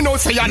but me find out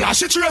say a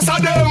lash it trace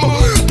of them.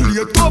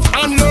 Play tough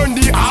and learn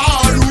the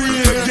hard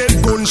way.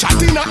 Get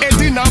gunshot in a head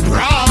in a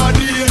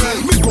brody.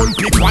 We gon'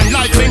 pick one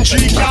like when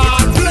she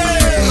can't play.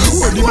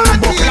 When the man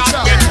buck like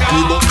get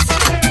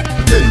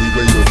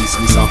anyway you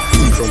dismiss her.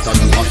 In front of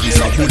the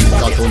officer, bullet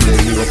cut on the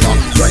Europa.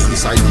 Right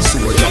beside the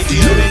soldier, the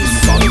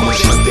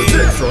information. The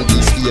dead from the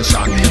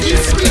station.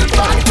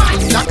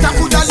 Doctor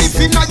coulda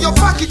live in your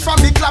pocket from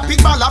the clap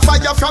it ball a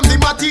fire from the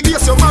matic.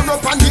 Yes, your man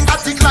up on the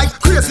attic like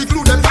crazy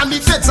glue. Them and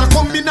the feds are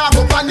coming now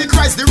up on the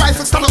Christ. The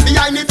rifle stand up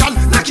behind it and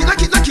knock it, knock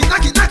it, knock it,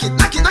 knock it, knock it,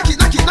 knock it, knock it,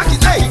 knock it, knock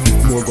it, hey.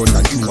 More gun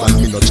than Cuban,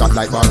 me no chat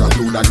like bar and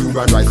glue. And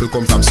Cuban rifle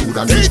come from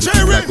Sudan. DJ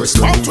like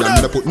Western Sudan.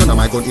 Me no put none of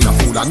my gun in a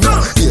fool and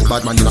no. Yeah,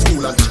 bad man in a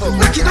school and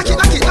knock it, knock it,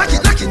 knock it, knock it,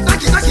 knock it,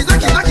 knock it, knock it,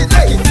 knock it, knock it,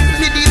 hey.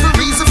 Medieval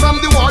reason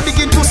from the war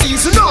begin to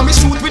season. Now me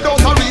shoot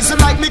without a reason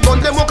like me gun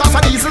them walk off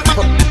a diesel.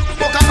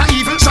 Walk off a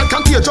evil shot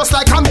can tear just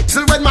like a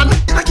missile when man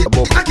knock it,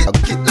 knock it,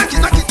 knock it, knock it,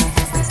 knock it.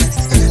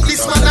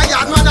 This man a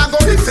yard man a go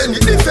defend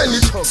it, defend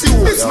it. See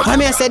who this man. I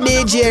mean I said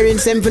DJ in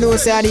Symphony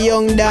say the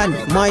young Dan.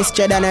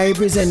 Moisture Dan I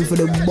represent for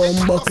the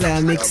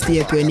Bumbuckler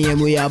mixtape when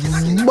name we have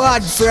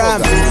bad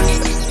from.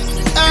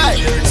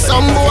 Hey,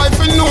 some boy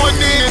fi know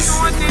this.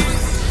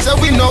 So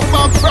we no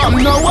back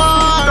from no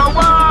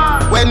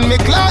one. When me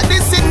clock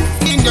this it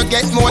in you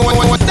get more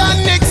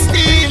than next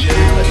team.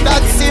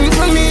 That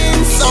simple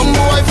means some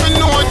boy fi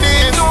know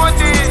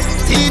this.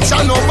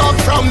 Teacher no back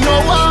from no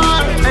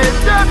one.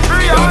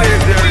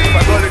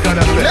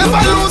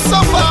 Never lose so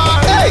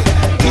far. Hey,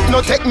 it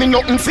no take me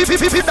nothing. Fit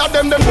that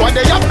them boy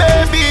they a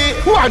baby.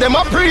 Who are them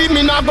a pre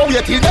me now go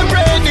wait till them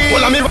ready.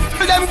 Well I me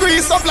roll them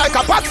grease up like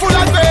a pot full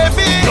of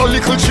gravy. No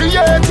little tree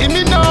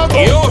me now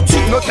go.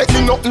 It no take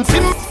me nothing.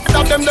 Fit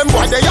that them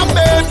boy they a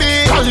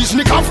baby. College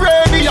me calf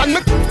ready and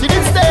me till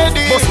it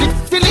steady. Bust it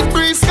till it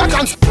breeze cock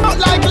and out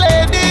like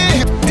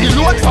lady. The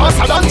load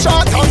faster than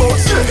charter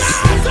bus.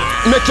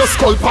 Make your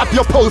skull pop,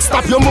 your pulse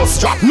stop, your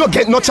must drop. No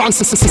get no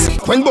chances.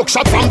 When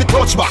buckshot from the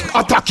clutch back,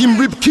 attack him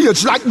rib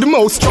cage like the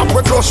mouse trap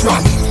we crush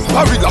rat.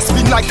 Barilla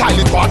spin like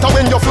toilet water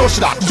when you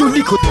flush that. You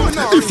liquid.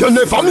 If you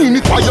never mean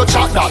it, why you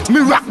chat that? Me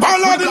rock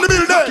ballad in the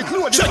building.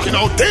 Checking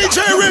out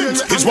DJ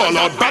Rings. His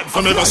wallad back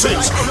from ever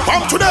since.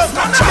 Come to them.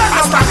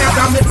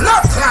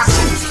 Blood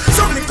clashes.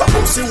 Some little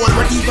pussy one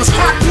when evil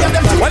start hear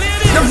them too.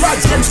 Them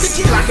rights them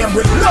sticky like them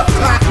with blood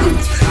clot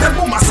blues. Them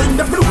woman sing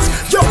the blues.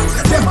 Yo,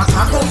 them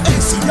attack on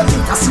AC. You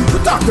think I see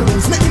put up the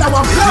blues. Making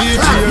our blood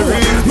clot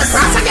move. Me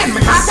class again.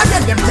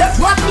 Them get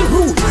what me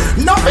rude.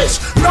 No fish,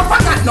 no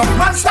faggot, no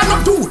monster, no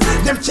dude.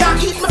 Them can't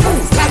eat my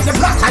food like the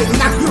black eye in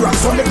Europe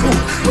on the blue.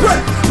 Well,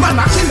 man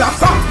a killer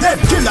from them,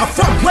 killer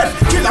from when.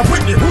 Killer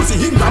with the who's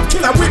him up,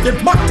 killer with the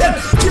mountain.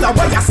 Killer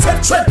when you set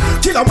trend,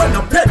 killer when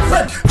the bed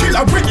friend.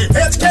 Killer with the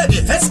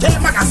HK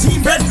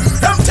magazine bed.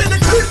 Empty the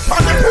clip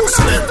on the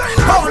pussy them.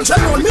 Bound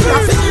on me, I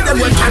feed them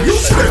when I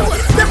use them.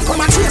 Them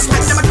come and chase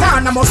like them a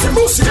down, I must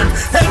boosy them.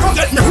 Hey, go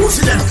get me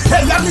whoosy them.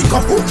 Hey, I link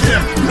up hook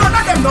them. None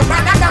of them no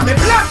better than me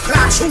blood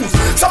clot shoes.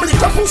 Some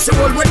little pussy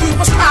will when he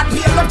was start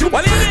paying them to.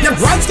 Them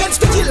rights against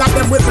the kill like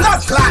them with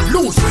blood clot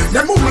loose.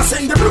 Them movement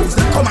sing the blues.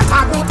 Them come and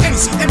talk about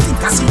anything. Them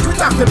think I see to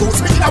talk the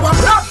boots. Making our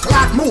blood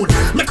clot mood.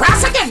 Me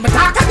cross again, me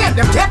talk again.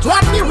 Them get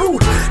what me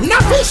rude. No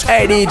fish.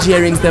 Hey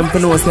DJ Rings, them for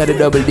no say the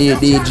double D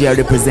DJ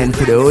represent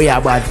for the way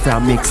about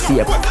from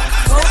Mixtape.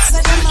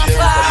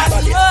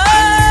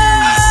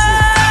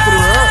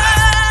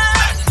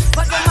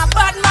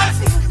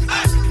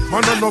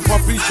 Man enough a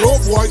piece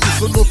of boy,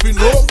 this is nothing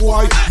no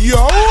boy.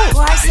 Yo!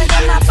 Boy say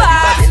them a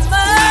bad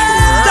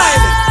man.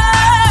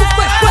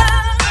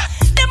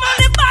 Them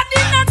only bad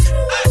in a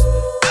true.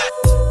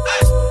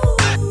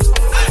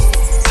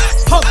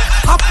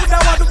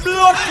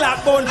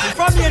 country.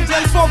 From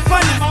angel fuck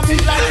funny, man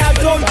feel like a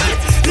junkie.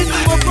 This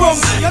is my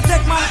grumpy, you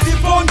take man to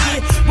punky.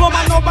 But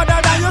man no better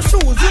than your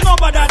shoes, you no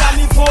better than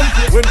me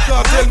pumpy. When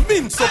cartel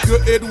mince up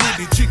your head with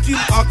the chicken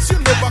axe, you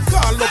never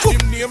call up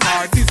him name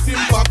or this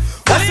him back.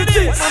 What's the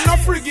thing? Man a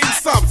friggin'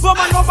 sap. But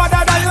man no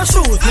better than your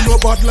shoes. You know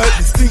bad like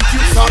the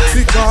stinking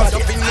taxi car.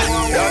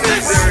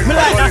 Me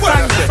like that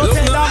song, so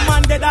tell that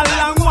man dead a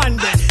long one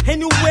day.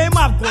 Anyway,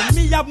 my gun,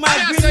 me have my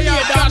grenade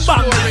and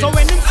bang. So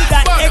when him see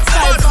that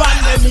exile band,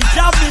 then me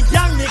jab me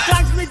gang, me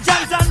clanks me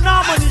jams and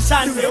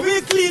ammunition.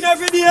 We clean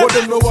every day. But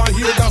them no one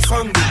hear that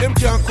song. Them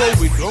can't come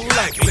with young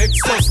like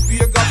Lexus,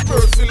 Vega,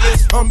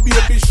 Merciless, and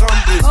Baby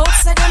Shambi. Oh,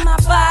 say them a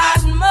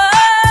bad man.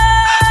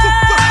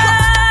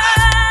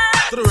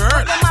 To the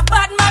earth. Them a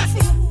bad man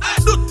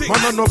feel.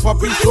 Man a no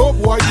popping show,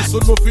 boy. This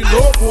is nothing,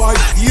 no boy.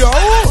 Yo.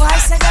 Boy,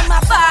 say them a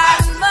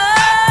bad man.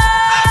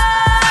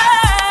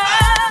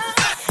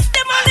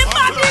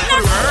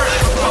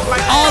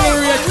 All the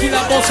real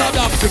killer boss are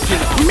up to kill.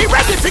 Me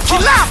ready to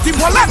kill off the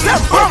wall of them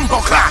bumbo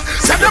clock.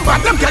 Say them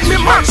bad, them get me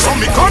mad, so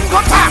me gun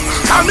got off.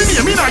 Call me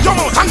name in a your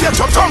mouth and get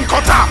your tongue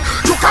cut off.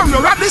 You come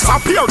here and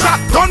disappear,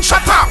 that done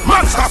shut up.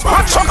 Monster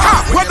spot chuck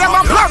off, where them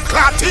a blood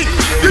clotting.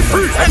 The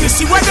free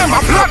Hennessy, where them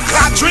a blood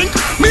clot drink.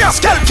 Me a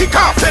skull kick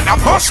off, then a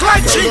bust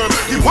like cheap.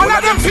 The one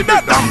of them fi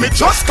dead, and me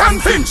just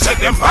convinced. Say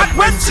them bad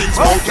when things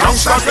about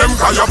gangsters, them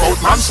cry about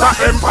monster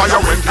empire.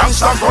 When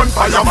gangsters run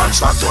fire,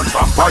 monsters turn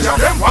vampire.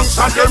 Them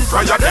monsters, them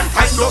fire, them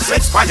kind of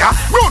expire.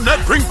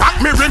 Roundhead bring back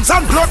me rims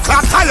and blood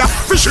clot tire.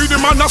 Fishy the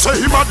man a say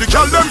him a the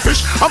girl them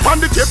fish. Up on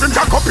the table him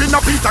cock up in a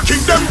Peter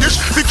King them dish.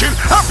 The kill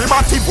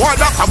everybody boy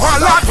that a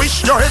warlord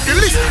wish. You hit the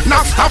list,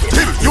 now stop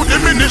till you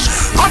diminish.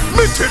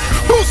 Admit it,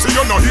 pussy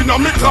you know in a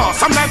me class.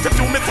 Sometimes if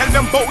you me tell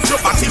them bout your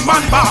body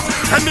man boss.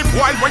 And the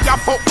boy when you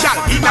fuck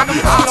y'all in a the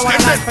house.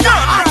 Them let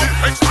girl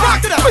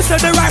extract it. We say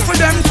the rifle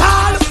them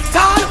tall,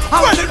 tall.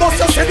 And when it bust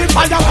you say the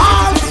fire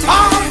fall,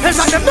 fall. It's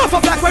like them nuff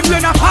up like when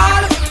rain a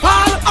fall,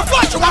 fall. I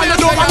flash you while you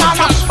do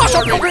banana. Mash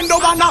up your window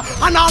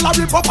and all a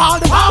rip up all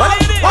the wall,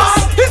 wall.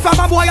 If I'm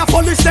a boy a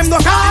police them no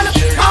call,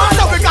 call.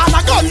 So we got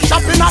a gun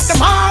shopping at the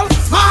mall,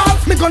 mall.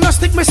 Me gonna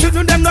stick me shit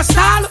with them no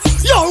style.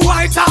 Yo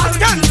white hall,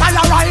 can't fire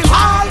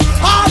rival.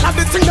 All of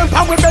the thing them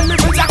power belly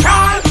with your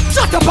call.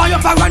 Shut up on your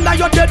veranda,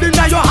 you're dead in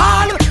your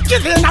hall.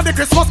 Killing at the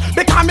Christmas,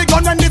 because me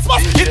gun and it's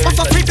must. It was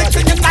a sweet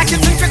thing like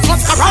it's in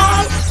Christmas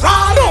carol.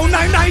 Roll,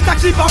 no night I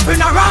keep up in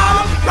a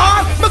roll,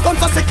 roll. Me gun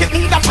so sick it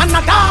need a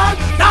Panadol,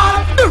 doll.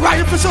 The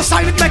rifle so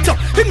shine it make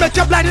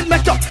you blind it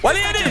make you. What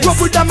do you do? Rub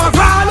with them a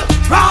roll,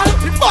 roll.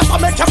 It must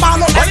make you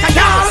ball up like a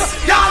y'all.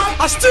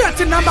 A straight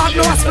in a bag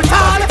no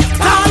hospital,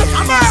 tall.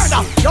 A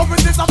murder. Yo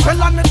with this a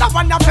felon and that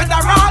one a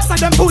federal. So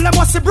them fool them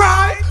must be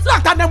bright.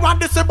 Like that they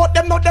want this but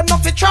them know them not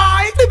to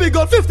try. The big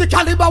old 50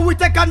 caliber we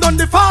take and done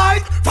the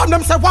fight. From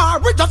them say war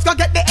we just go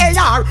get the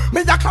AR.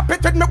 Me a clap it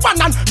with me one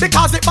hand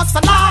because it must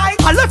a lie.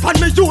 I left hand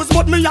me use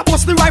but me a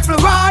bust the rifle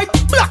right.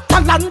 Black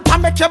and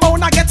lantern make your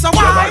bone a get so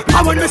wide.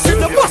 And when me see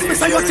the bus me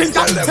say you think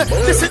that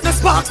this is the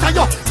spark to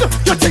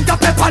you think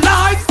that pepper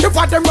light. If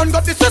what them run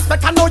got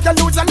disrespect I know you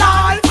lose a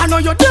life. I know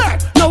you're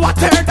dead, now I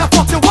tear the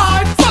fuck your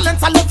wife.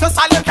 Silence I look for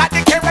silent like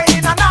the carry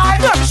in a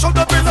night. Them should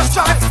have been a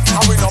stripe.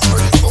 And we not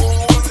preschool.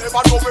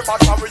 Never know we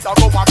matter we a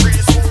go a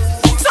preschool.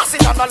 Sassy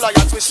and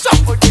alliance we strap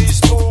with these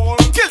tools.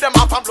 Kill them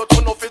off and blood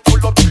to no fit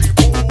full of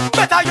people.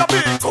 Better you be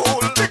cool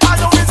because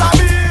you is a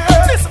beer.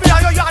 This me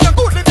and you are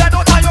good live dead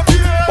out of your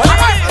beer. When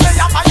I say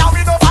you fire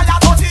we no fire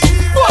to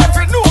team. If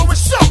you know we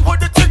strap with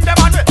the thing them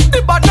and the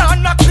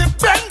banana clip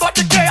bend but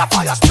the day a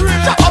fire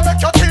straight. Just to make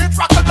your teeth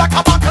rattle like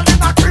a buckle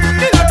in a cream.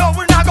 You know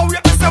we not go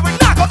wait me say we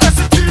not go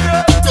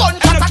hesitate. Gun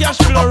shot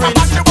Cashflow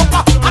rinse.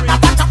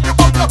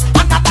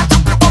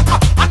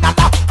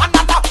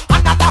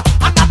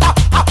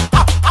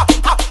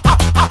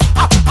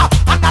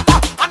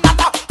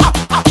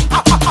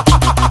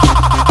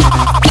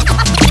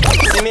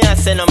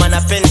 Say no man a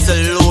pencil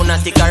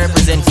lunatic I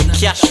represent for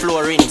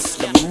Cashflow rinse,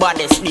 the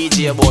baddest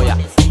DJ boy.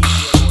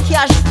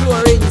 Cashflow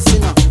rinse,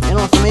 you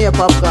know for me a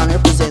popcorn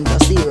represent a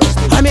serious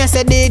thing. I mean I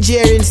say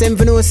DJ rinse, them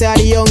for know say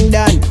the young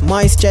Dan.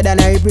 Moisture Dan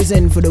I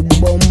represent for the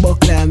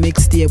Bumbuckler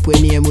Mixtape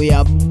when name we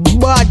are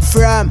bad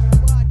from.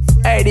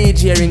 Hey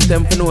DJ rinse,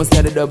 them for know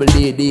say the double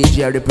D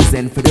DJ I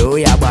represent for the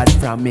We Are Bad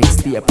from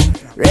Mixtape.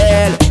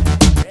 Real.